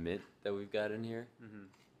amount of mint that we've got in here. Mm-hmm.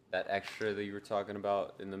 That extra that you were talking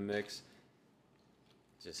about in the mix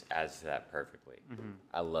just adds to that perfectly. Mm-hmm.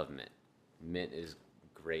 I love mint. Mint is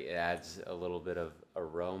great. It adds a little bit of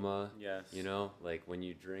aroma. Yes. You know, like when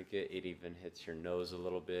you drink it, it even hits your nose a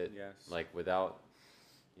little bit. Yes. Like without,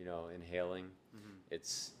 inhaling. Mm-hmm.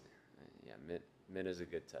 It's, mint is a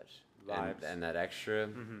good touch. Vibes. And that extra,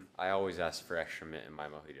 Mm-hmm. I always ask for extra mint in my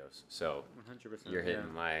mojitos. So 100%. you're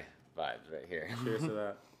hitting my vibes right here. Cheers to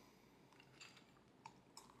that.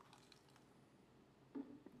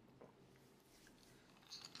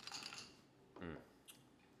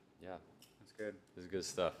 Yeah, That's good. this is good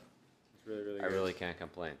stuff. It's really, really I good. really can't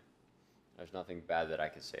complain. There's nothing bad that I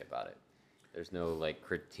can say about it. There's no like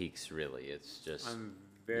critiques really. It's just I'm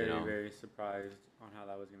very, know. very surprised on how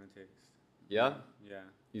that was going to taste. yeah. Yeah.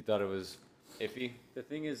 You thought it was iffy? The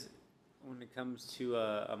thing is, when it comes to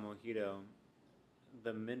a mojito,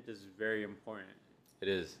 the mint is very important. It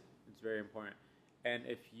is. It's very important. And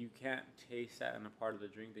if you can't taste that in a part of the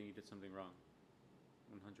drink, then you did something wrong.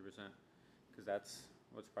 100%. Because that's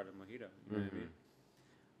what's part of mojito. You know what I mean?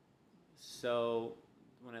 So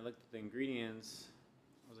when I looked at the ingredients,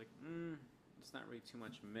 I was like, it's not really too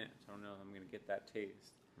much mint. I don't know if I'm going to get that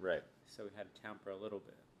taste. Right. So we had to tamper a little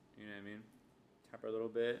bit. You know what I mean? Tamper a little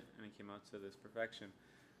bit, and it came out to this perfection.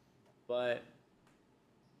 But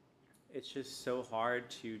it's just so hard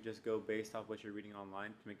to just go based off what you're reading online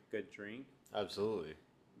to make a good drink, Absolutely.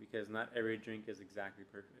 because not every drink is exactly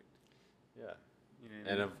perfect. Yeah. You know what I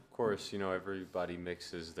And mean? of course, everybody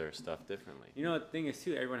mixes their stuff differently. You know, the thing is,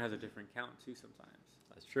 too, everyone has a different count, too, sometimes.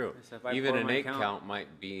 That's true. So if I Even pour an my 8 count- count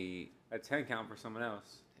might be A 10 count for someone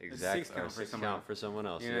else. exactly A 6 count or for 6 someone count else. for someone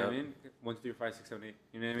else. You know what I mean? 1, 2, 3, 4, 5, 6, 7, 8.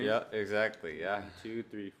 You know what I mean? Yeah, exactly. Yeah. 1, 2,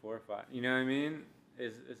 3, 4, 5. You know what I mean?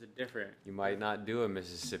 Is a different. You might not do a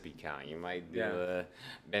Mississippi count. You might do Yeah. a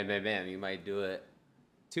bam, bam, bam. You might do a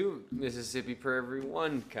 2 Mississippi per every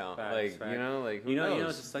 1 count. Facts, like, facts. like, who You know,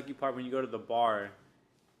 knows? it's the sucky part when you go to the bar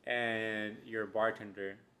and you're a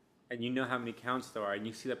bartender and you know how many counts there are and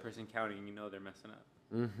you see that person counting and you know they're messing up.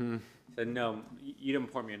 Mm-hmm. So no, you didn't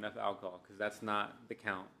pour me enough alcohol because that's not the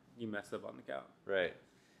count. You messed up on the count. Right.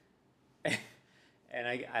 And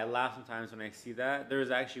I laugh sometimes when I see that. There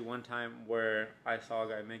was actually one time where I saw a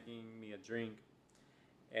guy making me a drink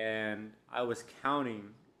and I was counting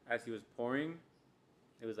as he was pouring.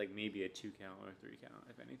 It was like maybe a 2 count or a 3 count,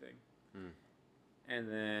 if anything. And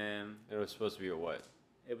then It was supposed to be a what?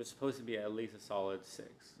 it was supposed to be at least a solid 6,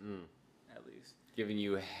 at least. Giving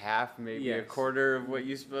you half, maybe a Yes. quarter of what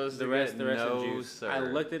you're supposed The to rest, get? the rest no, of the juice. sir. I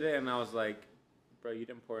looked at it and I was like, bro, you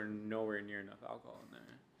didn't pour nowhere near enough alcohol in there.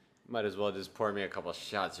 Might as well just pour me a couple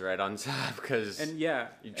shots right on top because And yeah,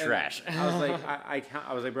 you and trash. I was like, I count.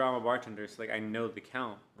 I was like, bro, I'm a bartender, so like I know the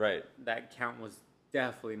count. right. That count was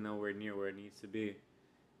definitely nowhere near where it needs to be.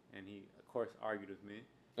 And he, of course, argued with me.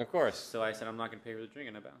 Of course. So I said, I'm not gonna pay for the drink,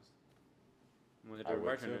 and I bounced. I'm with a I would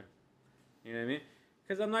bartender. too. You know what I mean?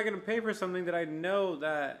 Because I'm not gonna pay for something that I know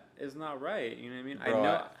that is not right. You know what I mean? Bro, I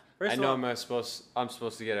know. I First of know all, I'm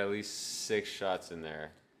supposed to get at least 6 shots in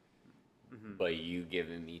there, but you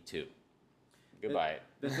giving me 2. Goodbye.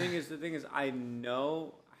 The thing is, I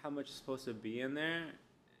know how much is supposed to be in there,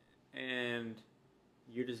 and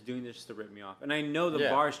you're just doing this just to rip me off. And I know the Yeah.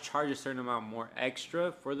 bars charge a certain amount more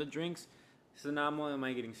extra for the drinks, so not only am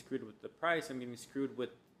I getting screwed with the price, I'm getting screwed with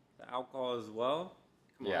the alcohol as well.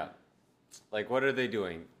 Come Yeah. on. Like, what are they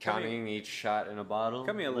doing? Cut me- Counting each shot in a bottle?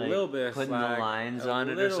 Cut me a Like, little bit of putting slack, the lines a on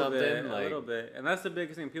it or little something? bit, like, a little bit. And that's the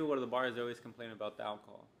biggest thing. People go to the bars, they always complain about the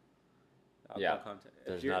alcohol. The Yeah. alcohol content. If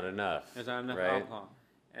there's you're- not enough. There's not enough right? alcohol.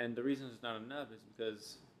 And the reason there's not enough is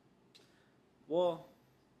because, well,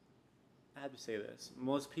 I have to say this.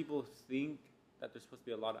 Most people think that there's supposed to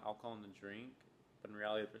be a lot of alcohol in the drink, but in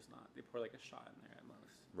reality, there's not. They pour like a shot in there at most.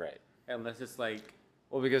 Right. Unless it's like,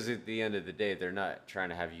 Well, because at the end of the day, they're not trying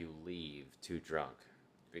to have you leave too drunk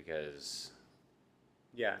because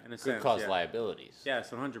yeah, in a it could sense. cause yeah. liabilities.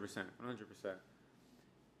 Yes, 100%. 100%.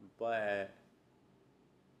 But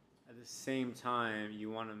at the same time, you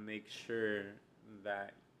want to make sure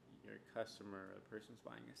that your customer, or the person's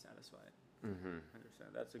buying, is satisfied. Mm-hmm.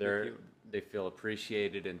 100%. That's a good people. They feel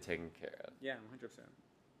appreciated and taken care of. Yeah, 100%.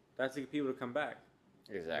 That's to get people to come back.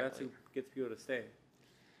 That's Exactly. what gets people to stay.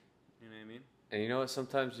 You know what I mean? And you know what?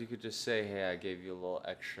 Sometimes you could just say, hey, I gave you a little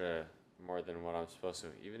extra more than what I'm supposed to,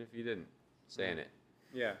 even if you didn't. Saying it.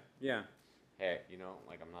 Yeah, yeah, Hey,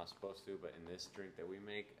 like I'm not supposed to, but in this drink that we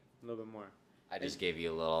make, a little bit more. I just gave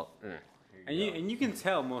you a little. Here And go. you can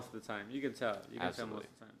tell most of the time. You can tell. You can tell most Absolutely.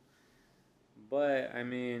 of the time. But I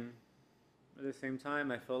mean, at the same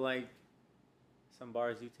time, I feel like some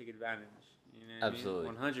bars do take advantage. You know what Absolutely.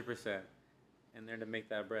 I mean? 100%. And they're to make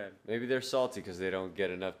that bread. Maybe they're salty because they don't get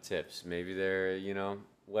enough tips. Maybe they're,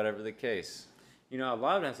 whatever the case. You know, a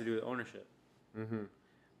lot of it has to do with ownership. Mm-hmm.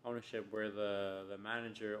 Ownership, where the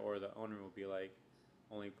manager or the owner will be like,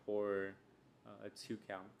 only pour a 2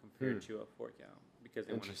 count compared to a 4 count because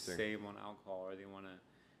they want to Interesting. save on alcohol or they want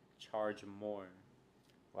to charge more.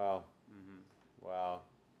 Wow. Mm-hmm. Wow.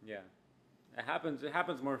 Yeah, it happens. It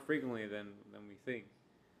happens more frequently than we think.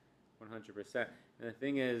 100%. And the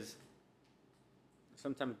thing is,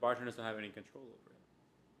 sometimes bartenders don't have any control over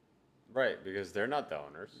it. Right, because they're not the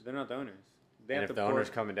owners. They're not the owners. They And have if to the pour. owner's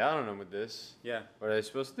coming down on them with this, Yeah, what are they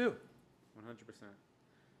supposed to do? 100%.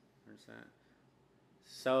 100%.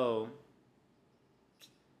 So,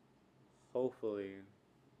 hopefully,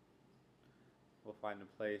 we'll find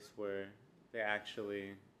a place where they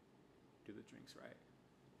actually do the drinks right.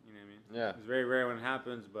 You know what I mean? Yeah. It's very rare when it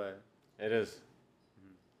happens, but It is.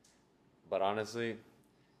 Mhm. But honestly,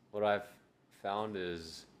 what I've found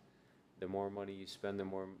is the more money you spend, the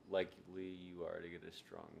more likely you are to get a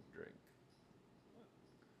strong drink.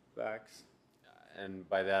 facts. And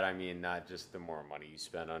by that I mean not just the more money you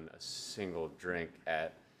spend on a single drink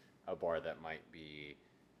at a bar that might be,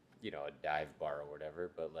 a dive bar or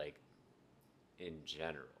whatever, but like in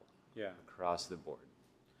general, Yeah. across the board.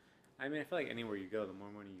 I mean, I feel like anywhere you go, the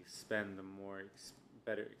more money you spend, the more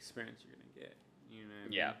better experience you're gonna get. You know what I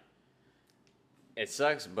mean? Yeah. It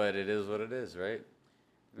sucks, but it is what it is, right?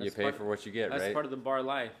 You That's pay part- for what you get, That's right? part of the bar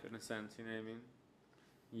life, in a sense. You know what I mean?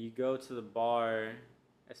 You go to the bar,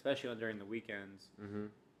 especially during the weekends. Mm-hmm.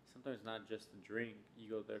 Sometimes not just the drink. You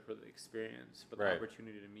go there for the experience, for the Right.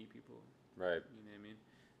 opportunity to meet people. Right. You know what I mean?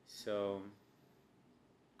 So,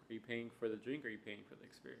 are you paying for the drink or are you paying for the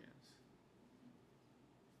experience?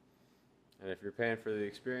 And if you're paying for the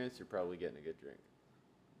experience, you're probably getting a good drink.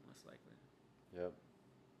 Most likely. Yep.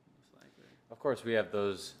 Most likely. Of course, we have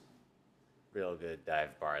those real good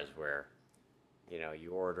dive bars where,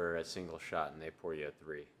 you order a single shot and they pour you a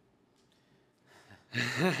 3.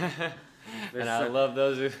 And I some- love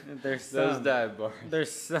those There's those some. dive bars.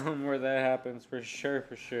 There's some where that happens for sure,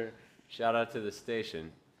 for sure. Shout out to the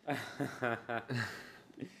station.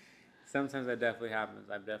 Sometimes that definitely happens.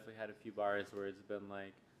 I've definitely had a few bars where it's been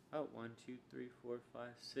like, oh, 1, 2, 3, 4, 5,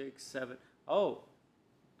 6, 7. Oh,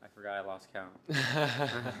 I forgot I lost count.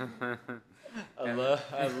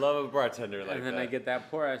 I love a bartender like And then that. I get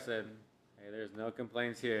that pour. I said, hey, there's no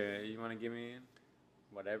complaints here. You want to give me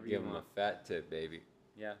whatever Give you them want? a fat tip, baby.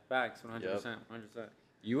 Yeah, facts, 100%. Yep. 100%.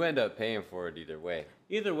 You end up paying for it either way,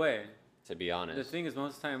 Either way, to be honest. the thing is,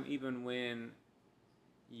 most of the time, even when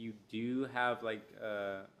you do have like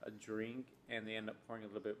a drink and they end up pouring a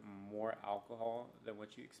little bit more alcohol than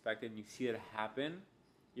what you expected, and you see it happen,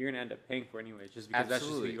 you're gonna end up paying for it anyways, just because that's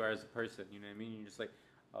just who Absolutely. you are as a person. You know what I mean? You're just like,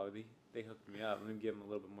 oh, they hooked me up. Let me give them a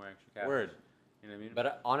little bit more extra cash. Word. You know what I mean?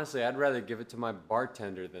 But honestly, I'd rather give it to my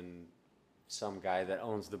bartender than some guy that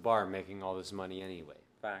owns the bar making all this money anyway.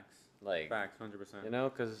 Facts. Like, Facts.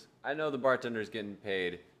 100%. because I know the bartender's getting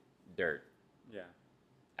paid dirt, Yeah.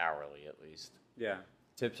 hourly at least. Yeah.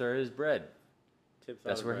 Tips are his bread. Tips.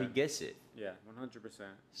 That's are where he bread. gets it. Yeah. 100%.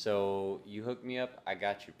 So you hook me up, I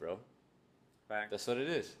got you, bro. Facts. That's what it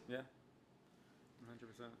is, 100%.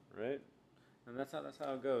 right? And that's how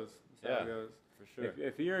it goes. That's how it Yeah. goes. For sure.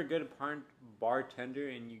 If you're a good bartender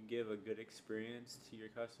and you give a good experience to your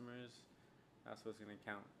customers, that's what's gonna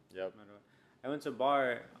count. Yep. No matter what. I went to a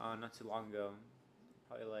bar not too long ago,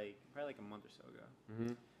 probably like a month or so ago,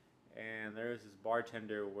 Mm-hmm. and there was this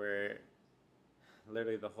bartender where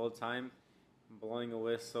literally the whole time blowing a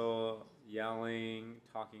whistle, yelling,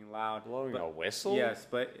 talking loud, Blowing but- a whistle? Yes,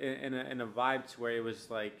 but in a vibe to where it was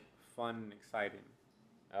like fun and exciting.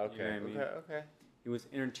 Okay. You know what I mean? Okay. He was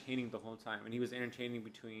entertaining the whole time, and he was entertaining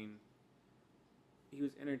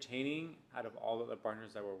out of all of the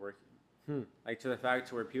partners that were working. Like to the fact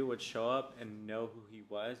to where people would show up and know who he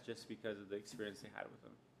was just because of the experience they had with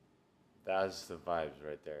him, That's the vibes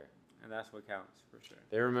right there. and that's what counts for sure.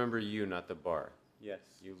 They remember you, not the bar. Yes,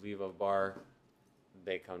 You leave a bar,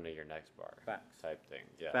 they come to your next bar. Facts. Type thing.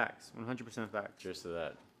 Yeah. facts, 100% facts. Cheers to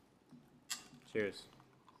that. Cheers.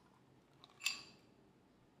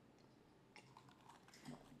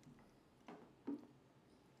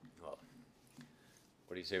 Well,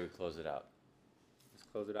 what do you say we close it out? Let's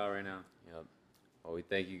close it out right now. Yep. Well, we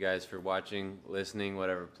thank you guys for watching, listening,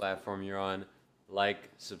 whatever platform you're on. Like,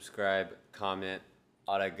 subscribe, comment,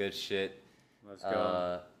 all that good shit. Let's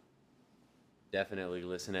go. Definitely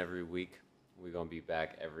listen every week. We're going to be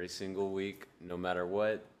back every single week, no matter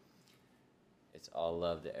what. It's all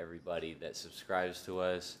love to everybody that subscribes to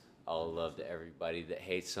us. All love to everybody that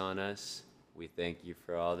hates on us. We thank you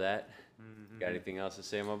for all that. Got anything else to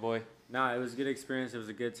say, my boy? Nah, it was a good experience. It was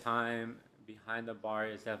a good time. Behind the Bar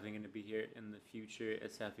is definitely going to be here in the future.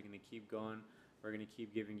 It's definitely going to keep going. We're going to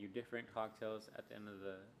keep giving you different cocktails at the end of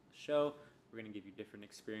the show. We're going to give you different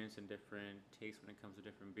experience and different tastes when it comes to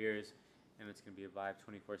different beers. And it's going to be a vibe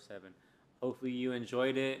 24/7. Hopefully you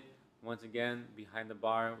enjoyed it. Once again, Behind the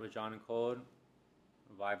Bar with John and Cold.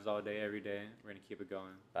 Vibes all day, every day. We're going to keep it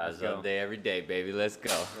going. Vibes all day, every day, baby. Let's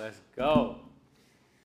go. Let's go.